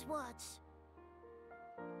 Dadapon's words.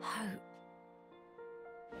 Hope.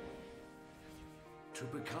 To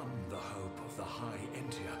become the hope of the High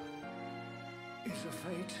Entier is a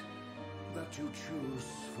fate that you choose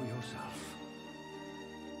for yourself.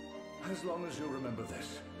 As long as you remember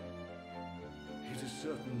this, it is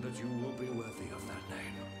certain that you will be worthy of that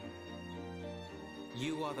name.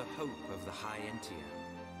 You are the hope of the High Entier.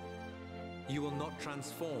 You will not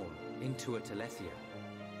transform into a Telethia.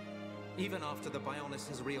 Even after the Bionis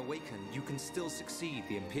has reawakened, you can still succeed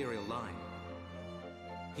the Imperial line.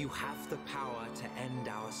 You have the power to end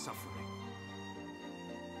our suffering.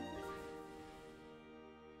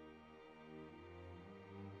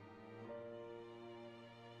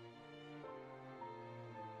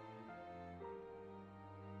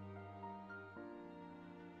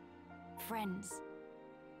 Friends,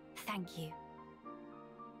 thank you.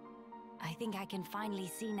 I think I can finally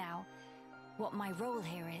see now what my role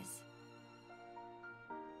here is.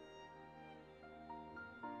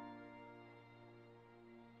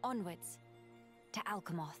 Onwards to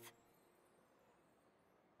Alchemoth.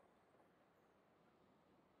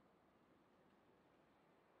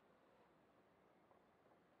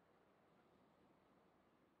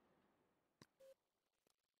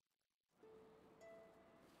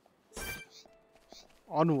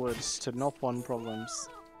 Onwards to Nopon problems.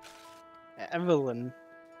 Evelyn.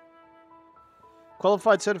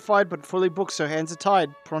 Qualified, certified, but fully booked, so hands are tied.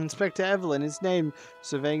 Prospector Evelyn, his name.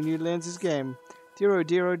 Surveying new lands, his game. Dear oh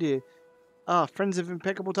dear oh dear. Ah, friends of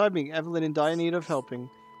impeccable timing. Evelyn in dire need of helping.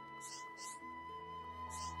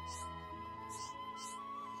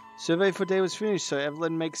 Survey for day was finished, so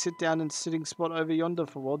Evelyn makes sit down and sitting spot over yonder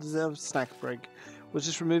for well-deserved snack break. Was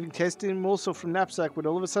just removing tasting morsel from knapsack when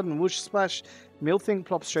all of a sudden, whoosh splash, meal thing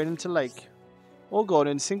plops straight into lake. All gone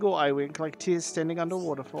in single eye wink like tears standing under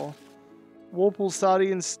waterfall. Warple,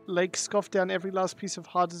 Sardi, and Lake scoff down every last piece of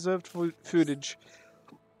hard-deserved foodage.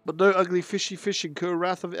 But no ugly fishy fish incur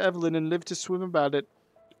wrath of Evelyn and live to swim about it.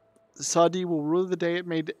 The Sardi will rue the day it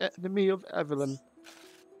made enemy of Evelyn.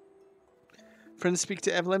 Friends speak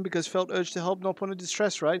to Evelyn because felt urged to help not want to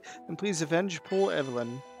distress, right? And please avenge poor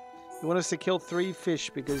Evelyn. You want us to kill 3 fish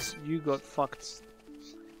because you got fucked.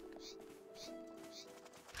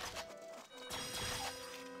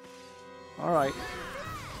 Alright.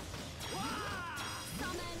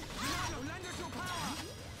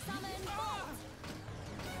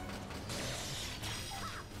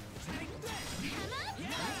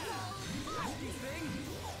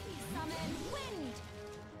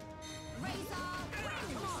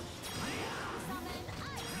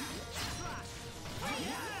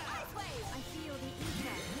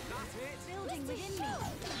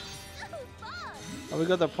 Oh, we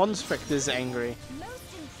got the pond specters angry.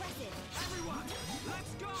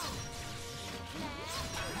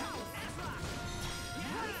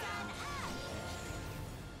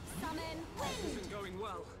 Going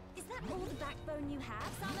well. Is that all the backbone you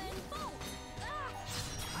have? Summon bolt!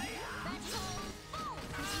 Vengeful bolt!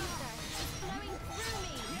 The ether is flowing through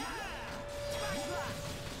me!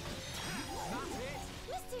 That's it!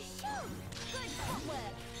 Mr. Shulk! Good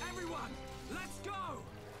footwork! Everyone, let's go!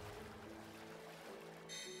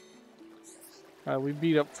 We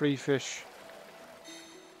beat up 3 fish.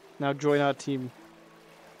 Now join our team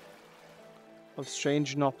of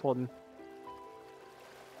strange Nopon.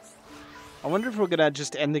 I wonder if we're gonna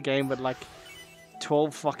just end the game with like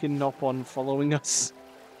 12 fucking Nopon following us.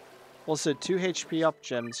 Also, 2 HP up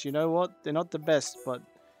gems. You know what? They're not the best, but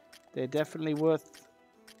they're definitely worth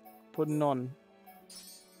putting on.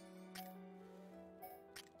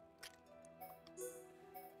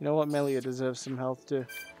 You know what? Melia deserves some health too.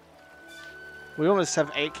 We almost have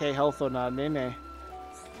 8k health on our Nene.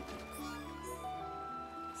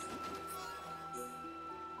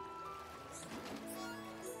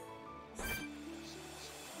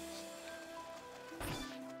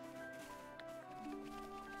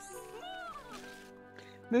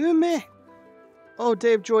 Meh. Oh,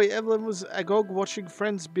 Dave Joy, Evelyn was agog watching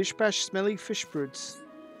friends bish bash smelly fish brutes.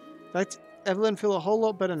 That Evelyn feel a whole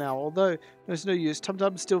lot better now, although there's no use. Tum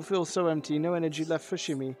Tum still feels so empty, no energy left for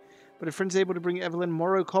Shimmy. But a friend's able to bring Evelyn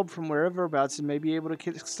Morrow Cob from wherever abouts and may be able to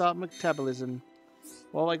kickstart metabolism.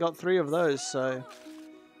 Well, I got 3 of those, so...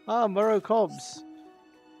 Ah, Morrow Cobs.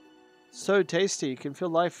 So tasty, you can feel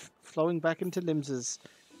life flowing back into limbses.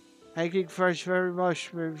 Aching fresh very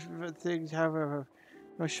much, but things however...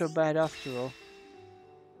 Not so bad after all.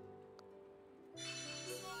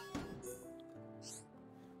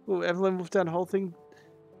 Ooh, Evelyn wolfed down the whole thing.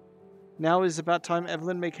 Now is about time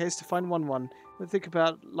Evelyn make haste to find 1-1. Don't think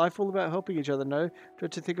about life all about helping each other, no?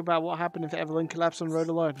 Don't to think about what happened if Evelyn collapsed on road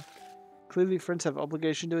alone. Clearly friends have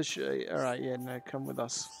obligation to alright, yeah, no, come with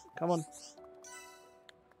us. Come on.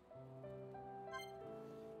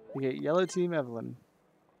 We get yellow team Evelyn.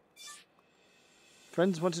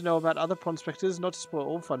 Friends want to know about other prospectors, not to spoil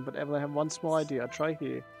all fun, but Evelyn have one small idea. Try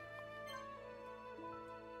here.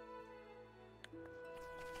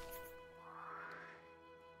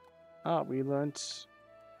 Ah, we learnt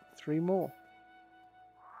 3 more.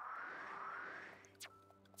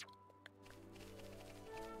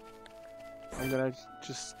 I'm gonna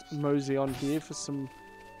just mosey on here for some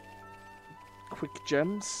quick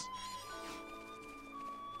gems.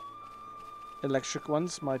 Electric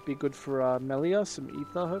ones might be good for Melia, some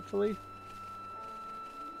ether hopefully.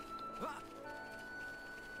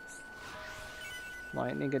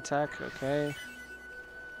 Lightning attack, okay.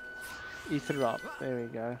 Ether up, there we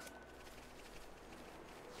go.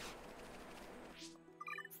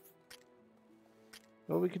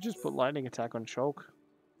 Well, we could just put lightning attack on Shulk.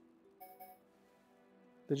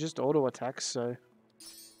 They're just auto attacks, so...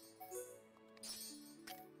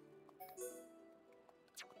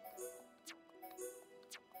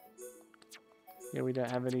 Yeah, we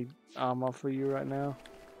don't have any armor for you right now.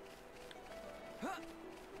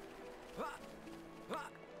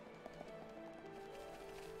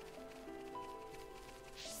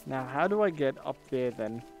 Now, how do I get up there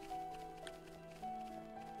then?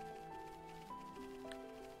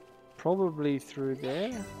 Probably through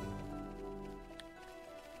there.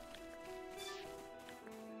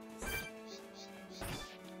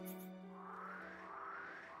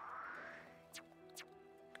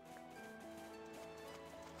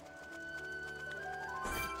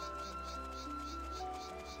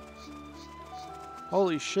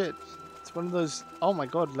 Holy shit. It's one of those... Oh my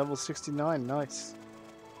god, level 69. Nice.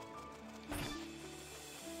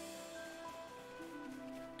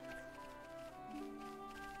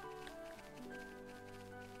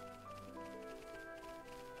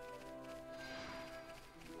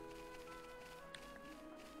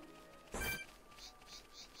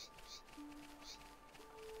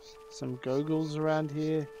 Some Gogles around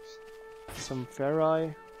here. Some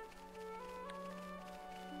Ferri.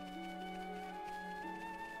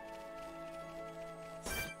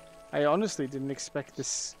 I honestly didn't expect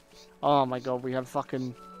this. Oh my god, we have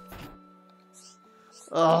fucking...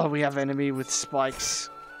 Oh, we have enemy with spikes.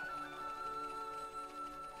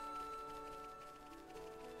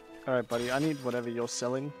 Alright, buddy, I need whatever you're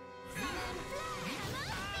selling.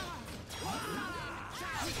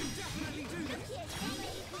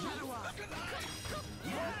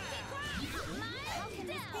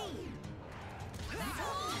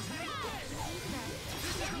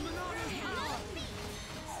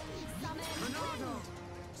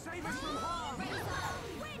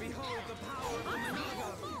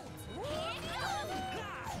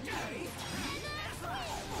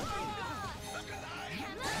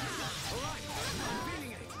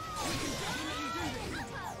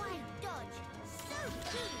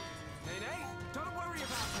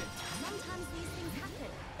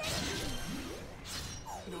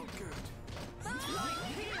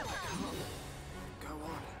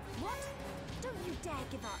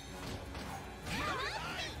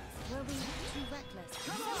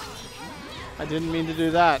 I didn't mean to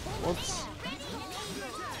do that. Whoops.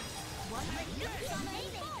 Alright,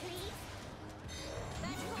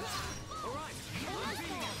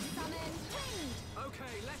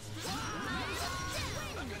 okay, let's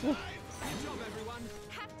do it. Good job, everyone.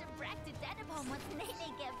 Have to practice that upon once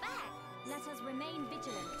Nene get back. Let us remain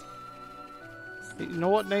vigilant. You know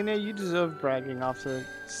what, Nene? You deserve bragging after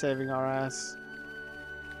saving our ass.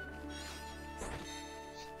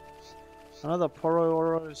 Another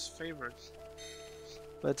Pororo's favorite.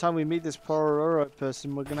 By the time we meet this Pororo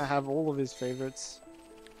person, we're gonna have all of his favorites.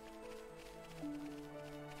 Nene,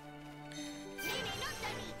 not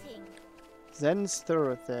done eating. Zen's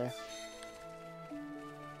thoroughfare.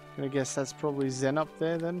 I guess that's probably Zen up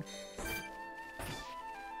there then.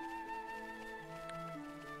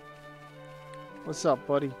 What's up,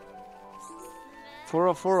 buddy?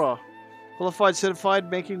 Fora. Qualified, certified,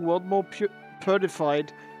 making world more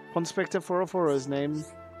purified. Conspector Fora's name.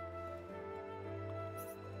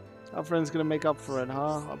 Our friend's gonna make up for it,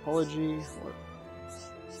 huh? Apology. What?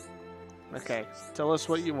 Okay, tell us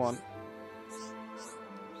what you want.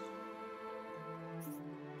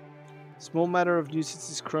 Small matter of nuisance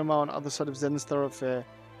is Chroma on other side of Zen's thoroughfare.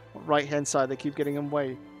 Right hand side, they keep getting in the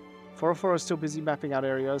way. Fora is still busy mapping out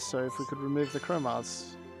areas, so if we could remove the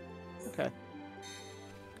chromas. Okay.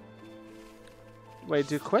 Wait,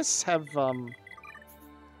 do quests have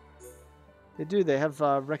They do, they have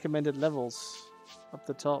recommended levels up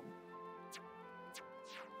the top.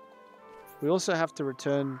 We also have to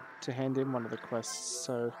return to hand in one of the quests,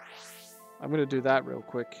 so I'm gonna do that real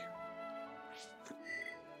quick.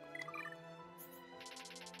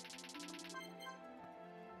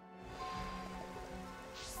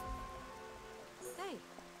 Hey.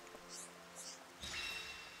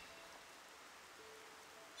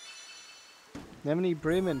 Nemini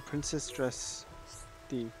Bremen, Princess Dress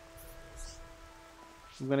D.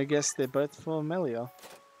 I'm gonna guess they're both for Amelia.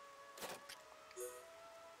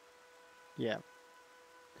 Yeah.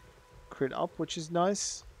 Crit up, which is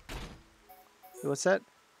nice. What's that?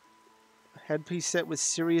 Headpiece set with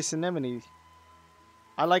Sirius Anemone.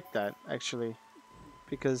 I like that, actually.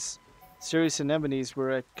 Because Sirius Anemones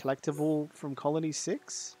were a collectible from Colony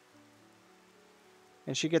 6.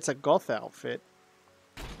 And she gets a goth outfit.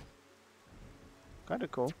 Kinda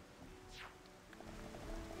cool.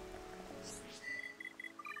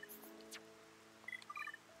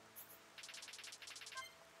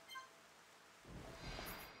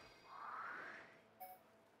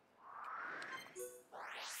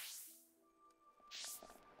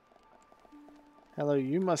 Hello,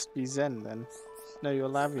 you must be Zen then. No, you're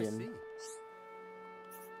Lavian.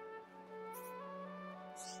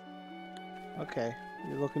 Okay,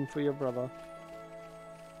 you're looking for your brother.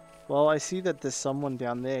 Well, I see that there's someone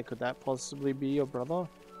down there. Could that possibly be your brother?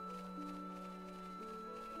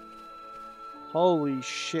 Holy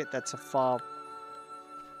shit, that's a far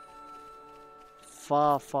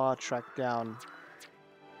track down.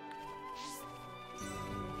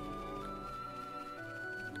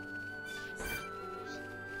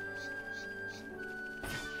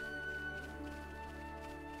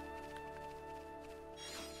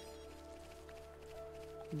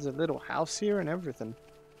 There's a little house here and everything.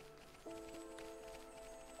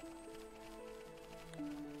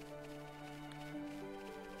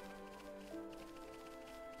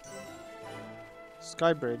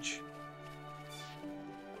 Sky Bridge.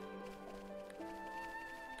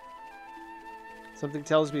 Something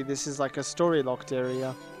tells me this is like a story locked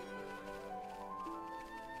area.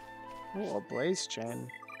 Oh, a blaze chain.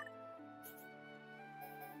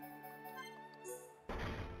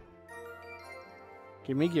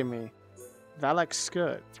 Gimme. Valak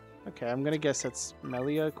skirt. Okay, I'm gonna guess that's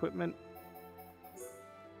Melia equipment.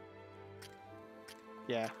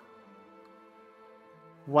 Yeah.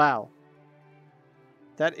 Wow.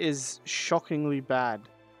 That is shockingly bad.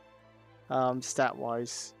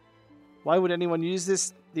 Stat-wise. Why would anyone use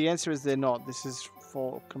this? The answer is they're not. This is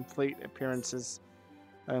for complete appearances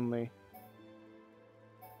only.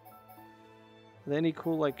 Are there any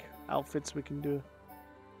cool, like, outfits we can do?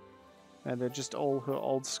 And they're just all her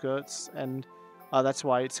old skirts, and that's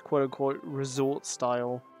why it's quote-unquote resort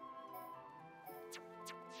style.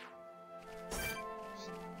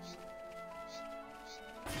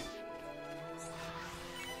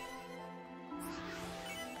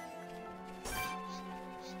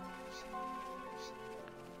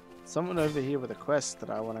 Someone over here with a quest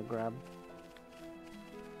that I want to grab.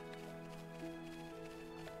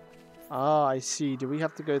 Ah, I see. Do we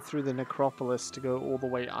have to go through the necropolis to go all the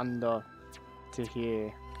way under to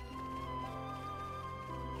here?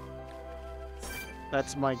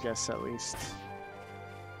 That's my guess, at least.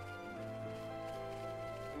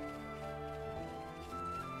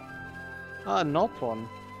 Ah, Nopon.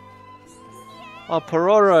 Oh,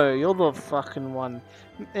 Pororo, you're the fucking one.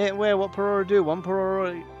 Where? What Pororo do? One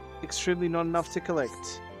Pororo, extremely not enough to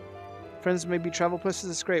collect. Friends may be travel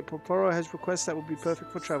persons, that's great. Pororo has requests that would be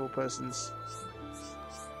perfect for travel persons.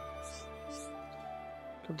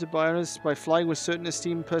 Come to Bionis by flying with certain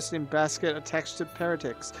esteemed person in basket attached to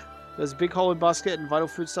Paratex. There's a big hole in basket and vital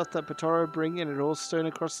food stuff that Pororo bring in and all stone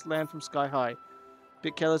across the land from sky high.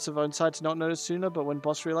 Bit careless of own side to not notice sooner, but when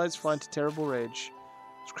boss realized, fly into terrible rage.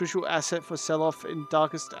 It's a crucial asset for sell-off in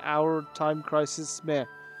darkest hour time crisis. Meh.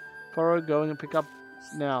 Pororo going and pick up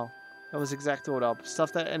now. That was exact order.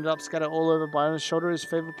 Stuff that ended up scattered all over Bionis' shoulder is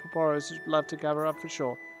favorite for Pororo, so we'll have to gather up for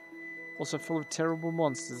sure. Also full of terrible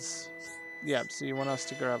monsters. Yep, so you want us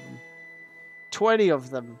to grab them. 20 of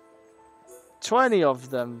them. 20 of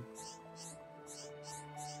them.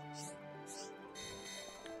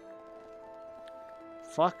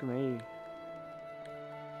 Fuck me.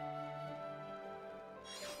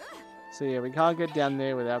 So yeah, we can't get down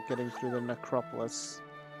there without getting through the necropolis.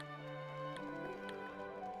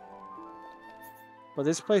 But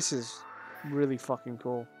this place is really fucking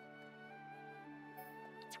cool.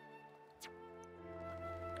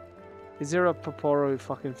 Is there a Pororo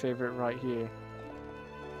fucking favorite right here?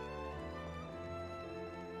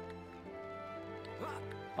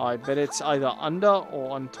 I bet it's either under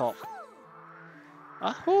or on top.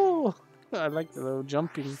 Ahoo! I like the little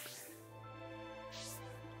jumping.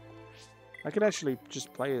 I could actually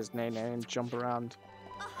just play as Nene and jump around.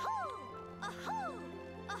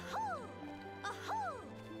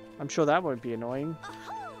 I'm sure that won't be annoying.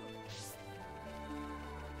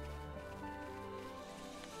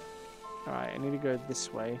 Alright, I need to go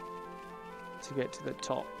this way to get to the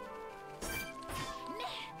top.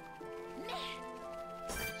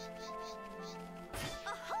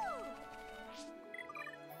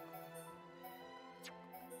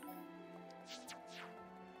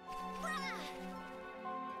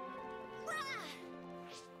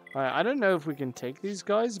 Alright, I don't know if we can take these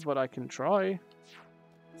guys, but I can try.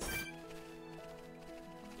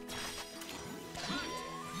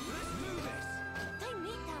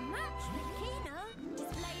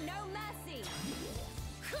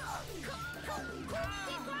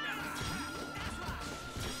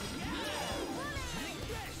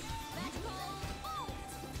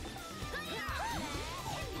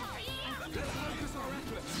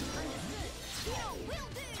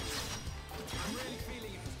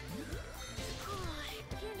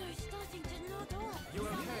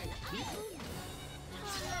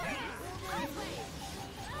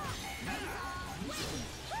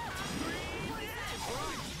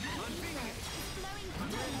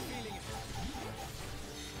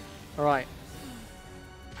 Alright.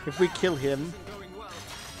 If we kill him,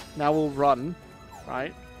 now we'll run,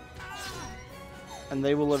 right? And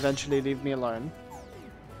they will eventually leave me alone.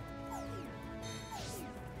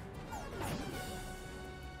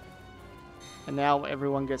 And now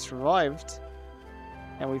everyone gets revived,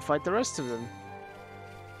 and we fight the rest of them.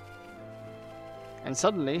 And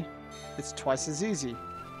suddenly, it's twice as easy.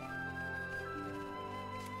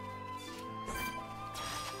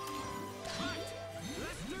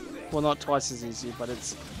 Well, not twice as easy, but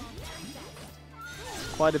it's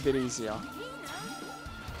quite a bit easier.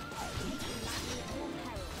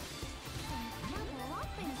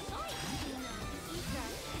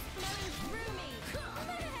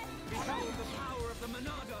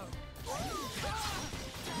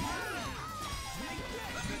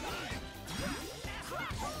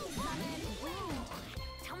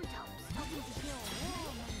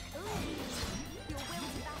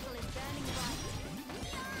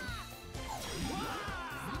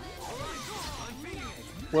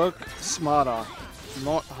 Work smarter,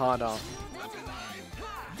 not harder.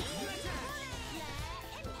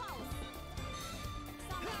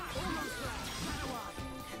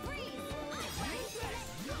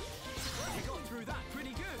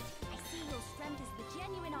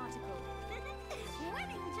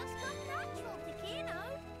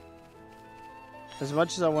 As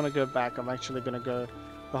much as I want to go back, I'm actually going to go...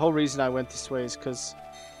 The whole reason I went this way is because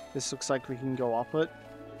this looks like we can go up it.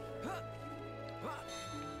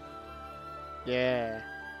 Yeah.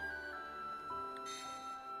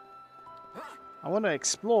 I want to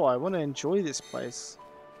explore. I want to enjoy this place.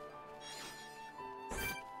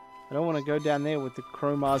 I don't want to go down there with the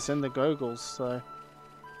Chromars and the Gogles, so...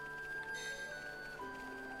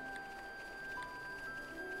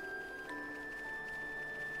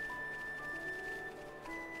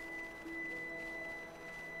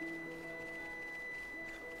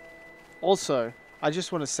 Also, I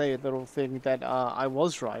just want to say a little thing that I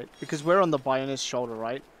was right, because we're on the Bionis shoulder,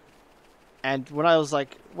 right? And when I was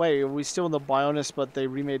like, wait, are we still in the Bionis, but they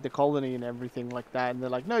remade the colony and everything like that? And they're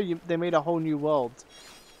like, no, they made a whole new world.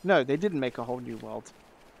 No, they didn't make a whole new world.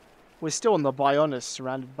 We're still in the Bionis,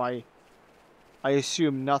 surrounded by, I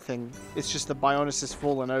assume, nothing. It's just the Bionis has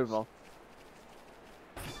fallen over.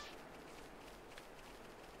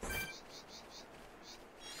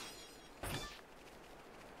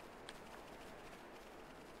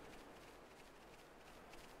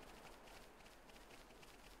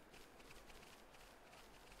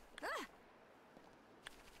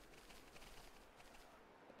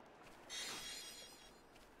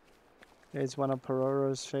 Here's one of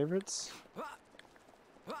Pororo's favorites.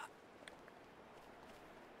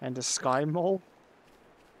 And a sky mole.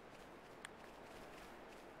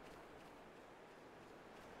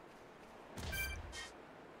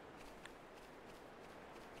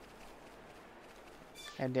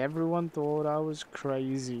 And everyone thought I was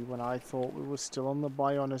crazy when I thought we were still on the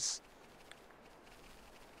Bionis.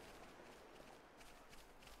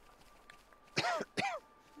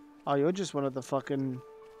 Oh, you're just one of the fucking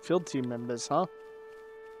field team members, huh?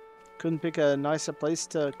 Couldn't pick a nicer place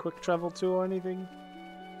to quick travel to or anything?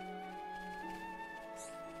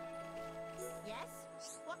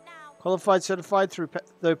 Yes? What now? Qualified, certified,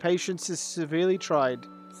 though patience is severely tried.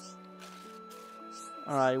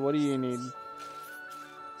 Alright, what do you need?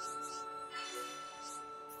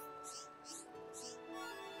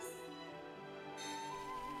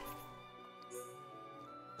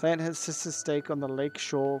 Plant has sister stake on the lake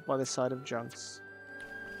shore by the side of Junks.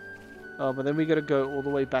 Oh, but then we gotta go all the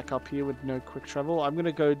way back up here with no quick travel. I'm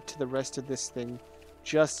gonna go to the rest of this thing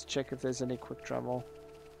just to check if there's any quick travel.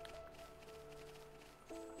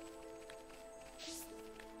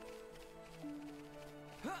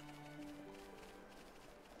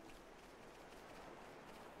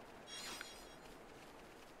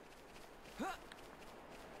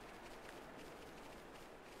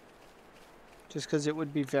 Just because it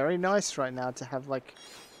would be very nice right now to have like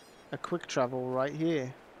a quick travel right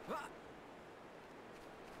here.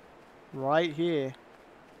 Right here.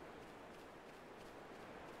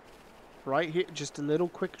 Right here, just a little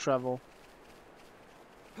quick travel.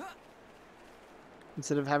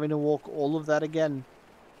 Instead of having to walk all of that again.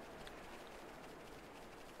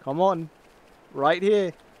 Come on. Right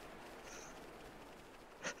here.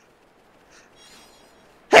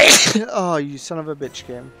 Oh, you son of a bitch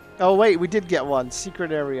game. Oh wait, we did get one.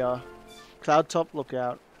 Secret area. Cloud top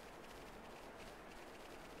lookout.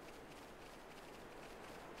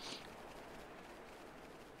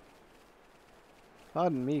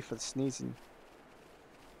 Pardon me for sneezing.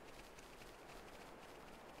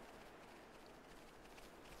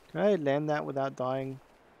 Can I land that without dying?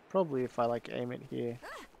 Probably if I like aim it here.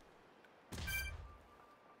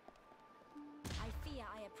 I fear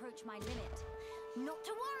I approach my limit. Not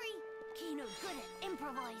to worry. Kino's good at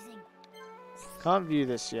improvising. Can't view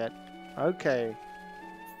this yet. Okay.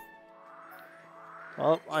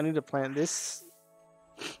 Well, I need to plant this.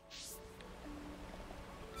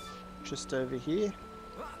 Just over here.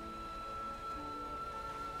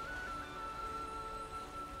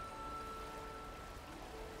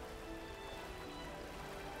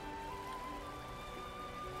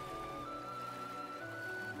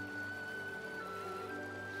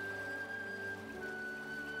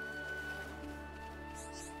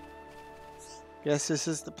 Guess this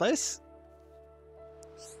is the place?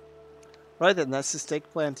 Right then, that's the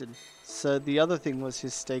stake planted. So the other thing was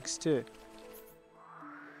his stakes too.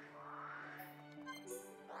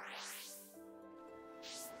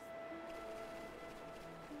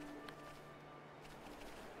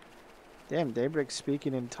 Damn, Daybreak's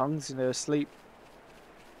speaking in tongues in her sleep.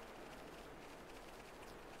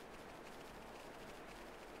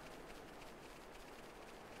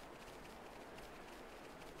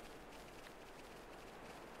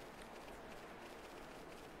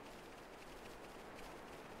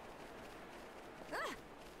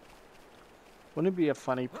 Wouldn't it be a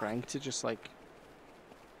funny prank to just like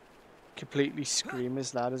completely scream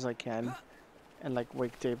as loud as I can and like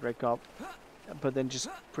wake Daybreak up, but then just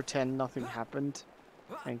pretend nothing happened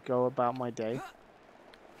and go about my day?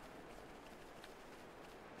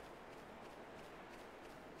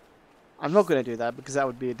 I'm not going to do that because that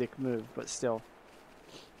would be a dick move, but still.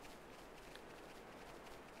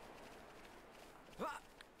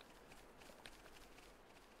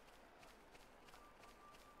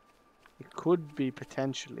 It could be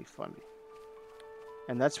potentially funny.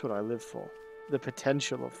 And that's what I live for. The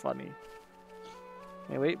potential of funny.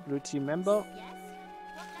 Hey, wait, blue team member? Yes?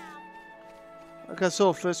 What now? Like I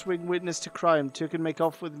saw, first wing witness to crime. Two can make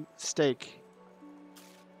off with stake.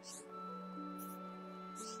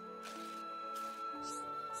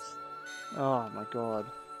 Oh my god.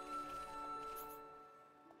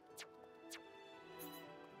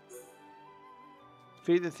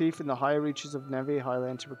 Defeat the thief in the higher reaches of Navi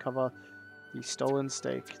Highland to recover the stolen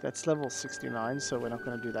stake. That's level 69, so we're not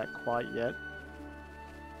going to do that quite yet.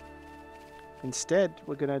 Instead,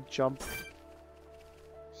 we're going to jump...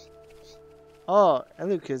 Oh,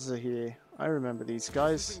 Elukas are here. I remember these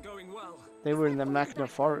guys. They were in the Magna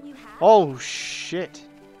Forest. Oh, shit!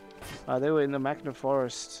 They were in the Magna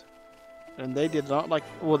Forest. And they did not like...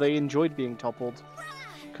 Well, they enjoyed being toppled.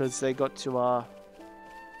 Because they got to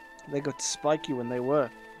spike you when they were.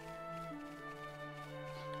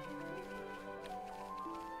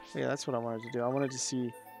 Yeah, that's what I wanted to do. I wanted to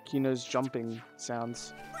see Kino's jumping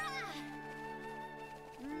sounds.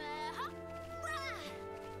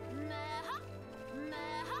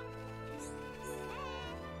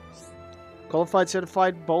 Qualified,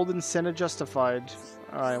 certified, bold, and center justified.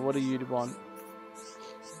 Alright, what do you want?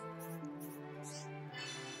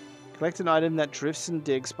 Collect an item that drifts and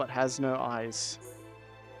digs but has no eyes.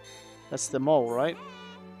 That's the mole, right?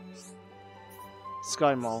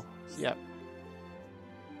 Sky mole. Yep.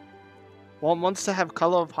 Wants to have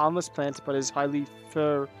color of harmless plants but is highly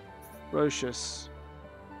ferocious.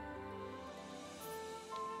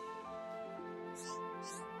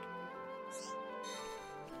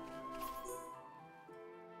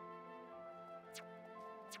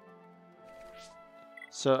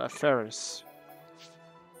 So a Ferris.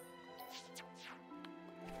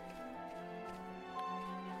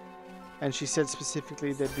 And she said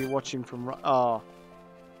specifically they'd be watching from... Oh,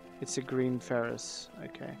 it's a green Ferris.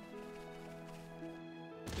 Okay.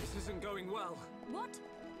 This isn't going well. What?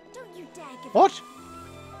 Don't you dare give What?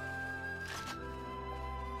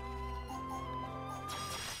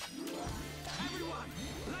 Everyone,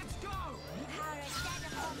 let's go!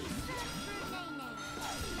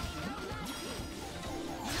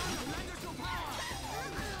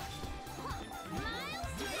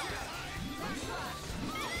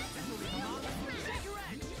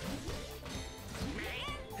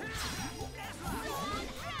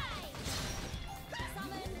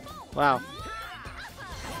 Wow.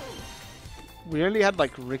 We only had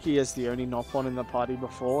like Ricky as the only Nopon in the party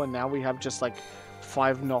before, and now we have just like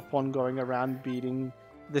 5 Nopon going around beating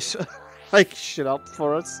this like shit up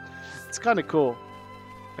for us. It's kind of cool.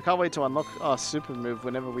 I can't wait to unlock our super move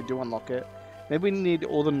whenever we do unlock it. Maybe we need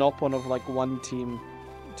all the Nopon of like one team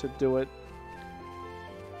to do it.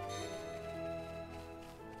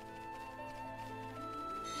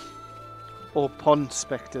 Or Pond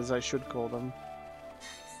Spectres, I should call them.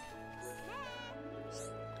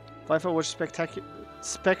 5-4 was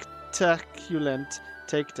spectaculant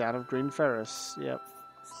takedown of Green Ferris. Yep.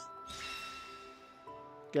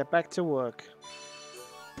 Get back to work.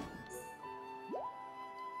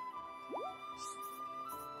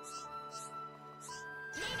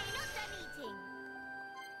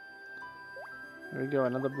 There we go,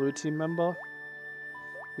 another blue team member.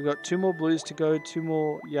 We've got 2 more blues to go, 2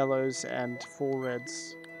 more yellows, and 4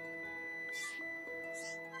 reds.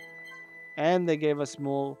 And they gave us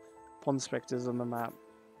more Pond Spectres on the map.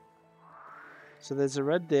 So there's a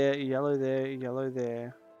red there, a yellow there, a yellow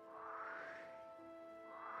there.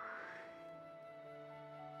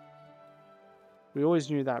 We always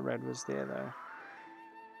knew that red was there though.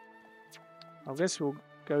 I guess we'll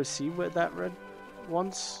go see what that red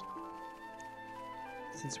wants.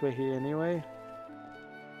 Since we're here anyway.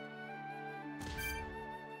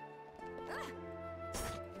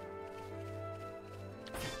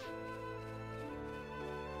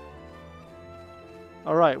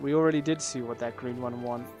 Alright, we already did see what that green one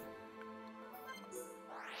wanted.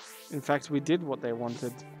 In fact, we did what they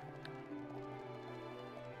wanted.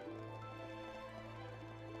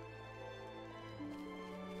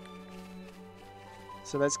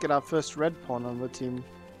 So let's get our first red pawn on the team.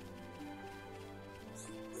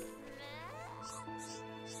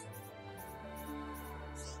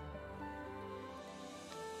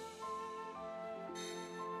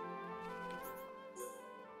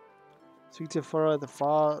 Speak to Furrow at the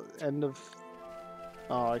far end of...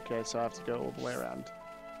 Oh, okay, so I have to go all the way around.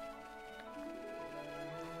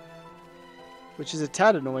 Which is a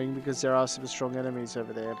tad annoying because there are some strong enemies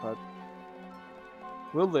over there, but...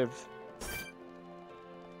 we'll live.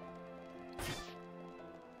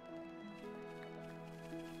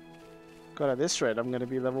 God, at this rate, I'm going to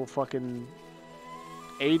be level fucking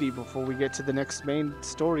 80 before we get to the next main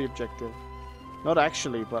story objective. Not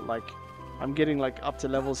actually, but like... I'm getting like up to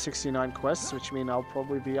level 69 quests, which mean I'll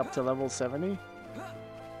probably be up to level 70.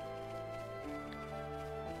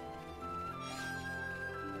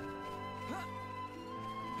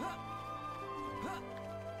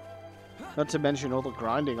 Not to mention all the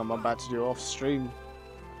grinding I'm about to do off stream.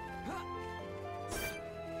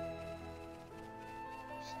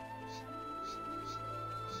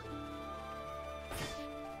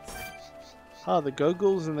 Ah, the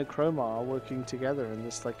Goggles and the Chroma are working together in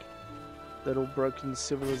this like little broken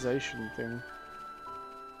civilization thing.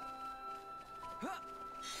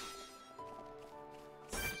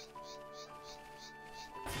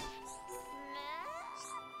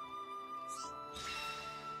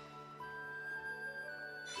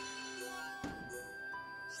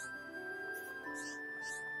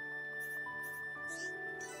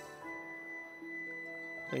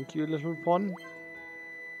 Thank you, little pond.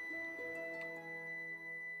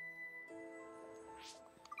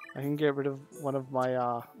 I can get rid of one of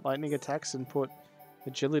my lightning attacks and put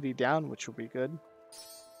agility down, which will be good.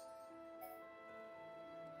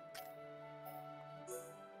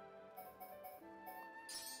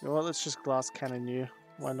 You know what, let's just glass cannon you.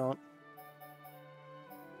 Why not?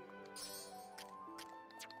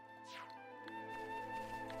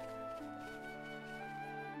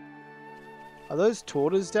 Are those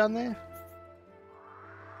tortoises down there?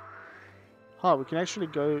 Huh, we can actually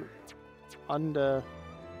go under...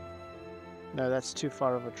 No, that's too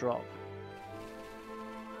far of a drop.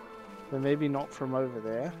 But maybe not from over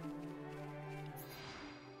there.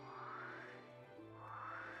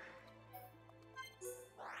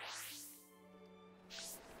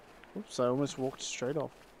 Oops, I almost walked straight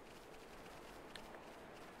off.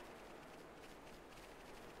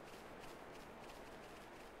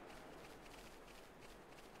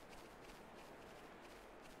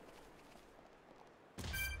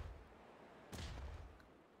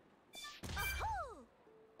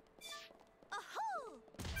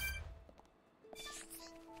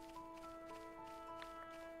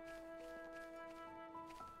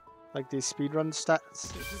 Like these speedrun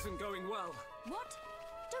stats. This isn't going well. What?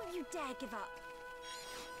 Don't you dare give up.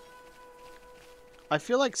 I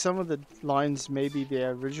feel like some of the lines may be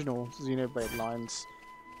their original Xenoblade lines,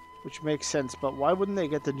 which makes sense, but why wouldn't they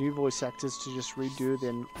get the new voice actors to just redo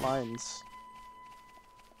their lines?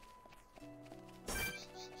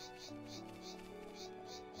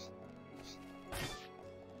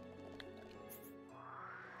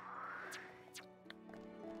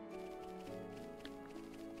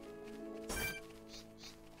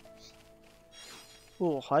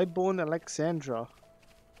 Oh, Highborn Alexandra.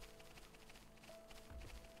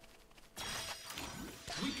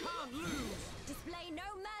 We can't lose. Display no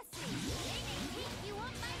mercy. You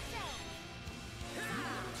want myself?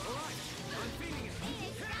 All right, I'm feeling it.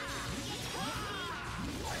 Give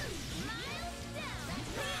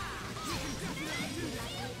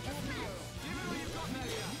it all you've got,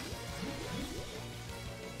 Melia.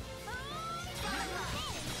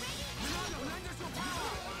 Ronaldo, lend us your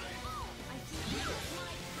power. Melia,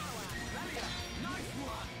 nice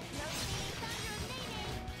one.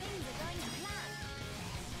 Things are going to plan.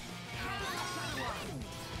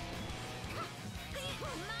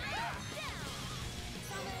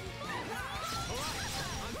 All right,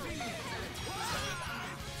 I'm feeling it.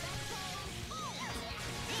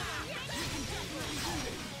 You can definitely do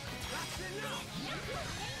this. That's enough.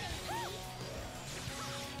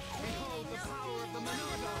 Behold the power of the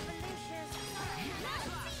Monado.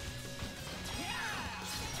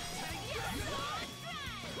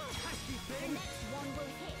 Pesky thing.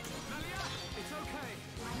 Melia, it's okay.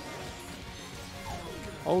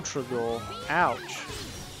 Ultra Gore. Ouch.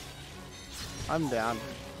 I'm down.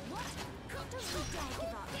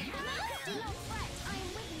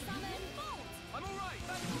 I'm all right.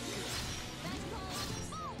 I'm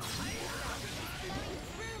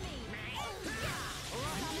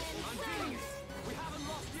feeling it. We haven't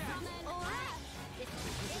lost yet. This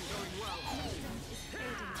isn't going well.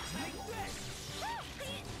 Take this.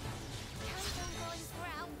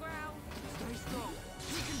 Stay strong.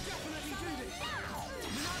 We can definitely do this.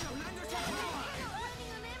 Monado, lend us your power.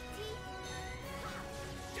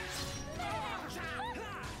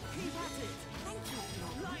 Keep at it.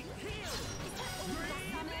 Light heal.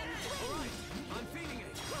 All right, I'm feeling it.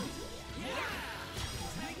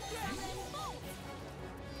 Take this.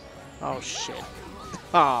 Oh shit.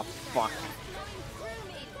 Ah, fuck.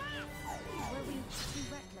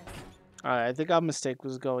 Alright, I think our mistake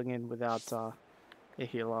was going in without a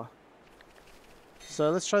healer. So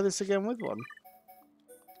let's try this again with one.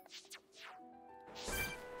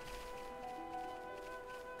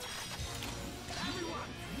 Everyone,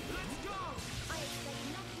 let's go.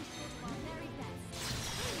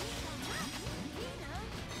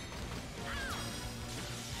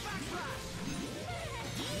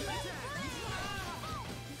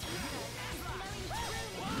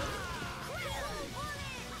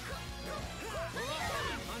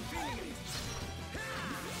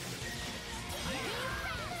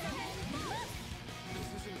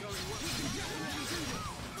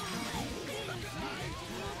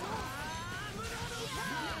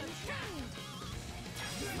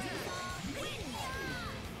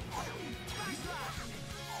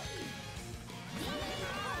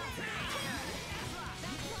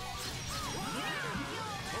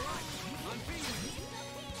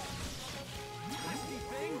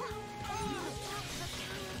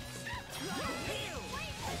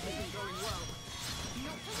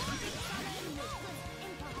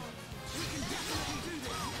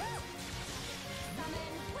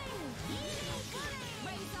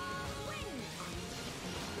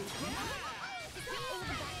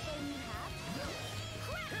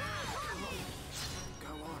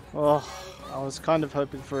 Oh, I was kind of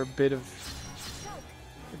hoping for a bit of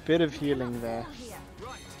healing there.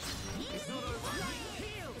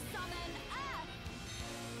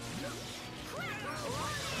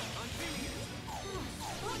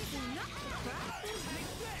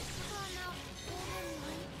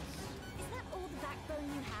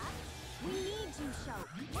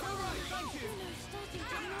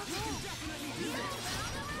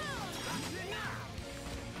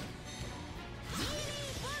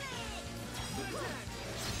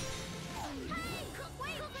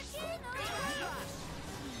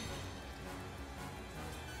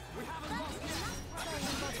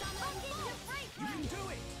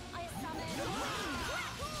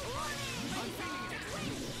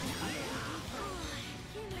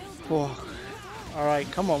 Oh. Alright,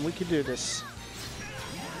 come on, we can do this.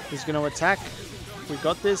 He's gonna attack. We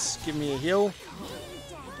got this. Give me a heal.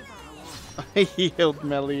 I healed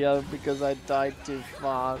Melia because I died too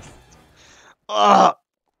fast. Ugh!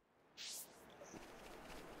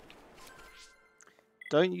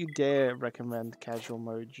 Don't you dare recommend casual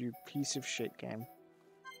mode, you piece of shit game.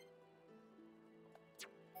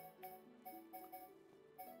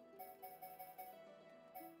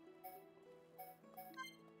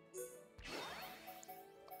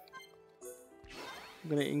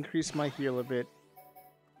 I'm gonna increase my heal a bit.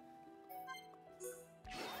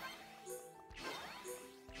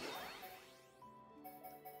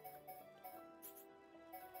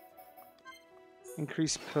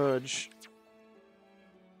 Increase purge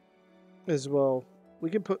as well. We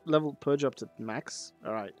can put level purge up to max.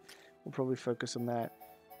 Alright, we'll probably focus on that.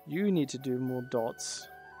 You need to do more dots.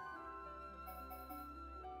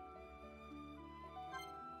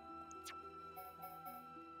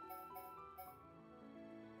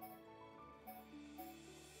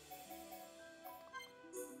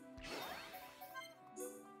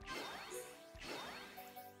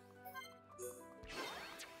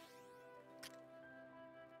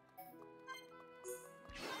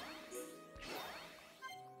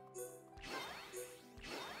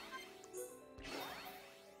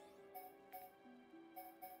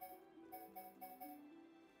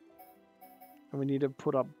 And we need to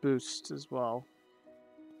put up boost as well.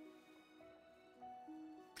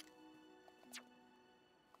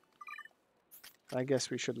 I guess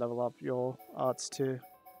we should level up your arts too.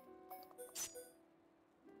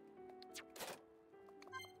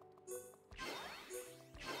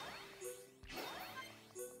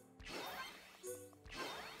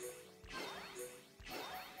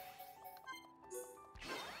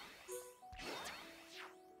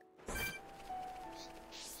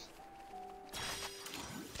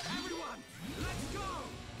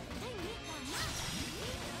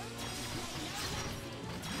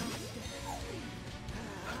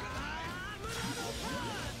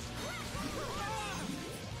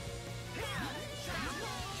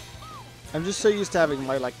 I'm just so used to having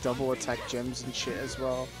my like double attack gems and shit as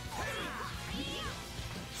well.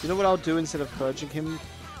 You know what I'll do instead of purging him?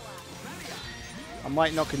 I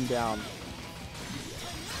might knock him down.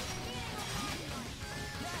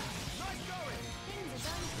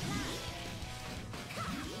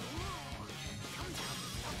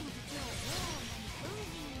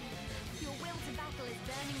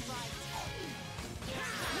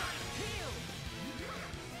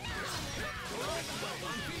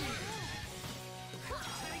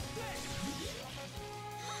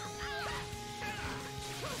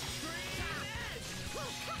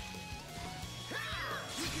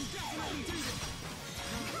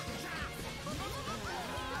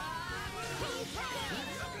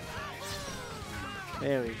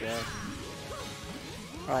 There we go.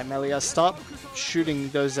 Alright, Melia, stop shooting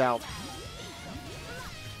those out.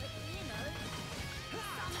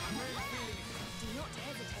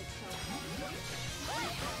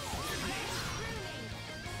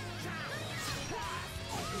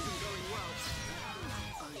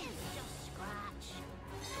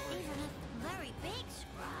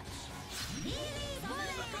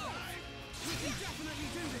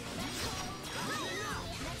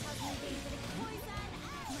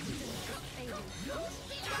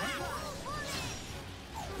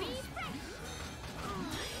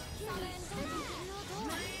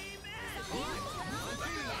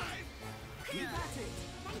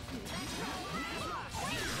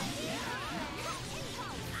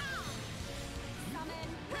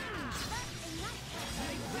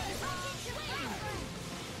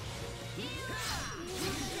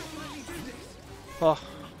 Oh,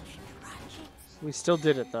 we still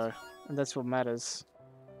did it though, and that's what matters.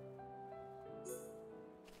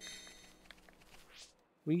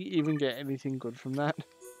 We even get anything good from that?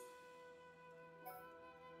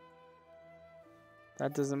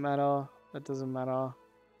 That doesn't matter. That doesn't matter.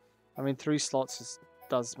 I mean, 3 slots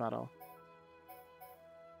does matter.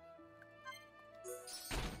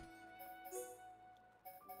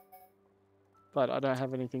 But I don't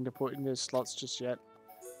have anything to put in those slots just yet.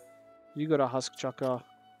 You got a husk chucker.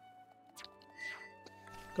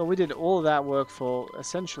 God, we did all that work for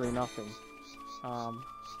essentially nothing. But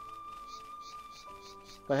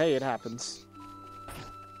hey, it happens.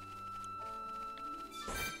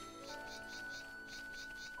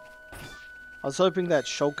 I was hoping that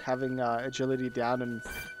Shulk having agility down and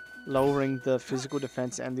lowering the physical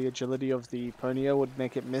defense and the agility of the Ponyo would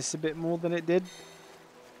make it miss a bit more than it did.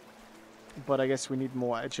 But I guess we need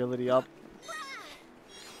more agility up.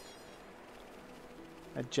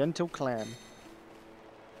 A gentle clam.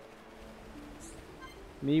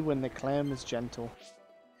 Me when the clam is gentle.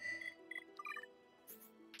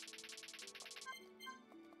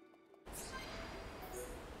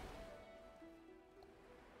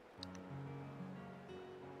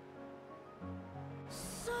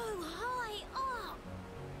 So high up!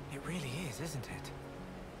 It really is, isn't it?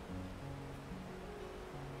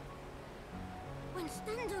 When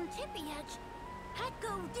stand on tippy edge, head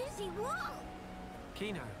go dizzy wall.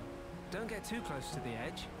 Kino, don't get too close to the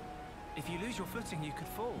edge. If you lose your footing, you could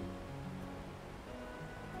fall.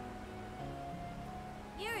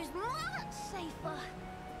 Here is much safer.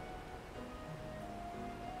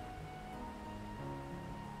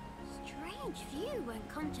 Strange view when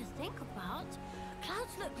come to think about.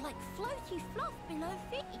 Clouds look like floaty fluff below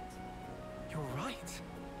feet. You're right.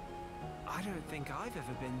 I don't think I've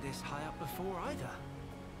ever been this high up before either.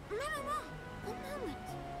 No. A moment.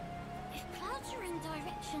 If clouds are in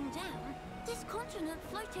direction down, this continent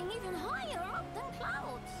floating even higher up than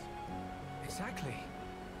clouds. Exactly.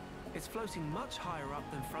 It's floating much higher up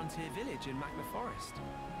than Frontier Village in Magna Forest.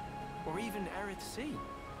 Or even Erith Sea.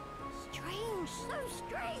 Strange, so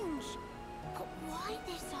strange. But why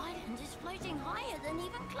this island is floating higher than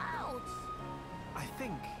even clouds? I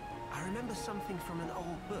think I remember something from an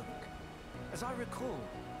old book. As I recall,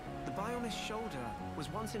 the Bionis Shoulder was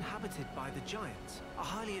once inhabited by the Giants, a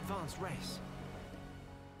highly advanced race.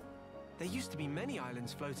 There used to be many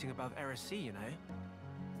islands floating above Erith Sea, you know.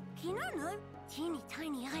 Kinono, teeny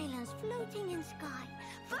tiny islands floating in sky.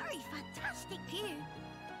 Very fantastic view.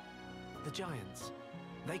 The Giants.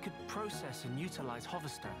 They could process and utilize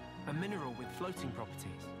hoverstone, a mineral with floating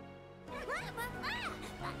properties.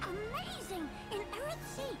 Amazing! In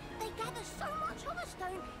Erith Sea, they gather so much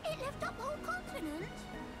hoverstone, it lifts up whole continent.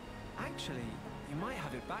 Actually, you might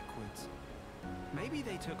have it backwards. Maybe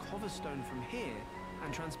they took hoverstone from here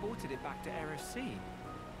and transported it back to Erith Sea.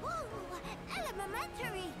 Whoa!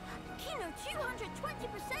 Elementary! Kino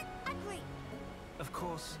 220% agree. Of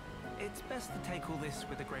course, it's best to take all this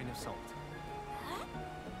with a grain of salt. Huh?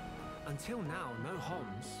 Until now, no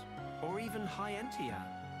Homs, or even High Entia,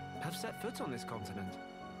 have set foot on this continent.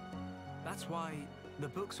 That's why the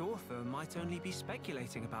book's author might only be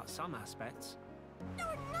speculating about some aspects.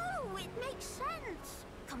 No, it makes sense.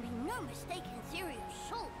 Coming no mistaken theory of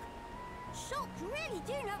Shulk. Shulk really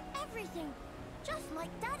do know everything, just like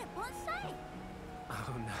Dad upon say.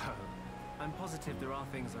 Oh no, I'm positive there are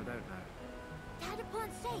things I don't know. Dad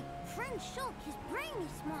upon say, friend Shulk is brainy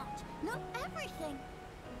smart, know everything.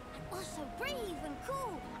 And also brave and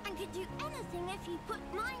cool, and could do anything if you put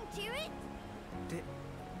mind to it.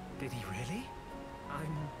 Did he really?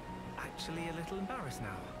 I'm actually a little embarrassed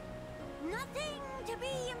now. Nothing to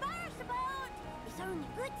be embarrassed about. It's only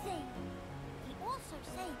a good thing. He also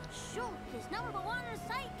say Shulk is #1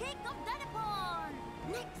 sidekick of Dadapon.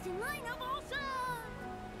 Next in line of awesome.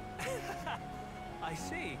 I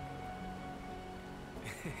see.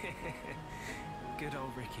 Good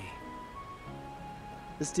old Ricky.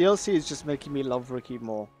 This DLC is just making me love Ricky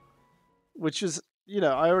more. Which is, you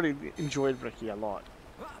know, I already enjoyed Ricky a lot.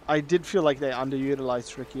 I did feel like they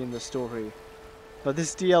underutilized Ricky in the story. But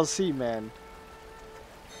this DLC, man,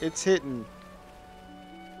 it's hitting.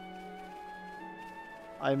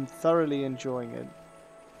 I'm thoroughly enjoying it.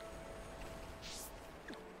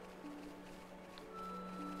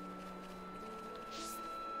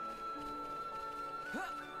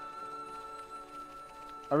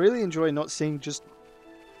 I really enjoy not seeing just...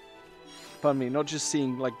 Pardon me, not just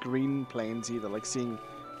seeing like green planes either, like seeing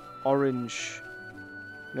orange,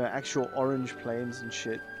 you know, actual orange planes and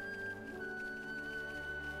shit.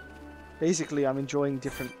 Basically, I'm enjoying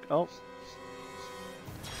different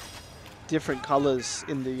different colors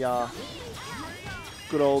in the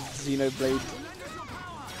good old Xenoblade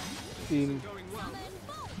theme.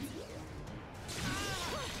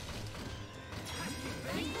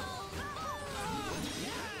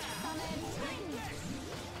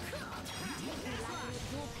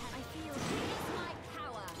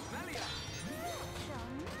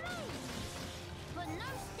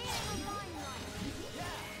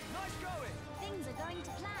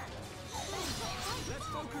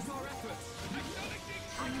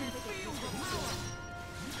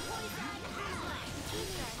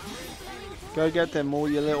 Go get them all,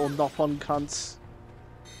 you little nop-on cunts.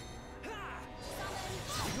 We got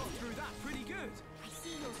through that pretty good. I see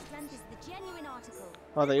your strength is the genuine article.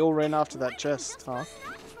 Oh, they all ran after that chest, huh?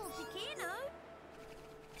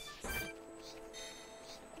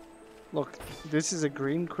 Look, this is a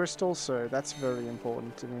green crystal, so that's very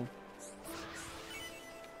important to me.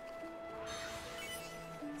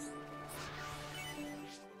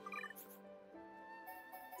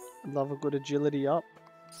 Love a good agility up.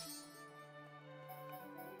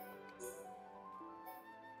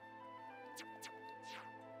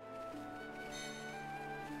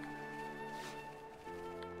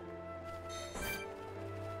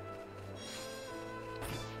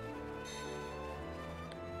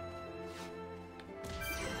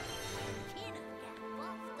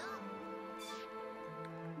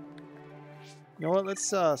 You know what,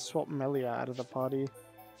 let's swap Melia out of the party.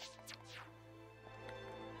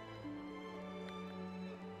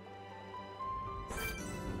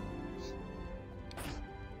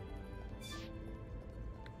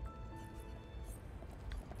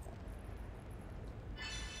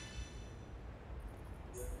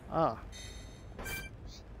 Ah.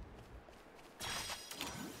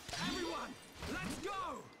 Everyone, let's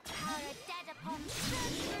go! Dead upon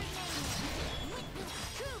witness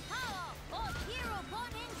true power or hero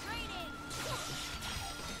born in training.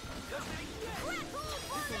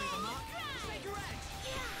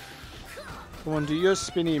 Come on, do your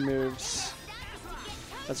spinny moves.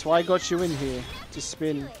 That's why I got you in here, to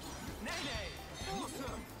spin.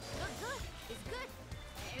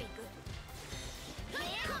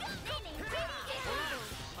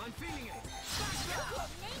 I'm feeling it.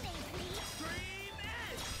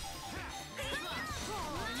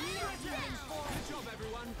 Good job,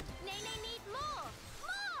 everyone. Nene need more!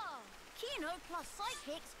 More! Kino plus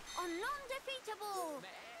sidekicks are non-defeatable!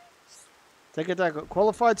 Take it back.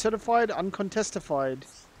 Qualified, certified, uncontestified.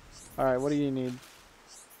 Alright, what do you need?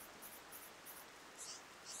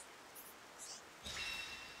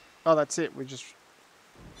 Oh, that's it. We just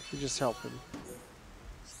help him.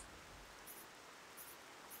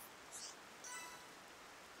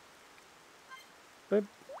 Boop.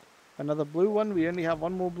 Another blue one. We only have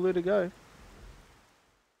one more blue to go.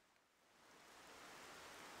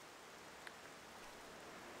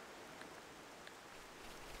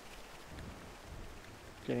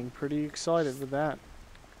 Getting pretty excited with that.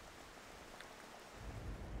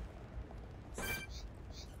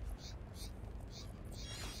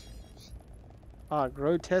 Ah,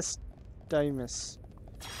 Grotesque Damus.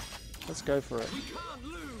 Let's go for it. We can't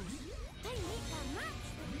lose. They need a match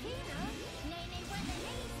with Kino. Nene where the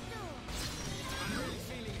knees do. I'm really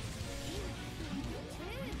feeling it.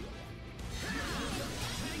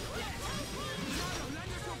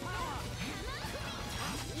 Lend us your power.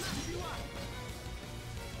 I'll smash you up.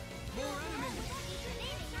 More enemies.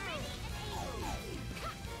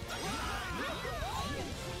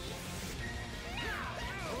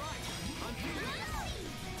 I'm feeling it.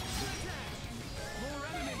 More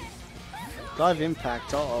enemies. Dive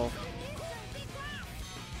impact. Uh-oh.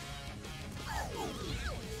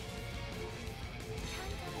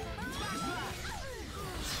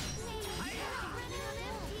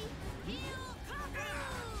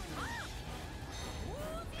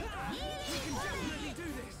 Definitely do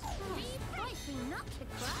this.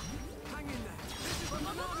 Hang in there. This is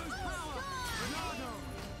Renado's power. Renado,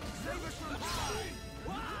 save us from high.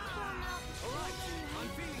 All right, I'm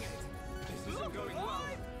feeling it. This isn't going well.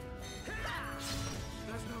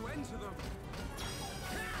 There's no end to them.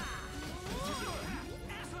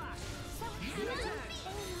 Air-slash. Attack.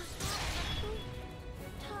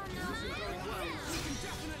 This isn't going well. We can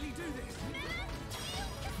definitely do this.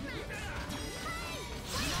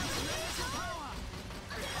 Power.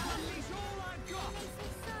 Unleash all I've got.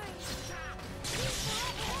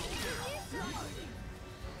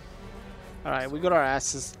 Alright, we got our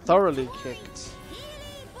asses thoroughly kicked.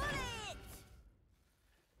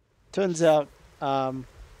 Turns out, I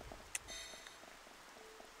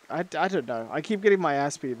don't know. I keep getting my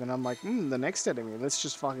ass beat, and I'm like, the next enemy, let's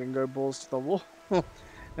just fucking go balls to the wall. And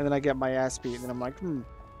then I get my ass beat, and I'm like,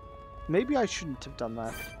 maybe I shouldn't have done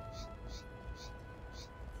that.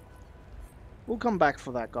 We'll come back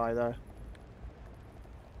for that guy, though.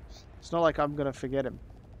 It's not like I'm gonna forget him.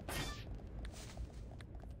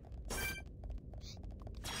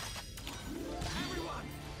 Everyone,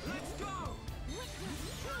 let's go.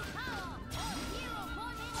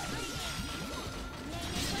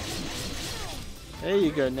 There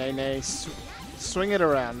you go, Nene. Swing it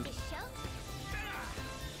around.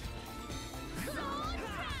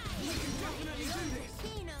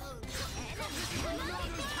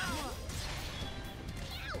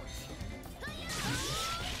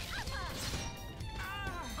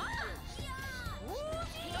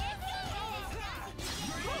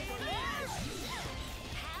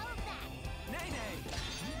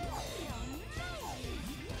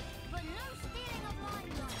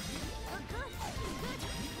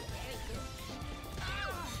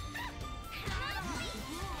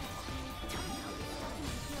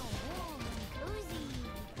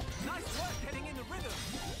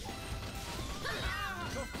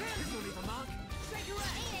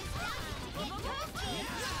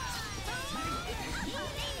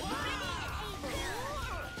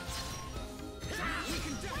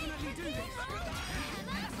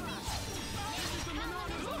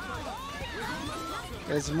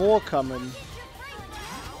 There's more coming.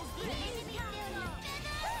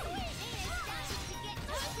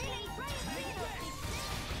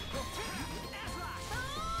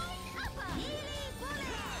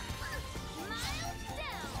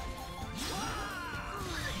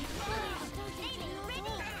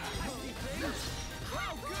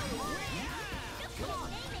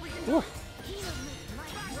 Ooh.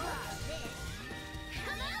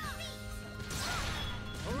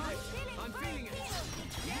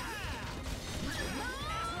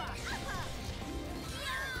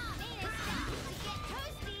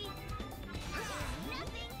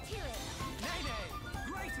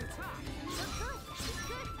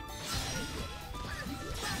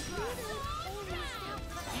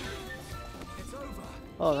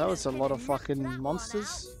 Oh, that was a lot of fucking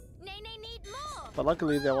monsters. But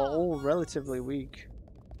luckily they were all relatively weak.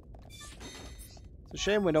 It's a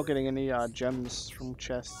shame we're not getting any gems from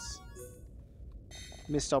chests.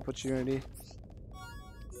 Missed opportunity.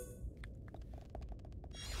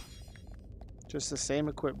 Just the same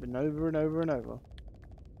equipment over and over and over.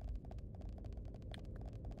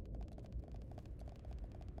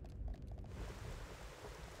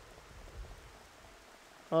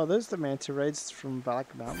 Oh, there's the manta raids from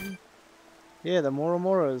Black Mountain. Yeah, the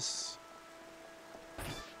Moromoros.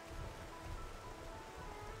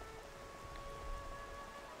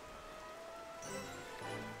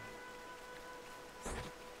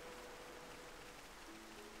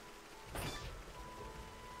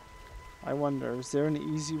 I wonder, is there an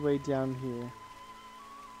easy way down here?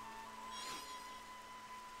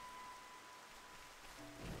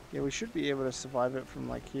 Yeah, we should be able to survive it from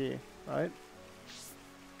like here, right?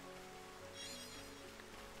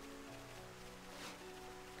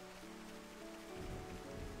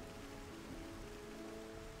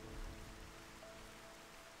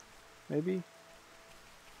 Maybe?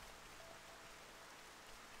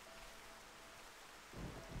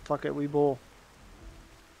 Fuck it, we ball.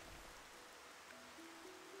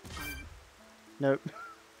 Nope.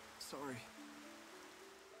 Sorry.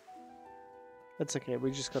 That's okay,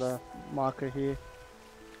 we just got a marker here.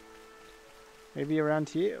 Maybe around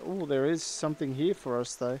here? Oh, there is something here for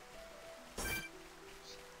us though.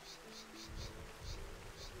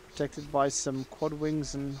 Protected by some quad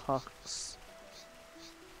wings and hucks.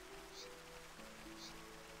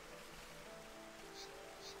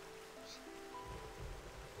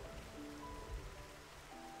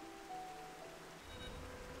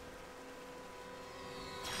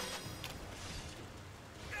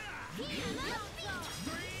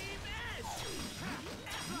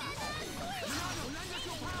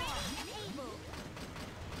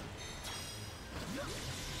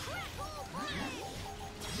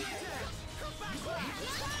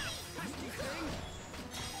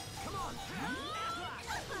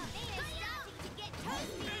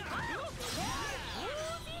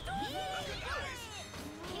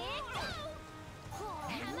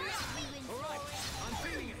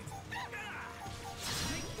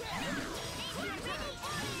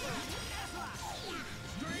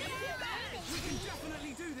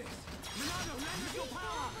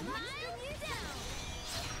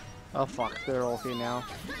 Oh fuck, they're all here now.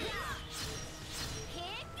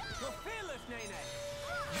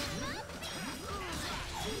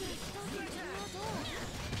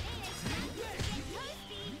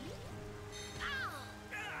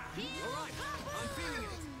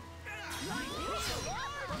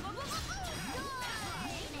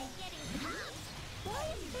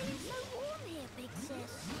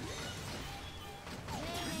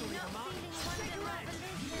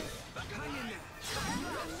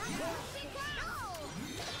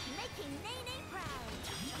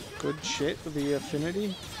 Good shit with the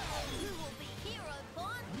affinity.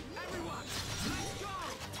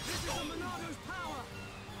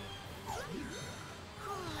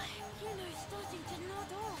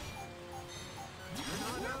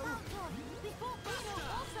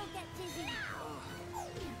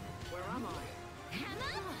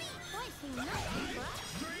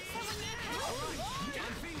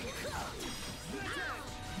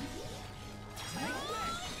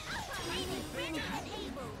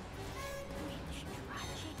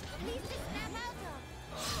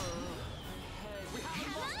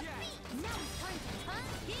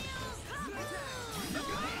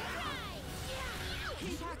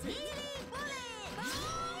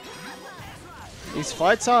 These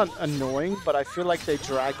fights aren't annoying, but I feel like they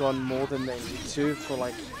drag on more than they need to for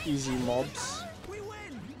like easy mobs.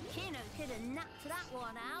 Kino could have knocked that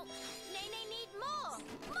one out. They need more!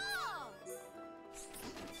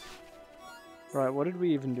 More! Right, what did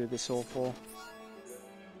we even do this all for?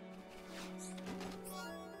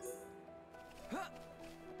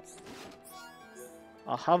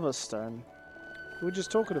 A hover stone. We were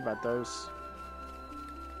just talking about those.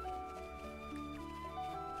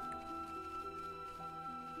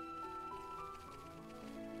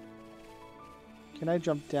 Can I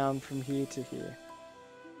jump down from here to here?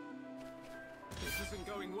 This isn't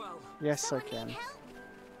going well. Yes, I can.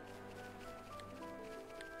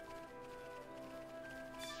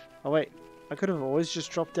 Oh wait, I could have always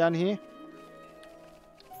just dropped down here.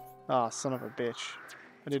 Ah, son of a bitch.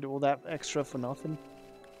 I did all that extra for nothing.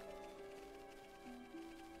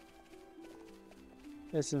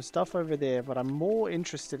 There's some stuff over there, but I'm more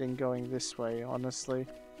interested in going this way, honestly.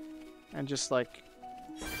 And just like...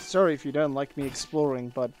 Sorry if you don't like me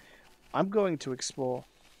exploring, but I'm going to explore.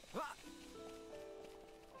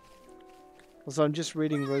 Also, I'm just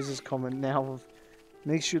reading Rose's comment now of...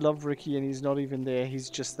 Makes you love Ricky and he's not even there, he's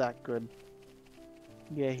just that good.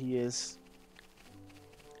 Yeah, he is.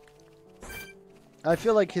 I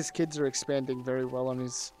feel like his kids are expanding very well on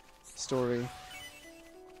his story.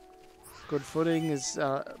 Good footing is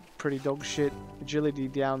pretty dog shit. Agility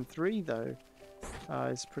down 3 though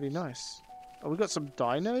is pretty nice. Oh, we got some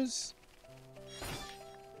dinos?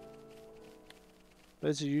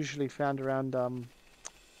 Those are usually found around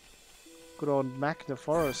good old Macna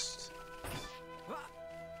Forest.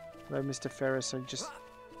 Hello, Mr. Ferris.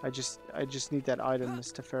 I just need that item,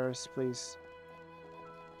 Mr. Ferris, please.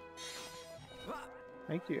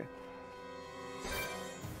 Thank you.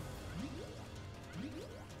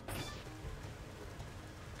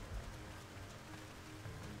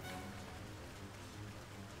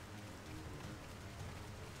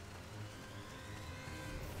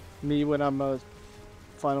 Me when I'm a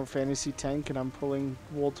Final Fantasy tank and I'm pulling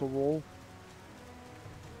wall to wall.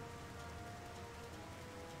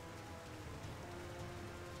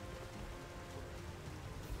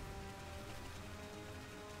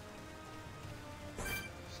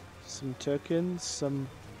 Some tokens, some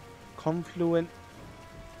confluent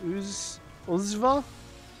Uzva?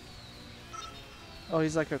 Oh,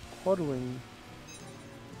 he's like a quadwing.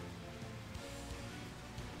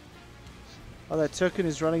 Oh, that token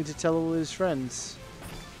is running to tell all his friends.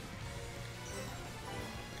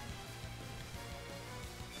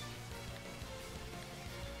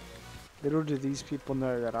 Little do these people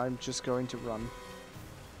know that I'm just going to run.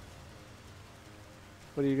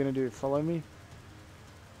 What are you going to do? Follow me?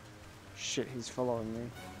 Shit, he's following me.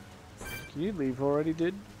 Can you leave already,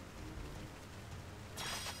 dude?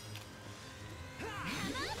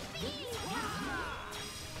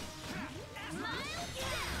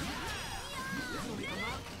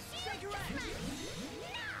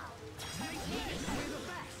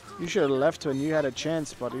 You should have left when you had a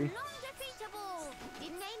chance, buddy.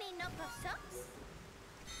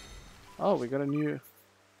 Oh, we got a new...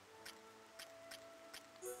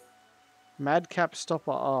 Madcap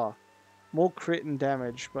Stopper R. More crit and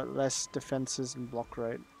damage, but less defenses and block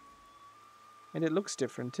rate. And it looks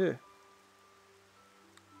different too.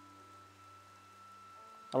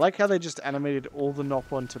 I like how they just animated all the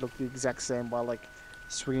Nopon to look the exact same while like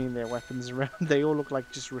swinging their weapons around. They all look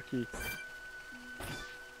like just Ricky.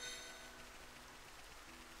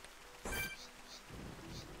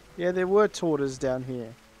 Yeah, there were tortoises down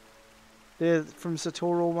here. They're from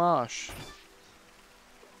Satoral Marsh.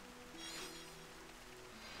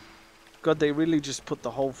 God, they really just put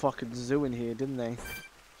the whole fucking zoo in here, didn't they?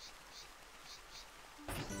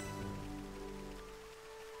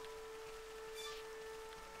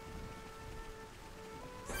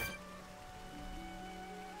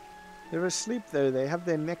 They're asleep though, they have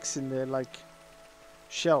their necks in their like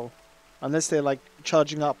shell. Unless they're like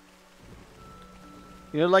charging up.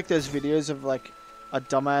 You know, like those videos of like a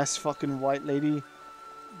dumbass fucking white lady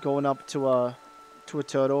going up to a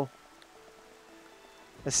turtle,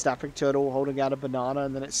 a snapping turtle holding out a banana,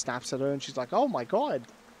 and then it snaps at her, and she's like, "Oh my god!"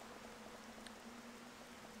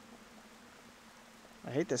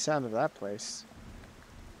 I hate the sound of that place.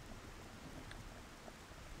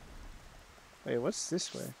 Wait, what's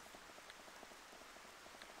this way?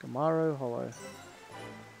 Gamaro Hollow.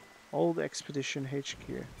 Old Expedition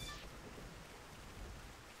HQ.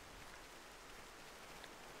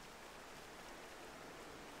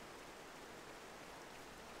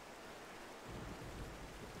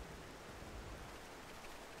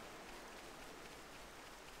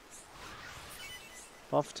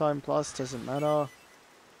 Buff time plus doesn't matter.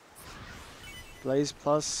 Blaze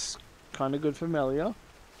Plus, kind of good for Melia.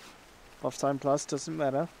 Buff Time Plus, doesn't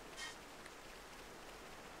matter.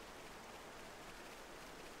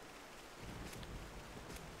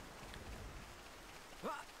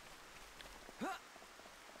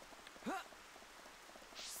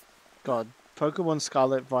 God, Pokemon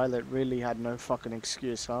Scarlet Violet really had no fucking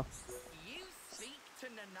excuse, huh? You speak to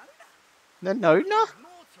Nanona? Nanona?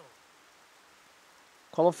 Mortal.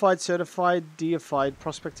 Qualified, certified, deified,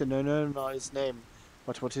 prospector, no his name.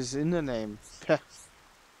 But what is in the name? Peh.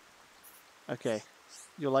 Okay.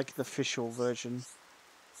 You're like the official version.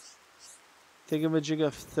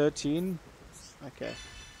 Thingamajigger 13? Okay.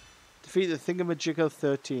 Defeat the Thingamajigger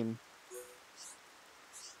 13.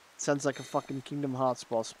 Sounds like a fucking Kingdom Hearts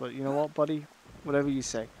boss, but you know what, buddy? Whatever you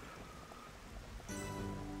say.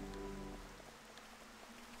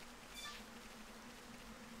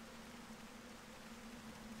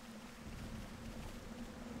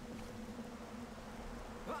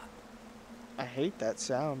 I hate that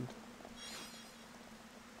sound.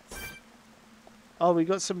 Oh, we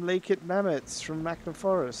got some Lake-It Mammoths from Magna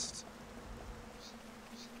Forest.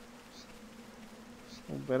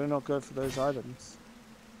 Well, better not go for those items.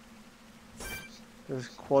 There's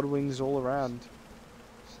quad wings all around.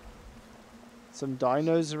 Some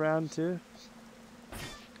dinos around too.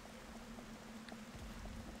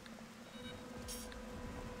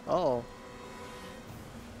 Oh.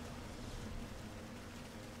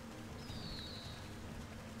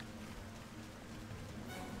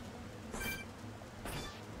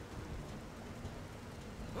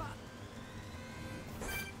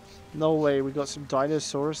 No way, we got some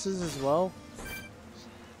Dinosauruses as well.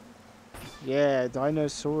 Yeah,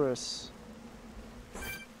 Dinosaurus.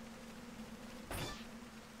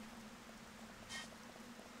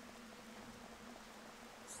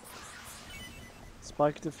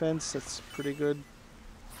 Spike defense, that's pretty good.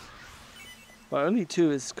 But only 2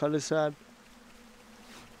 is kind of sad.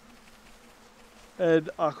 And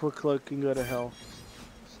Aqua Cloak can go to hell.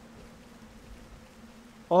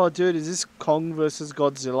 Oh, dude, is this Kong versus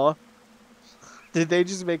Godzilla? Did they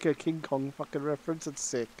just make a King Kong fucking reference? It's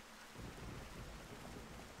sick.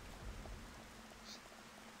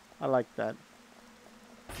 I like that.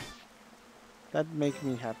 That'd make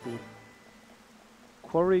me happy.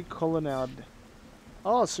 Quarry Colonnade.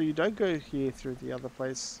 Oh, so you don't go here through the other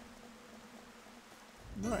place.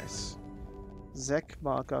 Nice. Zek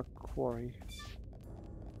Marker Quarry.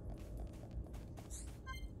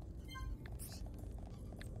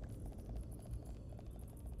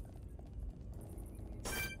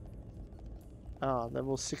 Ah,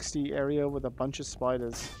 level 60 area with a bunch of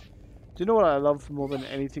spiders. Do you know what I love more than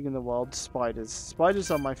anything in the world? Spiders. Spiders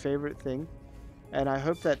are my favorite thing. And I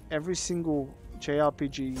hope that every single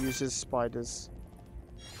JRPG uses spiders.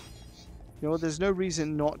 You know what? There's no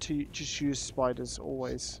reason not to just use spiders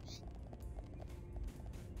always.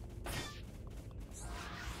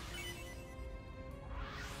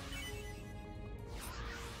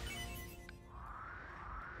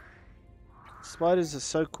 Spiders are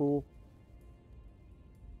so cool.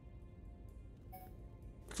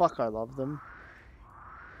 Fuck, I love them.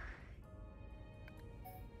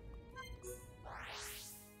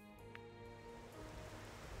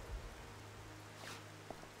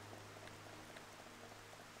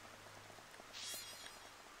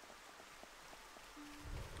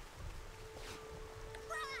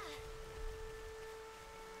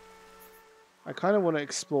 I kind of want to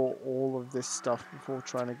explore all of this stuff before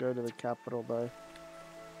trying to go to the capital, though.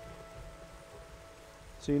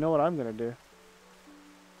 So you know what I'm going to do?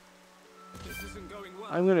 This isn't going well.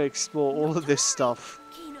 I'm going to explore all of this stuff.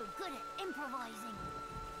 Kino good at improvising.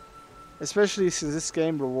 Especially since this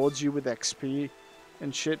game rewards you with XP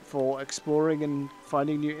and shit for exploring and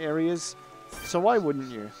finding new areas. So why wouldn't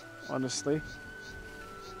you, honestly?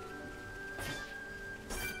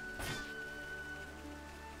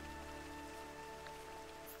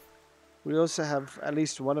 We also have at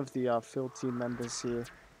least one of the field team members here.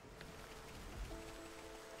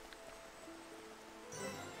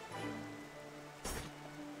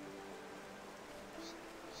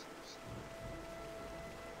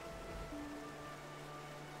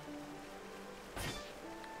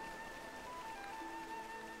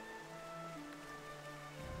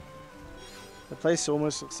 The place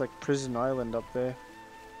almost looks like Prison Island up there.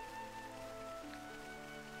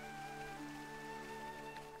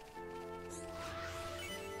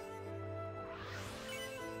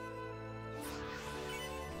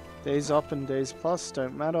 Days up and days plus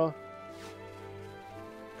don't matter.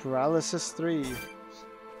 Paralysis 3.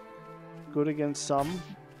 Good against some.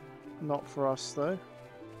 Not for us though.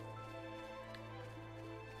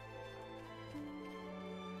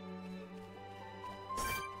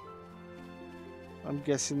 I'm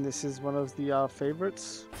guessing this is one of the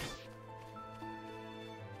favorites.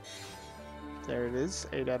 There it is,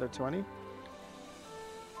 8 out of 20.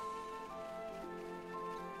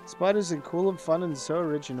 Spiders are cool and fun and so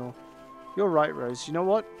original. You're right, Rose. You know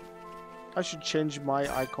what? I should change my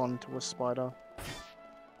icon to a spider.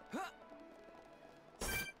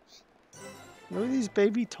 Look at these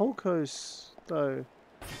baby Tolkos, though.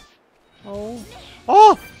 Oh.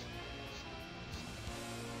 Oh!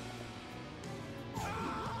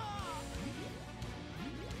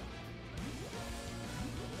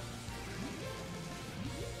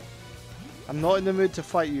 I'm not in the mood to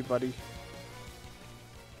fight you, buddy.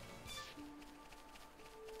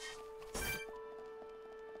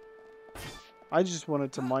 I just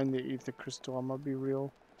wanted to mine the ether crystal, I'm gonna be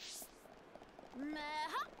real.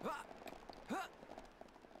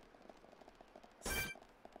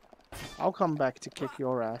 I'll come back to kick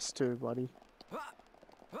your ass too, buddy.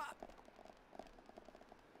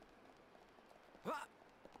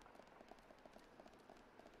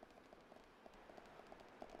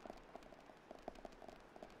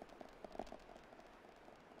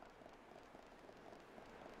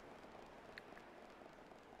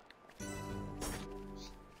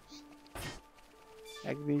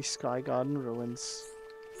 Agni Sky Garden Ruins.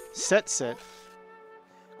 Set.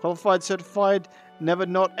 Qualified, certified, never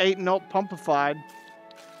not, ain't not pumpified.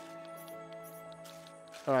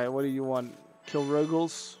 Alright, what do you want? Kill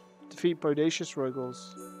Rogals? Defeat Bodacious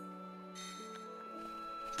Rogals.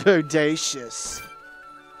 Bodacious.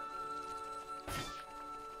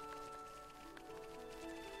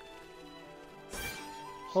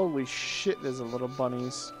 Holy shit, there's a lot of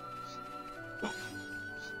bunnies.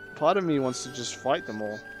 Part of me wants to just fight them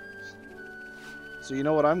all. So you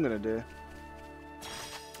know what I'm gonna do?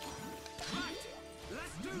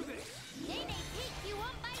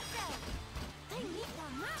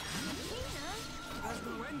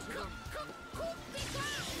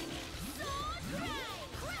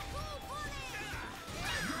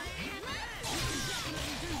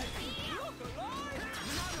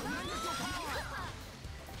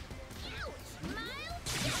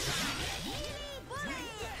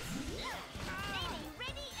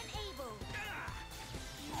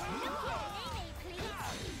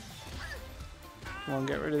 Come on,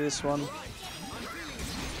 get rid of this one.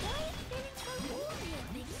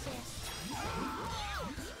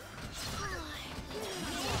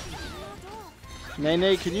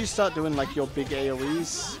 Nene, can you start doing like your big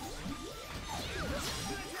AoEs?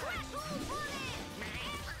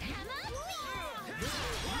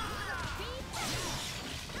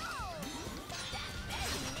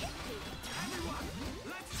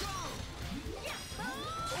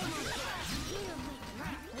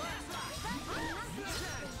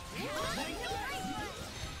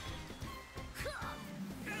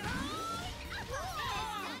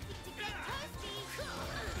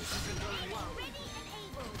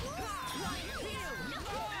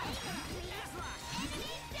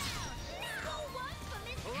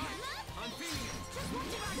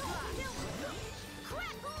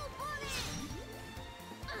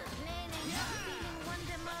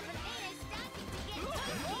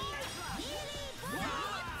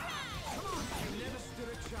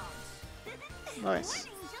 Nice.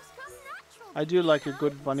 I do like a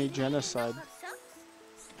good bunny genocide.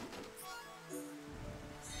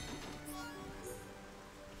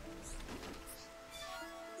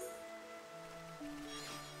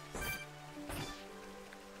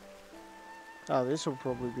 Oh, this will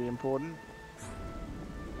probably be important.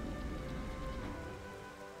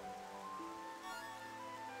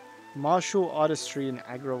 Martial artistry and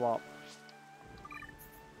aggro up.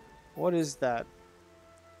 What is that?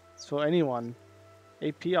 It's for anyone.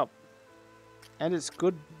 AP up. And it's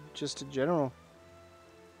good just in general.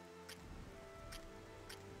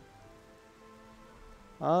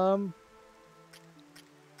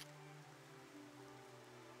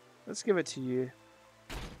 Let's give it to you.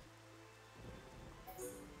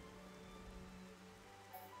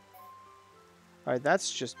 Alright,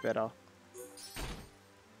 that's just better.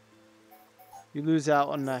 You lose out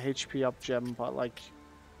on a HP up gem, but like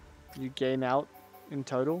you gain out in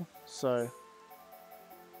total, so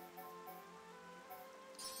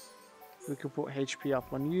we could put HP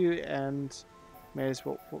up on you and may as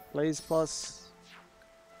well put Blaze Plus.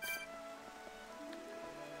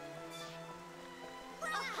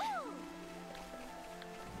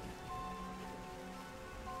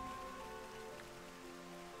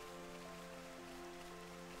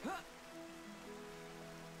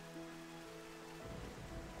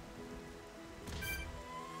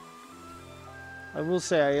 I will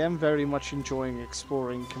say I am very much enjoying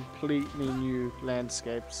exploring completely new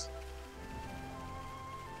landscapes.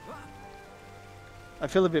 I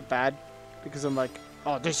feel a bit bad because I'm like,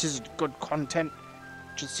 oh, this is good content,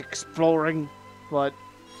 just exploring. But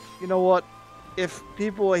you know what? If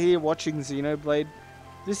people are here watching Xenoblade,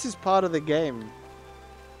 this is part of the game.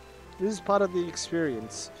 This is part of the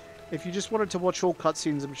experience. If you just wanted to watch all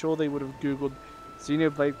cutscenes, I'm sure they would have Googled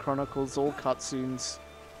Xenoblade Chronicles, all cutscenes,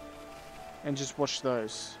 and just watch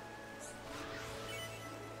those.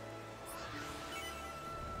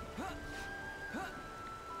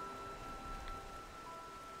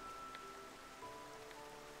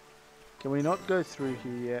 Can we not go through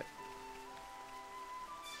here yet?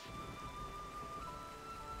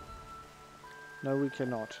 No, we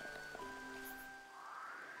cannot.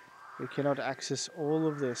 We cannot access all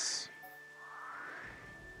of this.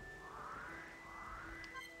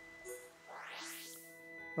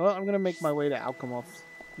 Well, I'm gonna make my way to Alchemoth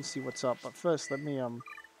and see what's up. But first, let me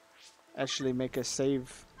actually make a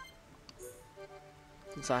save,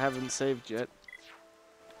 since I haven't saved yet.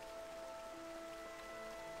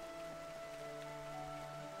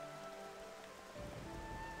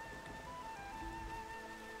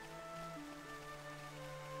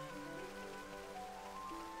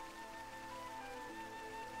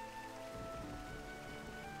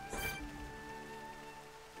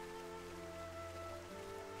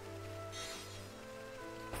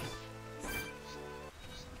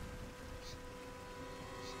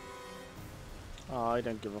 Oh, I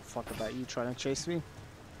don't give a fuck about you trying to chase me.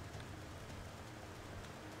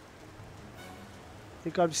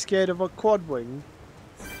 Think I'm scared of a quad wing?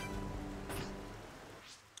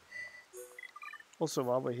 Also,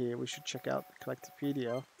 while we're here, we should check out the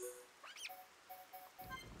Collectopedia.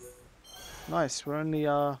 Nice, we're only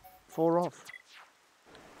 4 off.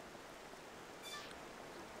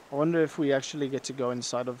 I wonder if we actually get to go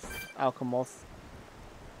inside of Alchemoth.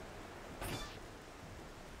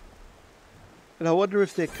 And I wonder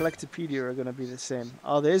if their Collectopedia are going to be the same.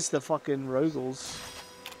 Oh, there's the fucking Rogals.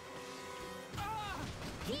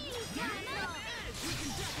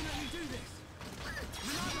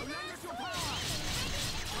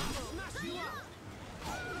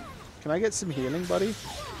 Can I get some healing, buddy?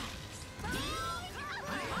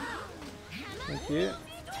 Thank you.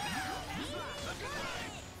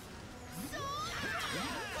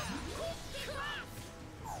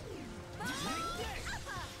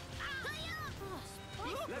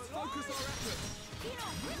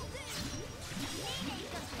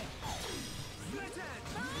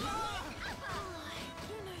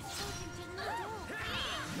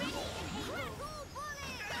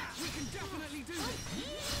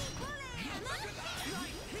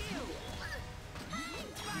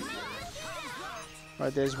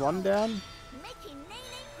 Right, there's one down.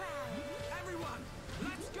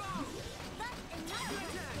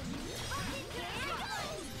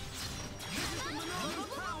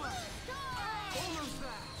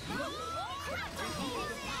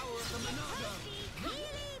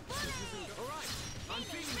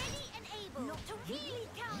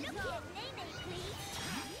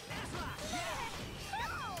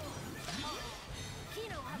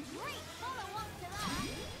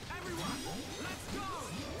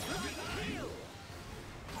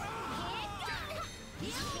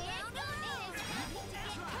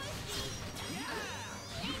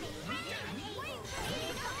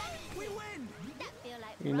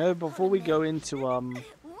 You know, before we go into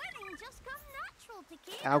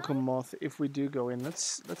Alchemoth, if we do go in,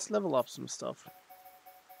 let's level up some stuff.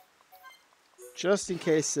 Just in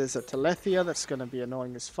case there's a Telethia that's going to be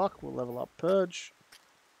annoying as fuck, we'll level up Purge.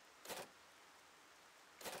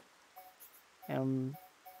 I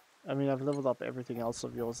mean, I've leveled up everything else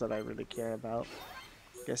of yours that I really care about.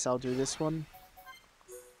 Guess I'll do this one.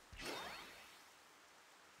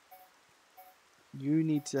 You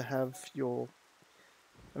need to have your...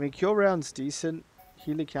 I mean, Cure Round's decent.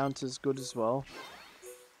 Healer Counter's good as well.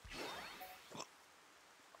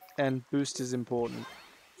 And Boost is important.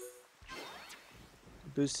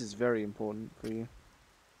 Boost is very important for you.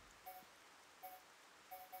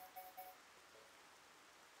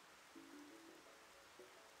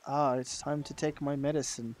 Ah, it's time to take my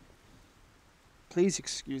medicine. Please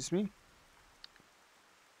excuse me.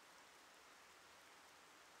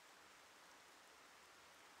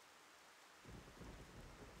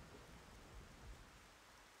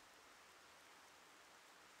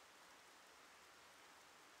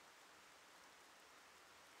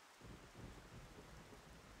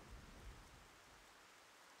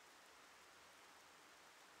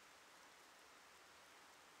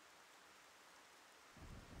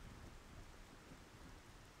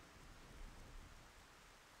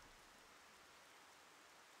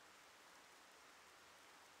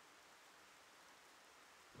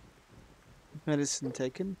 Medicine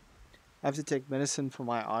taken. I have to take medicine for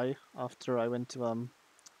my eye after I went to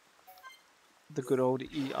the good old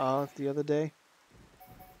ER the other day.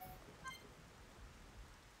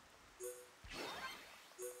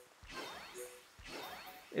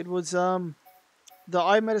 It was the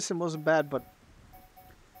eye medicine wasn't bad, but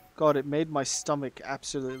God, it made my stomach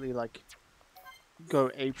absolutely like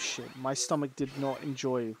go ape shit. My stomach did not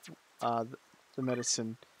enjoy the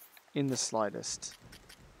medicine in the slightest,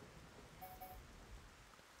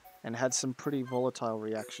 and had some pretty volatile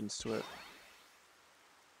reactions to it.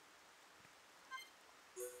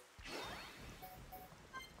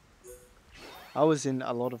 I was in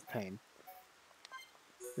a lot of pain.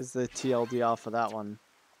 Is the TLDR for that one.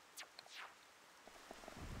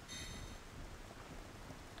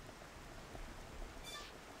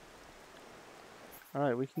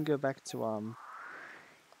 Alright, we can go back to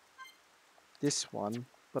this one,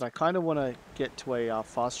 but I kind of want to get to a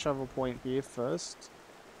fast travel point here first.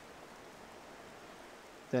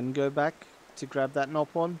 Then go back to grab that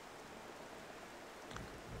Nopon.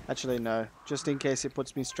 Actually, no. Just in case it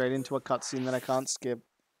puts me straight into a cutscene that I can't skip.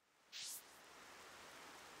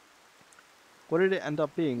 What did it end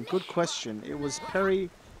up being? Good question. It was I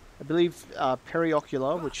believe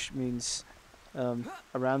periocular, which means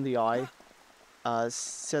around the eye.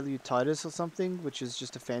 Cellulitis or something, which is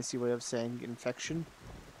just a fancy way of saying infection.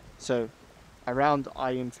 So, around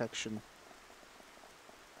eye infection.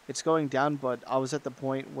 It's going down, but I was at the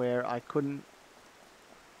point where I couldn't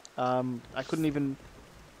even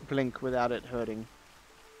blink without it hurting.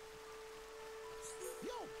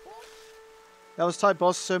 That was tight,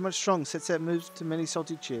 boss. So much strong. Set moves to many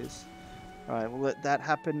salty cheers. Alright, we'll let that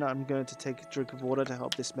happen. I'm going to take a drink of water to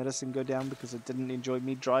help this medicine go down because it didn't enjoy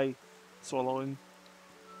me dry swallowing.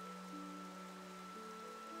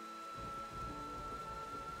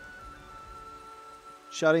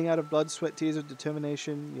 Shouting out of blood, sweat, tears of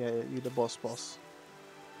determination. Yeah, you're the boss.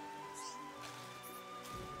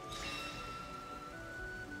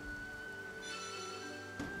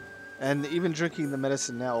 And even drinking the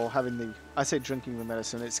medicine now, or having I say drinking the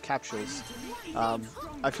medicine, it's capsules.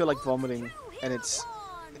 I feel like vomiting, and it's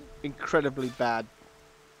incredibly bad.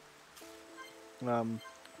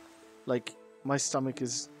 Like, my stomach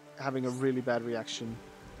is having a really bad reaction.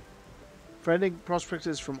 Friending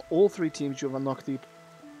prospectors from all three teams, you have unlocked the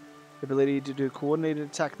ability to do coordinated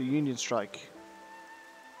attack, the Union Strike.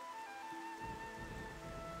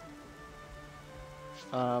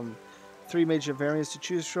 Three major variants to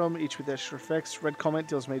choose from, each with extra effects. Red Comment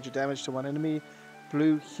deals major damage to one enemy.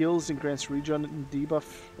 Blue heals and grants regen and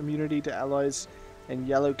debuff immunity to allies. And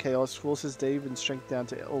Yellow Chaos forces Dave and strength down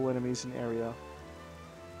to all enemies in area.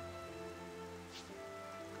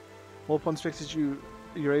 More Pawn Spectres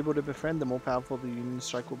you're able to befriend, the more powerful the Union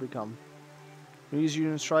Strike will become. When you use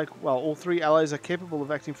Union Strike, while all three allies are capable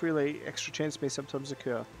of acting freely, extra chance may sometimes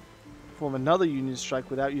occur. Perform another Union Strike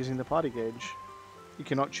without using the party gauge. You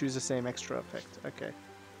cannot choose the same extra effect. Okay.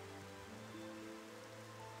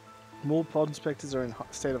 More Pawn Spectres are in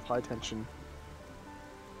a state of high tension.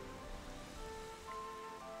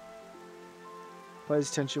 Players'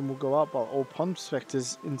 tension will go up, while all Pawn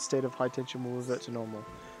Spectres in state of high tension will revert to normal.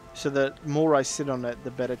 So the more I sit on it,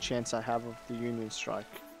 the better chance I have of the Union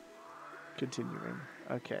Strike. Continuing.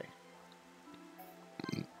 Okay.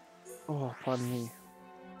 Oh, pardon me.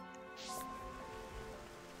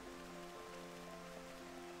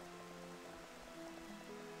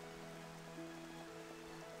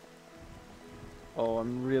 Oh,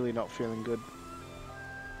 I'm really not feeling good.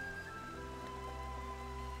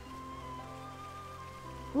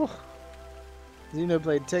 Oh.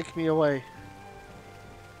 Xenoblade, take me away.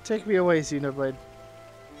 Take me away, Xenoblade.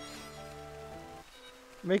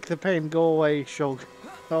 Make the pain go away, Shulk.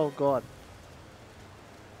 Oh god.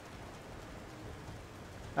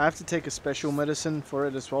 I have to take a special medicine for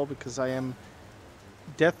it as well because I am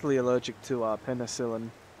deathly allergic to penicillin.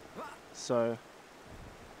 So...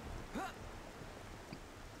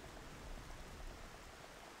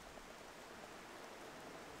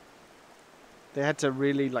 they had to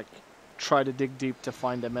really, like, try to dig deep to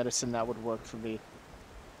find a medicine that would work for me.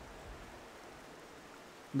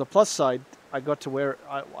 On the plus side, I got to wear...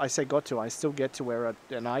 I say got to, I still get to wear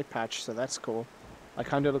an eye patch, so that's cool. I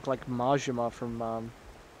kind of look like Majima from,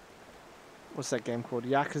 what's that game called?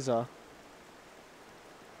 Yakuza.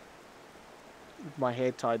 With my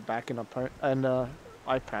hair tied back in an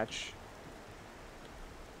eye patch.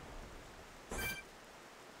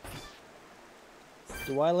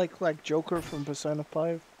 Do I look like Joker from Persona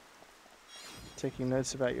 5? Taking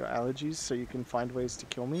notes about your allergies so you can find ways to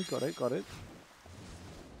kill me. Got it, got it.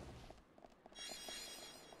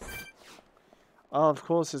 Oh, of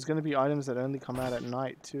course, there's going to be items that only come out at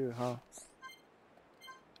night too, huh?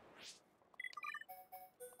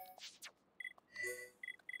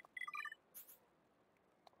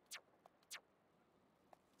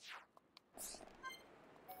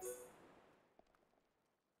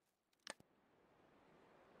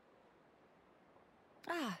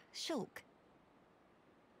 Ah, Shulk.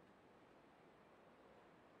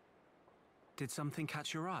 Did something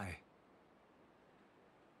catch your eye?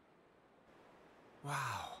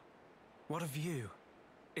 Wow. What a view.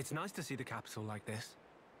 It's nice to see the capital like this.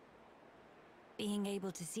 Being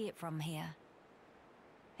able to see it from here,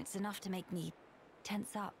 it's enough to make me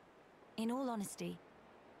tense up. In all honesty,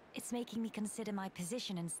 it's making me consider my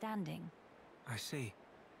position and standing. I see.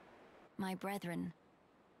 My brethren,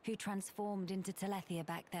 who transformed into Telethia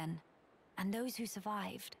back then, and those who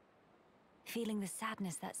survived, feeling the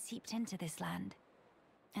sadness that seeped into this land.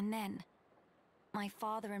 And then, my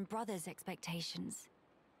father and brother's expectations,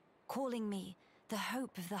 calling me the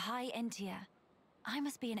hope of the High Entia. I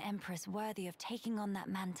must be an empress worthy of taking on that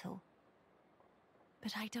mantle.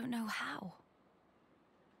 But I don't know how.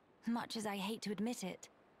 Much as I hate to admit it,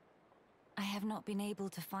 I have not been able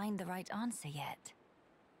to find the right answer yet.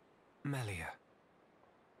 Melia.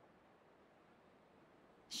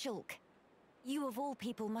 Shulk, you of all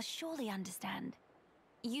people must surely understand.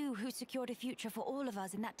 You who secured a future for all of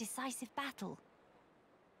us in that decisive battle.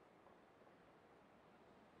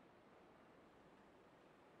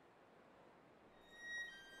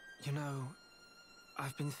 You know,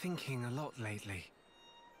 I've been thinking a lot lately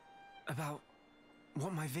about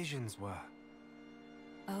what my visions were.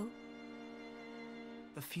 Oh?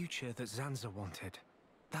 The future that Zanza wanted.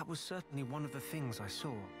 That was certainly one of the things I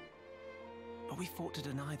saw. But we fought to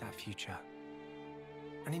deny that future.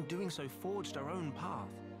 And in doing so, forged our own path.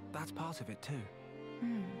 That's part of it too.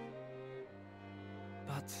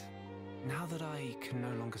 But now that I can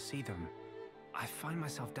no longer see them, I find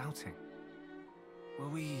myself doubting. Were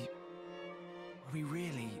we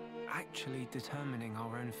really actually determining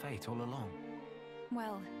our own fate all along?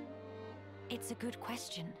 Well, it's a good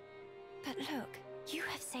question. But look, you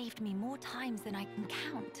have saved me more times than I can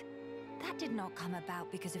count. That did not come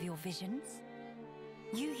about because of your visions.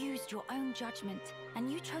 You used your own judgment,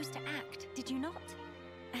 and you chose to act, did you not?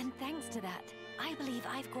 And thanks to that, I believe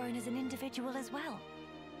I've grown as an individual as well.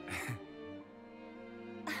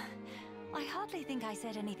 I hardly think I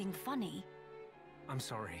said anything funny. I'm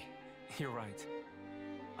sorry. You're right.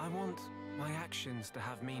 I want my actions to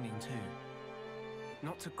have meaning too.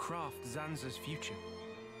 Not to craft Zanza's future,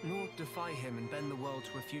 nor defy him and bend the world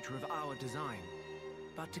to a future of our design,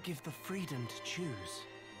 but to give the freedom to choose.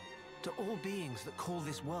 To all beings that call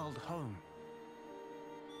this world home.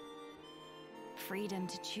 Freedom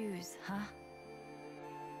to choose, huh?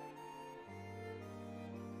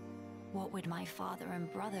 What would my father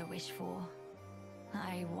and brother wish for?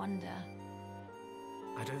 I wonder.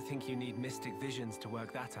 I don't think you need mystic visions to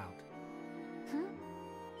work that out.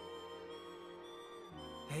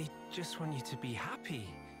 They just want you to be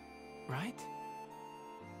happy, right?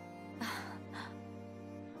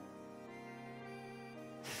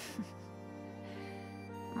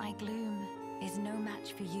 My gloom is no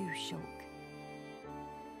match for you, Shulk.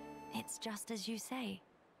 It's just as you say.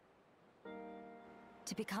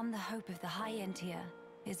 To become the hope of the High Entia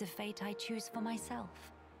is a fate I choose for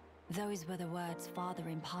myself. Those were the words Father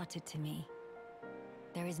imparted to me.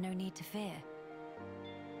 There is no need to fear.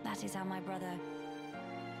 That is how my brother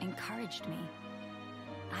encouraged me.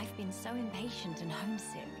 I've been so impatient and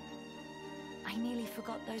homesick. I nearly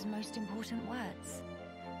forgot those most important words.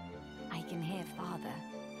 I can hear Father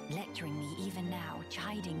lecturing me even now,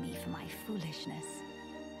 chiding me for my foolishness.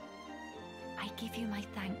 I give you my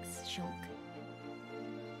thanks, Shulk.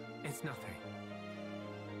 It's nothing.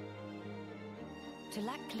 To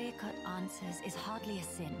lack clear-cut answers is hardly a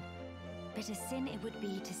sin, but a sin it would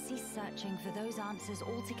be to cease searching for those answers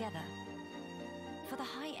altogether. For the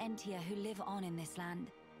High Entia who live on in this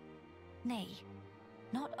land. Nay,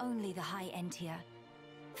 not only the High Entia,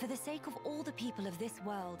 for the sake of all the people of this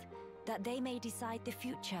world, that they may decide the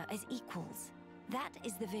future as equals. That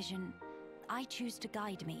is the vision I choose to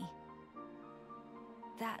guide me.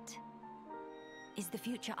 That is the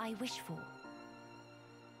future I wish for.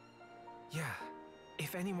 Yeah,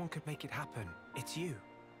 if anyone could make it happen, it's you.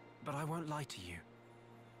 But I won't lie to you.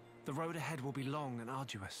 The road ahead will be long and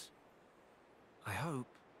arduous. I hope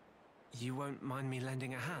you won't mind me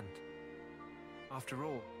lending a hand. After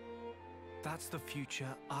all, that's the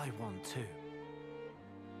future I want too.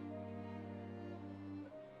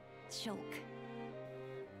 Shulk.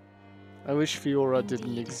 I wish Fiora Indeed.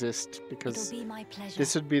 didn't exist, because It'll be my pleasure.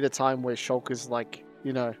 this would be the time where Shulk is like,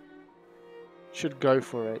 you know, should go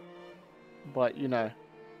for it. But, you know,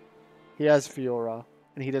 he has Fiora,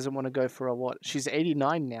 and he doesn't want to go for a what? She's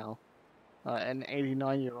 89 now. An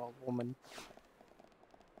 89-year-old woman.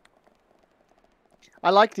 I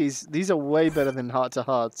like these. These are way better than Heart to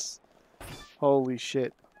Hearts. Holy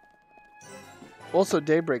shit. Also,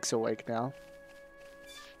 Daybreak's awake now.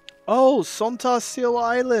 Oh, Sontar Seal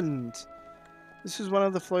Island! This is one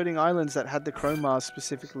of the floating islands that had the Chromar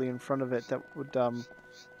specifically in front of it that would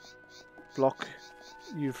block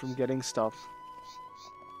you from getting stuff.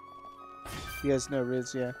 He has no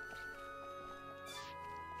Riz, yeah.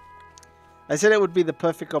 I said it would be the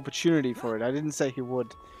perfect opportunity for it. I didn't say he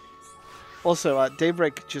would. Also,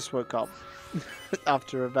 Daybreak just woke up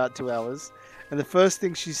after about 2 hours. And the first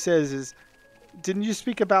thing she says is, "Didn't you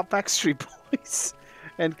speak about Backstreet Boys?"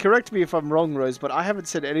 And correct me if I'm wrong, Rose, but I haven't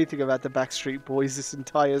said anything about the Backstreet Boys this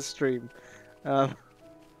entire stream.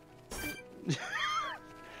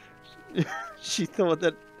 She thought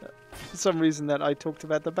that, for some reason, that I talked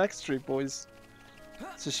about the Backstreet Boys.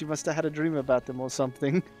 So she must have had a dream about them or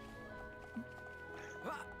something.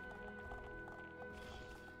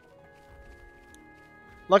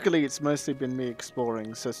 Luckily, it's mostly been me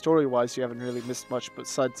exploring, so story-wise, you haven't really missed much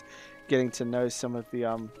besides getting to know some of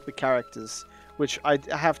the characters, which I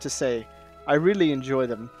have to say, I really enjoy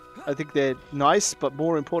them. I think they're nice, but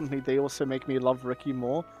more importantly, they also make me love Ricky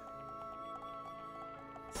more.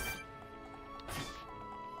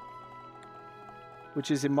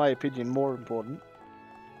 Which is, in my opinion, more important.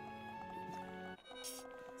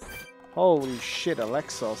 Holy shit,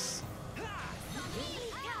 Alexos.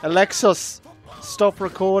 Alexos! Stop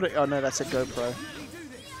recording. Oh no, that's a GoPro.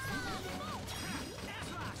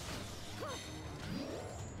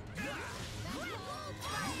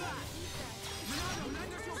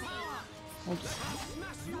 Oops.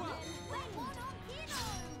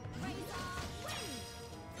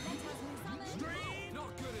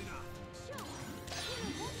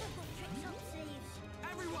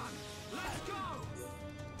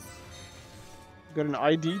 Got an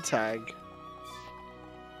ID tag.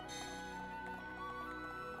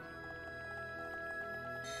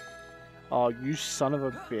 Oh, you son of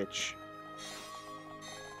a bitch.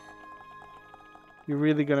 You're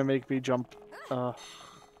really gonna make me jump. I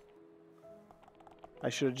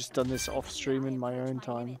should have just done this off stream in my own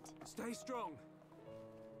time. Stay strong.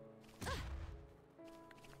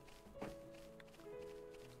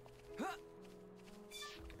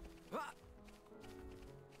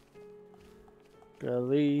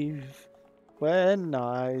 Believe when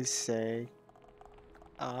I say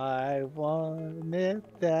I want it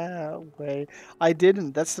that way. I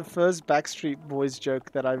didn't. That's the first Backstreet Boys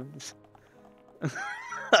joke that I've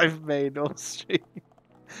I've made on stream.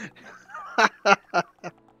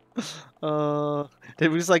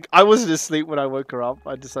 It was like I wasn't asleep when I woke her up.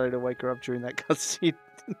 I decided to wake her up during that cutscene.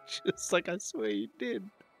 Just like, I swear you did.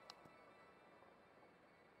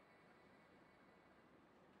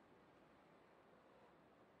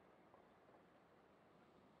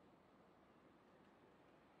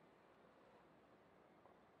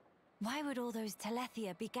 Why would all those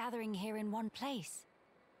Telethia be gathering here in one place?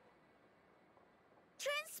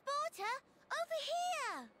 Transporter, over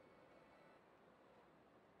here!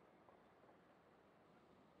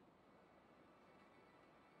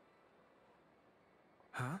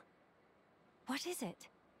 Huh? What is it?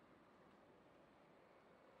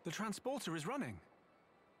 The transporter is running.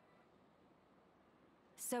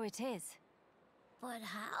 So it is. But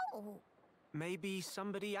how? Maybe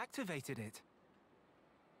somebody activated it.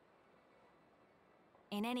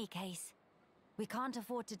 In any case, we can't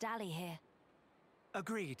afford to dally here.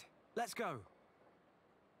 Agreed. Let's go.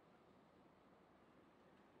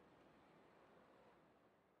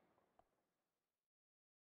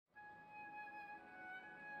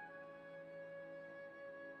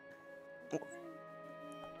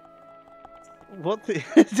 What the...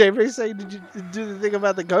 David saying, did you do the thing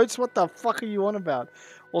about the goats? What the fuck are you on about?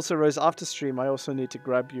 Also, Rose, after stream, I also need to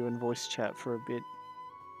grab you and voice chat for a bit.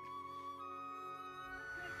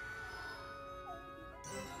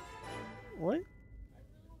 What?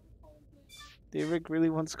 David really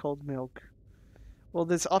wants cold milk. Well,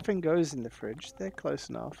 there's up and goes in the fridge. They're close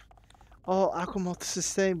enough. Oh, Aquamoth's the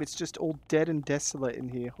same. It's just all dead and desolate in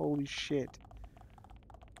here. Holy shit.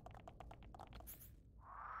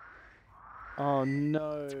 Oh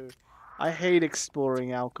no. I hate exploring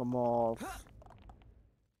Alchemoth.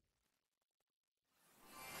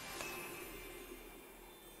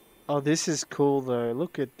 Oh, this is cool though.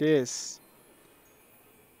 Look at this.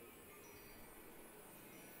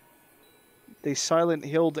 They Silent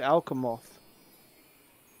Hilled Alchemoth.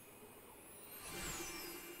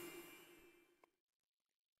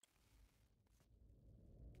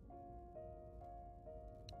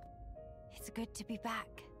 It's good to be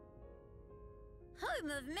back. Home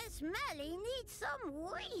of Miss Melly needs some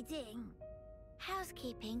weeding.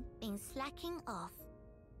 Housekeeping been slacking off.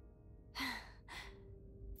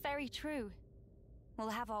 Very true. We'll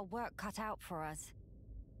have our work cut out for us.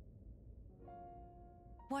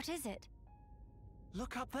 What is it?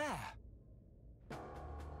 Look up there.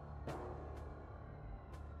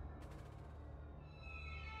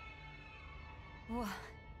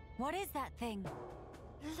 What is that thing?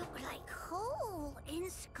 Look like hole in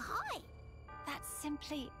sky. That's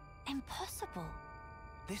simply impossible.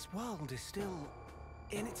 This world is still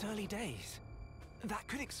in its early days. That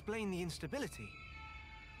could explain the instability.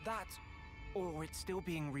 That, or it's still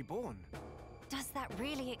being reborn. Does that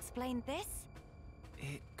really explain this?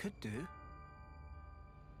 It could do.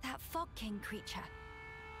 That Fog King creature.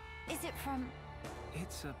 Is it from...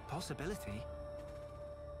 It's a possibility.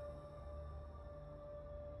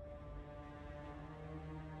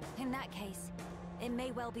 In that case, it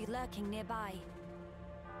may well be lurking nearby.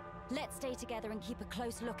 Let's stay together and keep a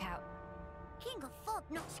close lookout. King of Fog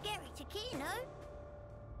not scary to Kino.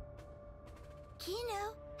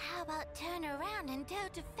 Kino, how about turn around and toe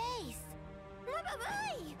to face?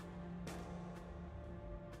 Bye-bye!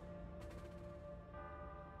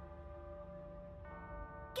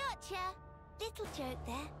 Gotcha! Little joke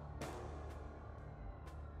there.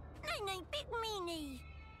 No, big meanie!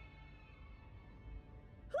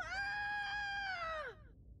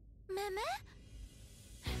 Mama?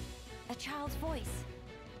 A child's voice.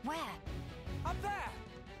 Where? Up there!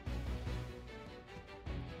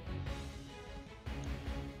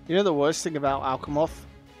 You know the worst thing about Alchemoth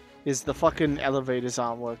is the fucking elevators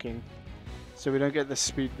aren't working, so we don't get the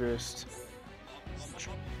speed boost.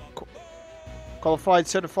 Qualified,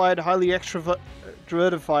 certified, highly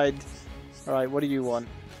extrovertified. Alright, what do you want?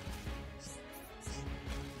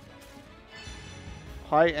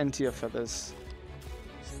 High Entia feathers.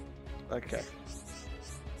 Okay.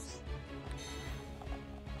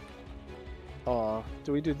 Oh,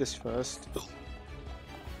 do we do this first?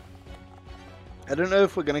 I don't know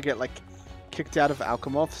if we're gonna get like kicked out of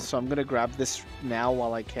Alchemoth, so I'm gonna grab this now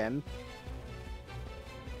while I can.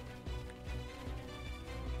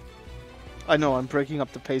 I know, I'm breaking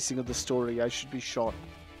up the pacing of the story. I should be shot.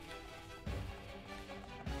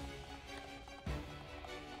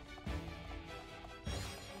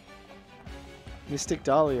 Mystic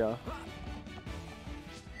Dahlia.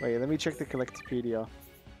 Wait, let me check the Collectopedia.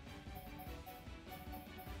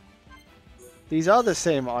 These are the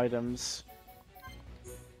same items.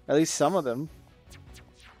 At least some of them.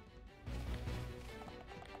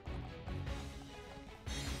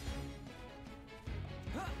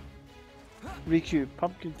 Riku,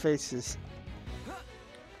 pumpkin faces.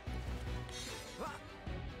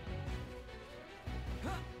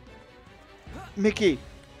 Mickey,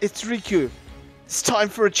 it's Riku. It's time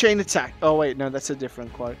for a chain attack. Oh wait, no, that's a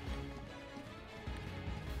different quote.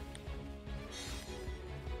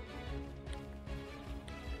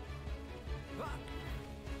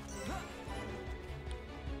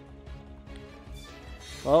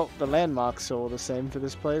 Well, the landmarks are all the same for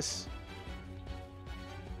this place.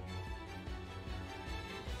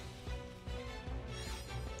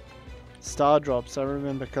 Star drops, I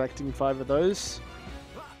remember collecting 5 of those.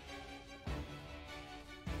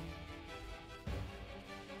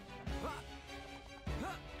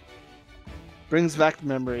 Brings back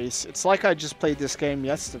memories. It's like I just played this game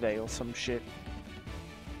yesterday or some shit.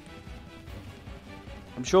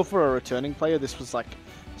 I'm sure for a returning player this was like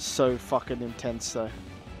so fucking intense though.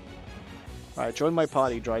 Alright, join my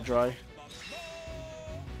party, Dry.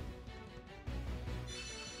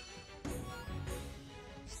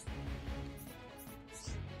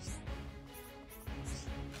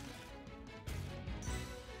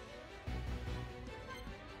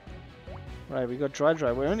 Right, we got Dry.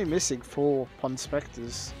 We're only missing 4 Pond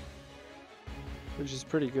Spectres, which is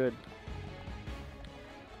pretty good.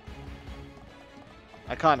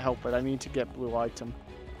 I can't help it, I need to get blue item.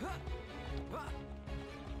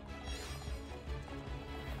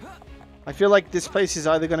 I feel like this place is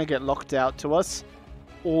either going to get locked out to us,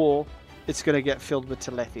 or it's going to get filled with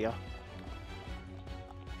Telethia.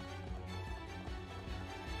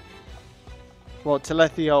 Well,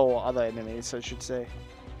 Telethia or other enemies, I should say.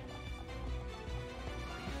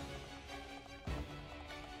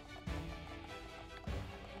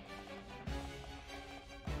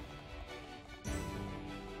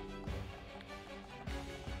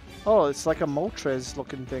 Oh, it's like a Moltres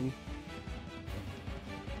looking thing.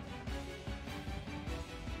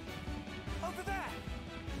 Over there.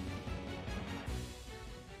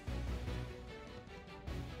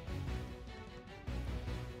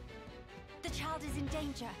 The child is in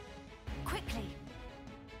danger. Quickly!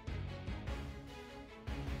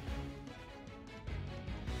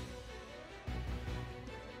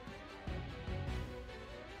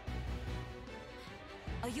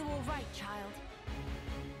 Are you all right, child?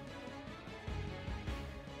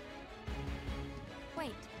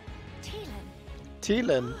 Wait, Teelan.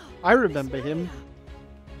 Teelan, I remember him.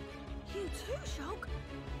 You too, Shulk?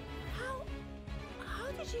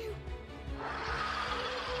 How did you...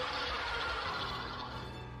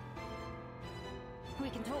 We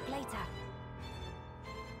can talk later.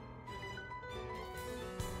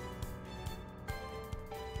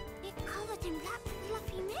 It covered in black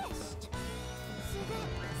fluffy mist. So that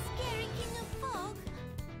scary king of fog?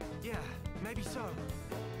 Yeah, maybe so.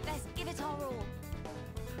 Let's give it our all.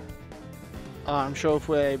 I'm sure if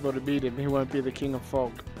we're able to beat him, he won't be the king of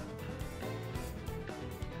fog.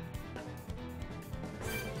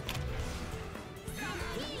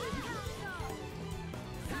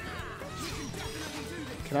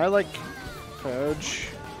 Can I, like, purge?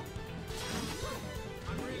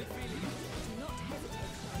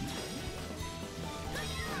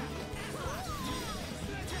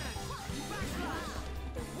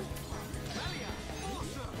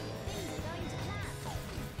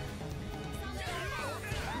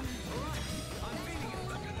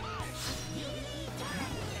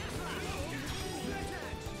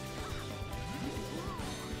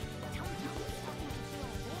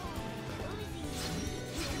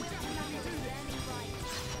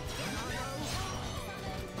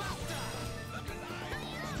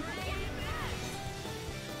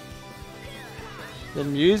 The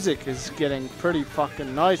music is getting pretty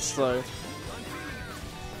fucking nice though.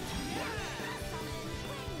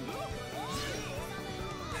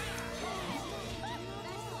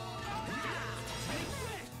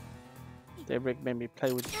 Daybreak made me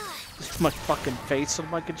play with my fucking face on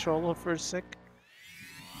my controller for a sec.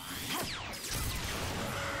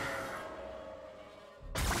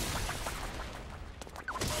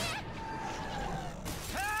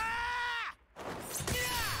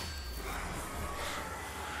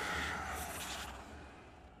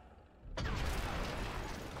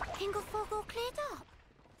 King of fog all cleared up.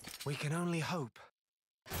 We can only hope.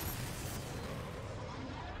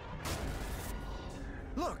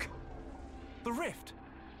 Look! The rift!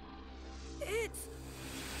 It's...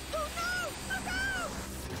 Oh no! Look out!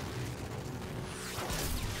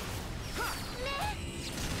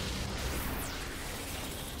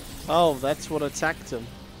 Oh, that's what attacked him.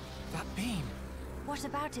 That beam! What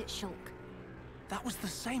about it, Shulk? That was the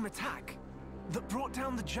same attack that brought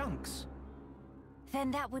down the junks.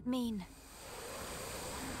 Then that would mean...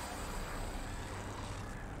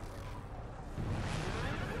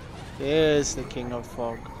 There's the king of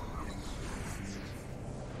fog.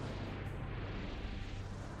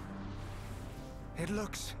 It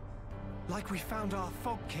looks like we found our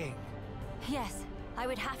Fog King. Yes, I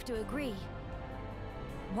would have to agree.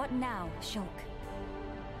 What now, Shulk?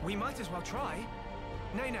 We might as well try.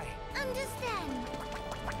 Nay. Understand.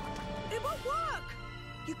 It won't work!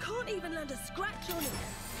 You can't even land a scratch on it.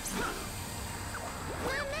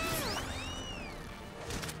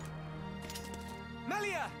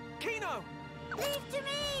 Melia! Kino! Leave to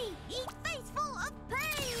me, ye faithful of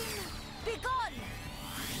pain! Begone!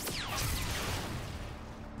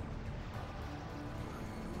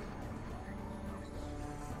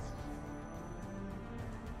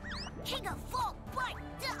 King of fog, bright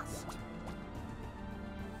dust!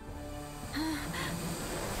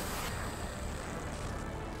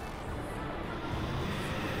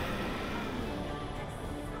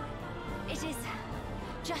 It is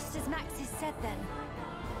just as Maxis said then.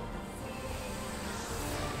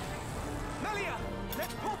 Melia!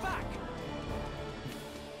 Let's pull back!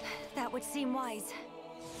 That would seem wise.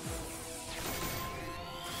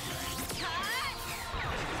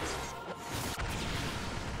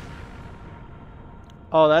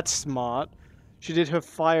 Oh, that's smart. She did her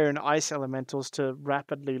fire and ice elementals to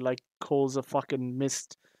rapidly, like, cause a fucking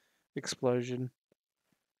mist explosion.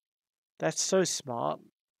 That's so smart.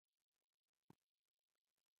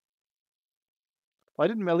 Why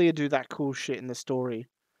didn't Melia do that cool shit in the story?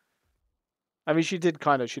 I mean, she did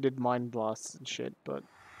kind of. She did mind blasts and shit, but...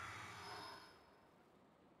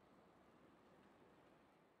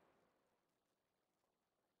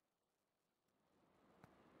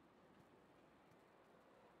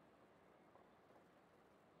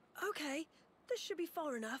 Okay, this should be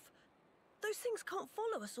far enough. Those things can't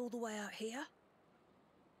follow us all the way out here.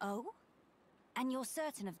 Oh? And you're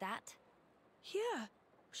certain of that? Yeah,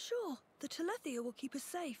 sure. The Telethia will keep us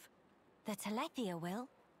safe. The Telethia will?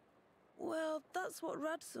 Well, that's what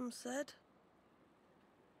Radsum said.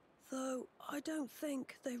 Though I don't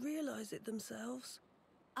think they realize it themselves.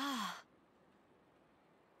 Ah.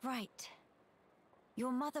 Right.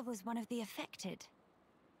 Your mother was one of the affected.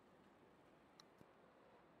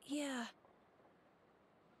 Yeah.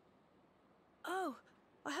 Oh,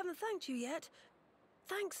 I haven't thanked you yet.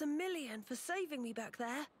 Thanks a million for saving me back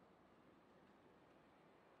there.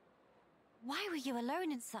 Why were you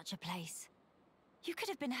alone in such a place? You could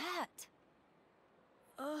have been hurt.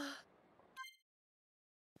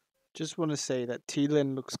 Just want to say that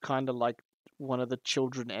T-Lin looks kind of like one of the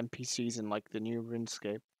children NPCs in like the new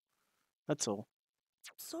RuneScape. That's all.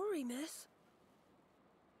 Sorry, miss.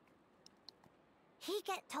 He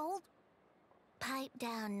get told? Pipe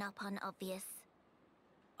down, not unobvious.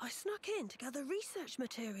 I snuck in to gather research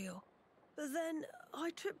material. But then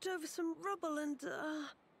I tripped over some rubble and,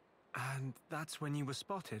 And that's when you were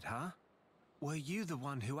spotted, huh? Were you the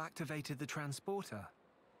one who activated the transporter?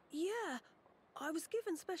 Yeah, I was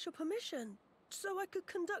given special permission so I could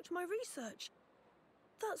conduct my research.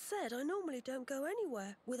 That said, I normally don't go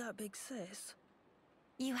anywhere without Big Sis.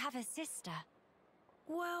 You have a sister.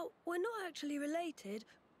 Well, we're not actually related.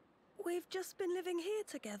 We've just been living here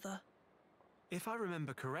together. If I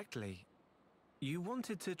remember correctly, you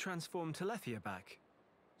wanted to transform Telethia back.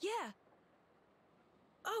 Yeah.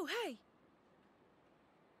 Oh, hey!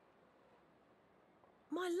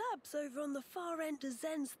 My lab's over on the far end of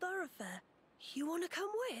Zen's thoroughfare. You want to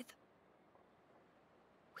come with?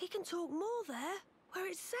 We can talk more there, where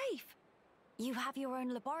it's safe. You have your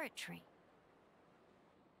own laboratory.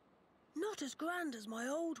 Not as grand as my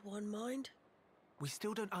old one, mind. We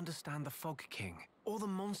still don't understand the Fog King, or the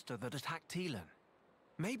monster that attacked Teelan.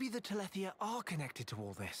 Maybe the Telethia are connected to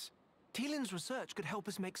all this. Teelan's research could help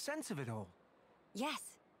us make sense of it all.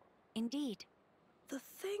 Yes, indeed. The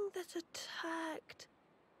thing that attacked...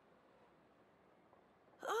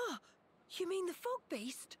 Ah, you mean the Fog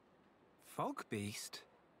Beast? Fog Beast?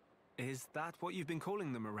 Is that what you've been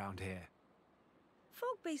calling them around here?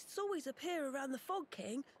 Fog Beasts always appear around the Fog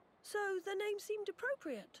King, so the name seemed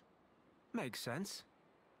appropriate. Makes sense.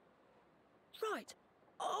 Right,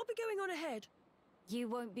 I'll be going on ahead. You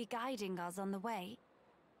won't be guiding us on the way?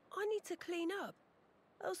 I need to clean up,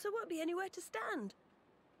 else there won't be anywhere to stand.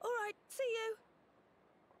 All right, see you.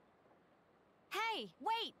 Hey,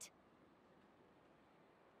 wait!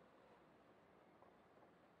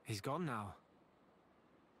 He's gone now.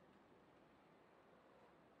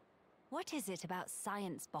 What is it about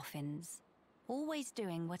science boffins? Always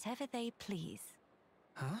doing whatever they please.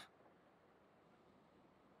 Huh?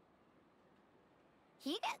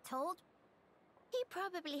 He get told? He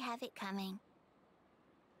probably have it coming.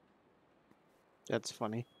 That's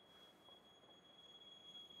funny.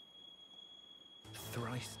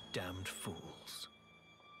 Thrice damned fools.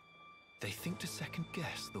 They think to second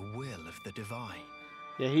guess the will of the divine.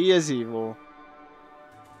 Yeah, he is evil.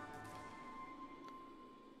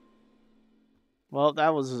 Well,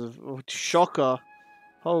 that was a shocker.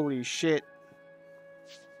 Holy shit.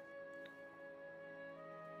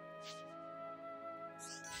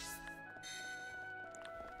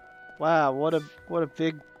 Wow, what a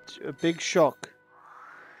big shock.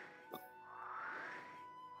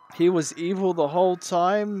 He was evil the whole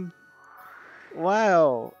time.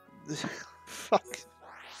 Wow. Fuck.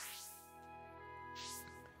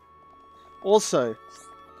 Also,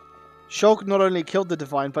 Shulk not only killed the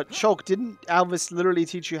Divine, but Shulk, didn't Alvis literally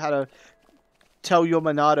teach you how to tell your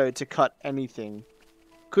Monado to cut anything?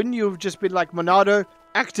 Couldn't you have just been like, Monado,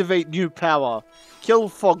 activate new power, kill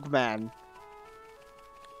Fogman?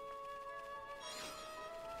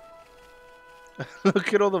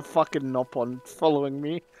 Look at all the fucking Nopon following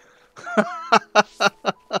me.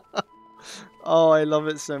 Oh, I love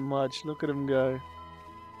it so much. Look at him go.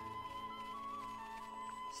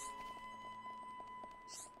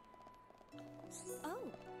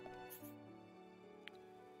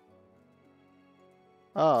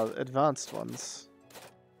 Ah, advanced ones.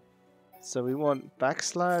 So we want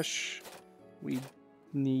backslash. We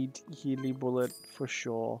need Healy Bullet for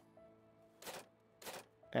sure.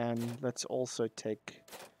 And let's also take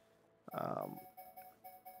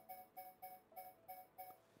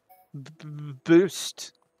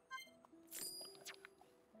boost.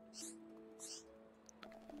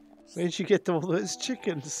 Where'd you get all those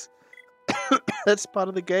chickens? That's part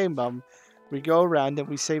of the game, Mum. We go around and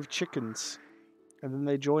we save chickens. And then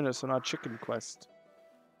they join us on our chicken quest.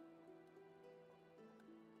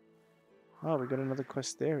 Oh, we got another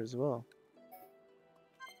quest there as well.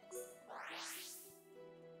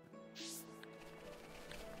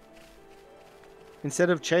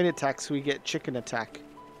 Instead of chain attacks, we get chicken attack.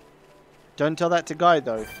 Don't tell that to Guy,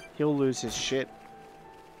 though. He'll lose his shit.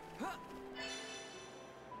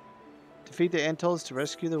 Defeat the Entals to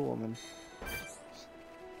rescue the woman.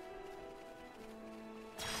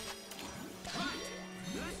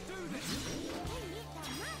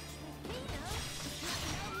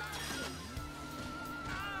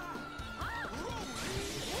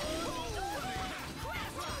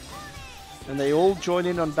 And they all join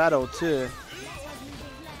in on battle too.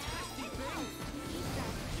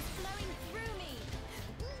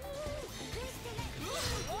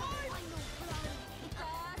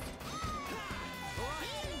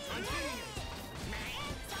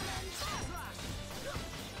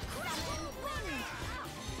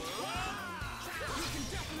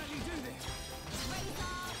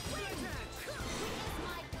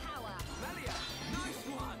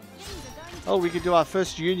 Oh, we could do our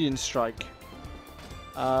first Union strike.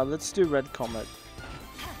 Let's do Red Comet.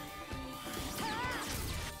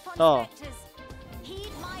 Oh.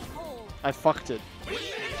 I fucked it.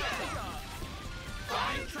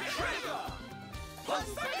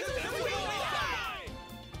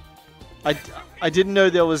 I didn't know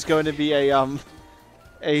there was going to be a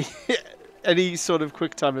any sort of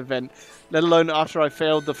quick time event, let alone after I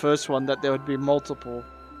failed the first one that there would be multiple.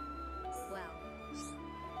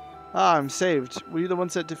 Ah, I'm saved. Were you the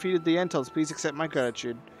ones that defeated the Entals? Please accept my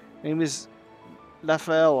gratitude. My name is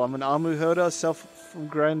Raphael. I'm an Amu herder, self from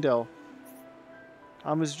Grandel.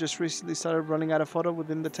 Amu's just recently started running out of fodder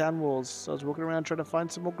within the town walls, so I was walking around trying to find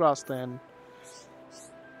some more grassland.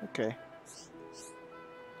 Okay.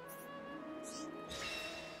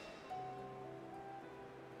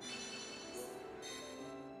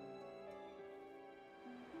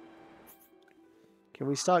 Can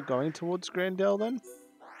we start going towards Grandel then?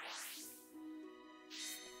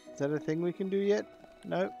 Is that a thing we can do yet?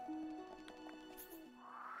 No.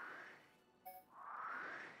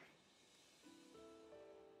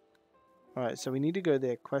 Alright, so we need to go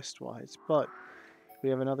there quest-wise, but we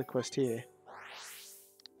have another quest here.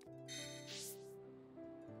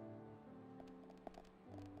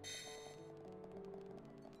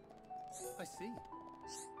 I see.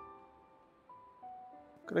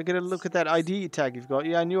 Could I get a look at that ID tag you've got?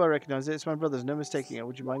 Yeah, I knew I recognized it. It's my brother's. No mistaking it.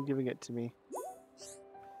 Would you mind giving it to me?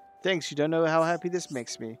 Thanks, you don't know how happy this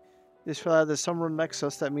makes me. This fell out of the Summerun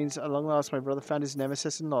Lexus. That means at long last my brother found his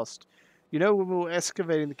nemesis and lost. You know, when we were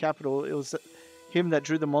excavating the capital, it was him that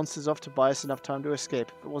drew the monsters off to buy us enough time to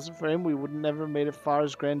escape. If it wasn't for him, we would never have made it far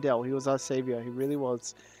as Grandel. He was our savior. He really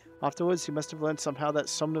was. Afterwards, he must have learned somehow that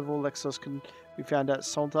Somnivore Lexus can be found at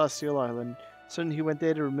Saltar Seal Island. Soon he went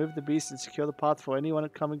there to remove the beast and secure the path for anyone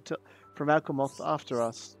coming from Alchemoth after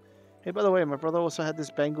us. Hey, by the way, my brother also had this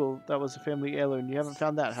bangle that was a family heirloom. You haven't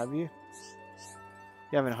found that, have you?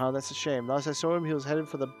 You haven't, huh? That's a shame. Last I saw him, he was headed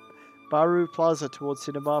for the Baru Plaza towards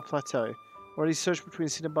Cinnabar Plateau. Already searched between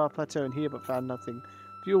Cinnabar Plateau and here, but found nothing.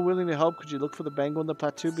 If you were willing to help, could you look for the bangle on the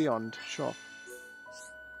plateau beyond? Sure.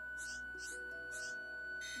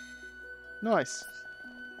 Nice.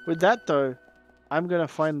 With that, though, I'm going to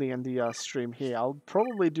finally end the stream here. I'll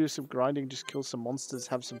probably do some grinding, just kill some monsters,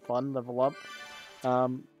 have some fun, level up.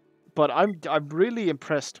 But I'm really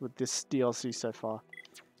impressed with this DLC so far.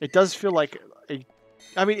 It does feel like a...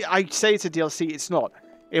 I mean, I say it's a DLC, it's not.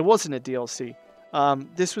 It wasn't a DLC.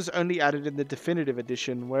 This was only added in the Definitive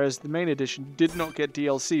Edition, whereas the main edition did not get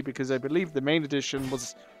DLC because I believe the main edition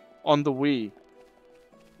was on the Wii.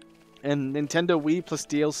 And Nintendo Wii plus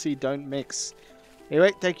DLC don't mix.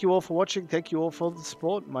 Anyway, thank you all for watching. Thank you all for the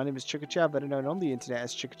support. My name is Chickachow, better known on the internet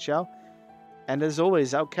as Chickachow. And as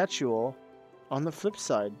always, I'll catch you all on the flip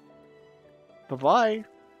side. Bye-bye.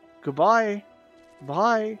 Goodbye.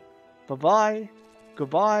 Bye. Bye-bye.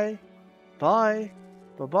 Goodbye. Bye.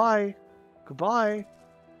 Bye-bye. Goodbye.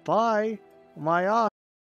 Bye. My ass.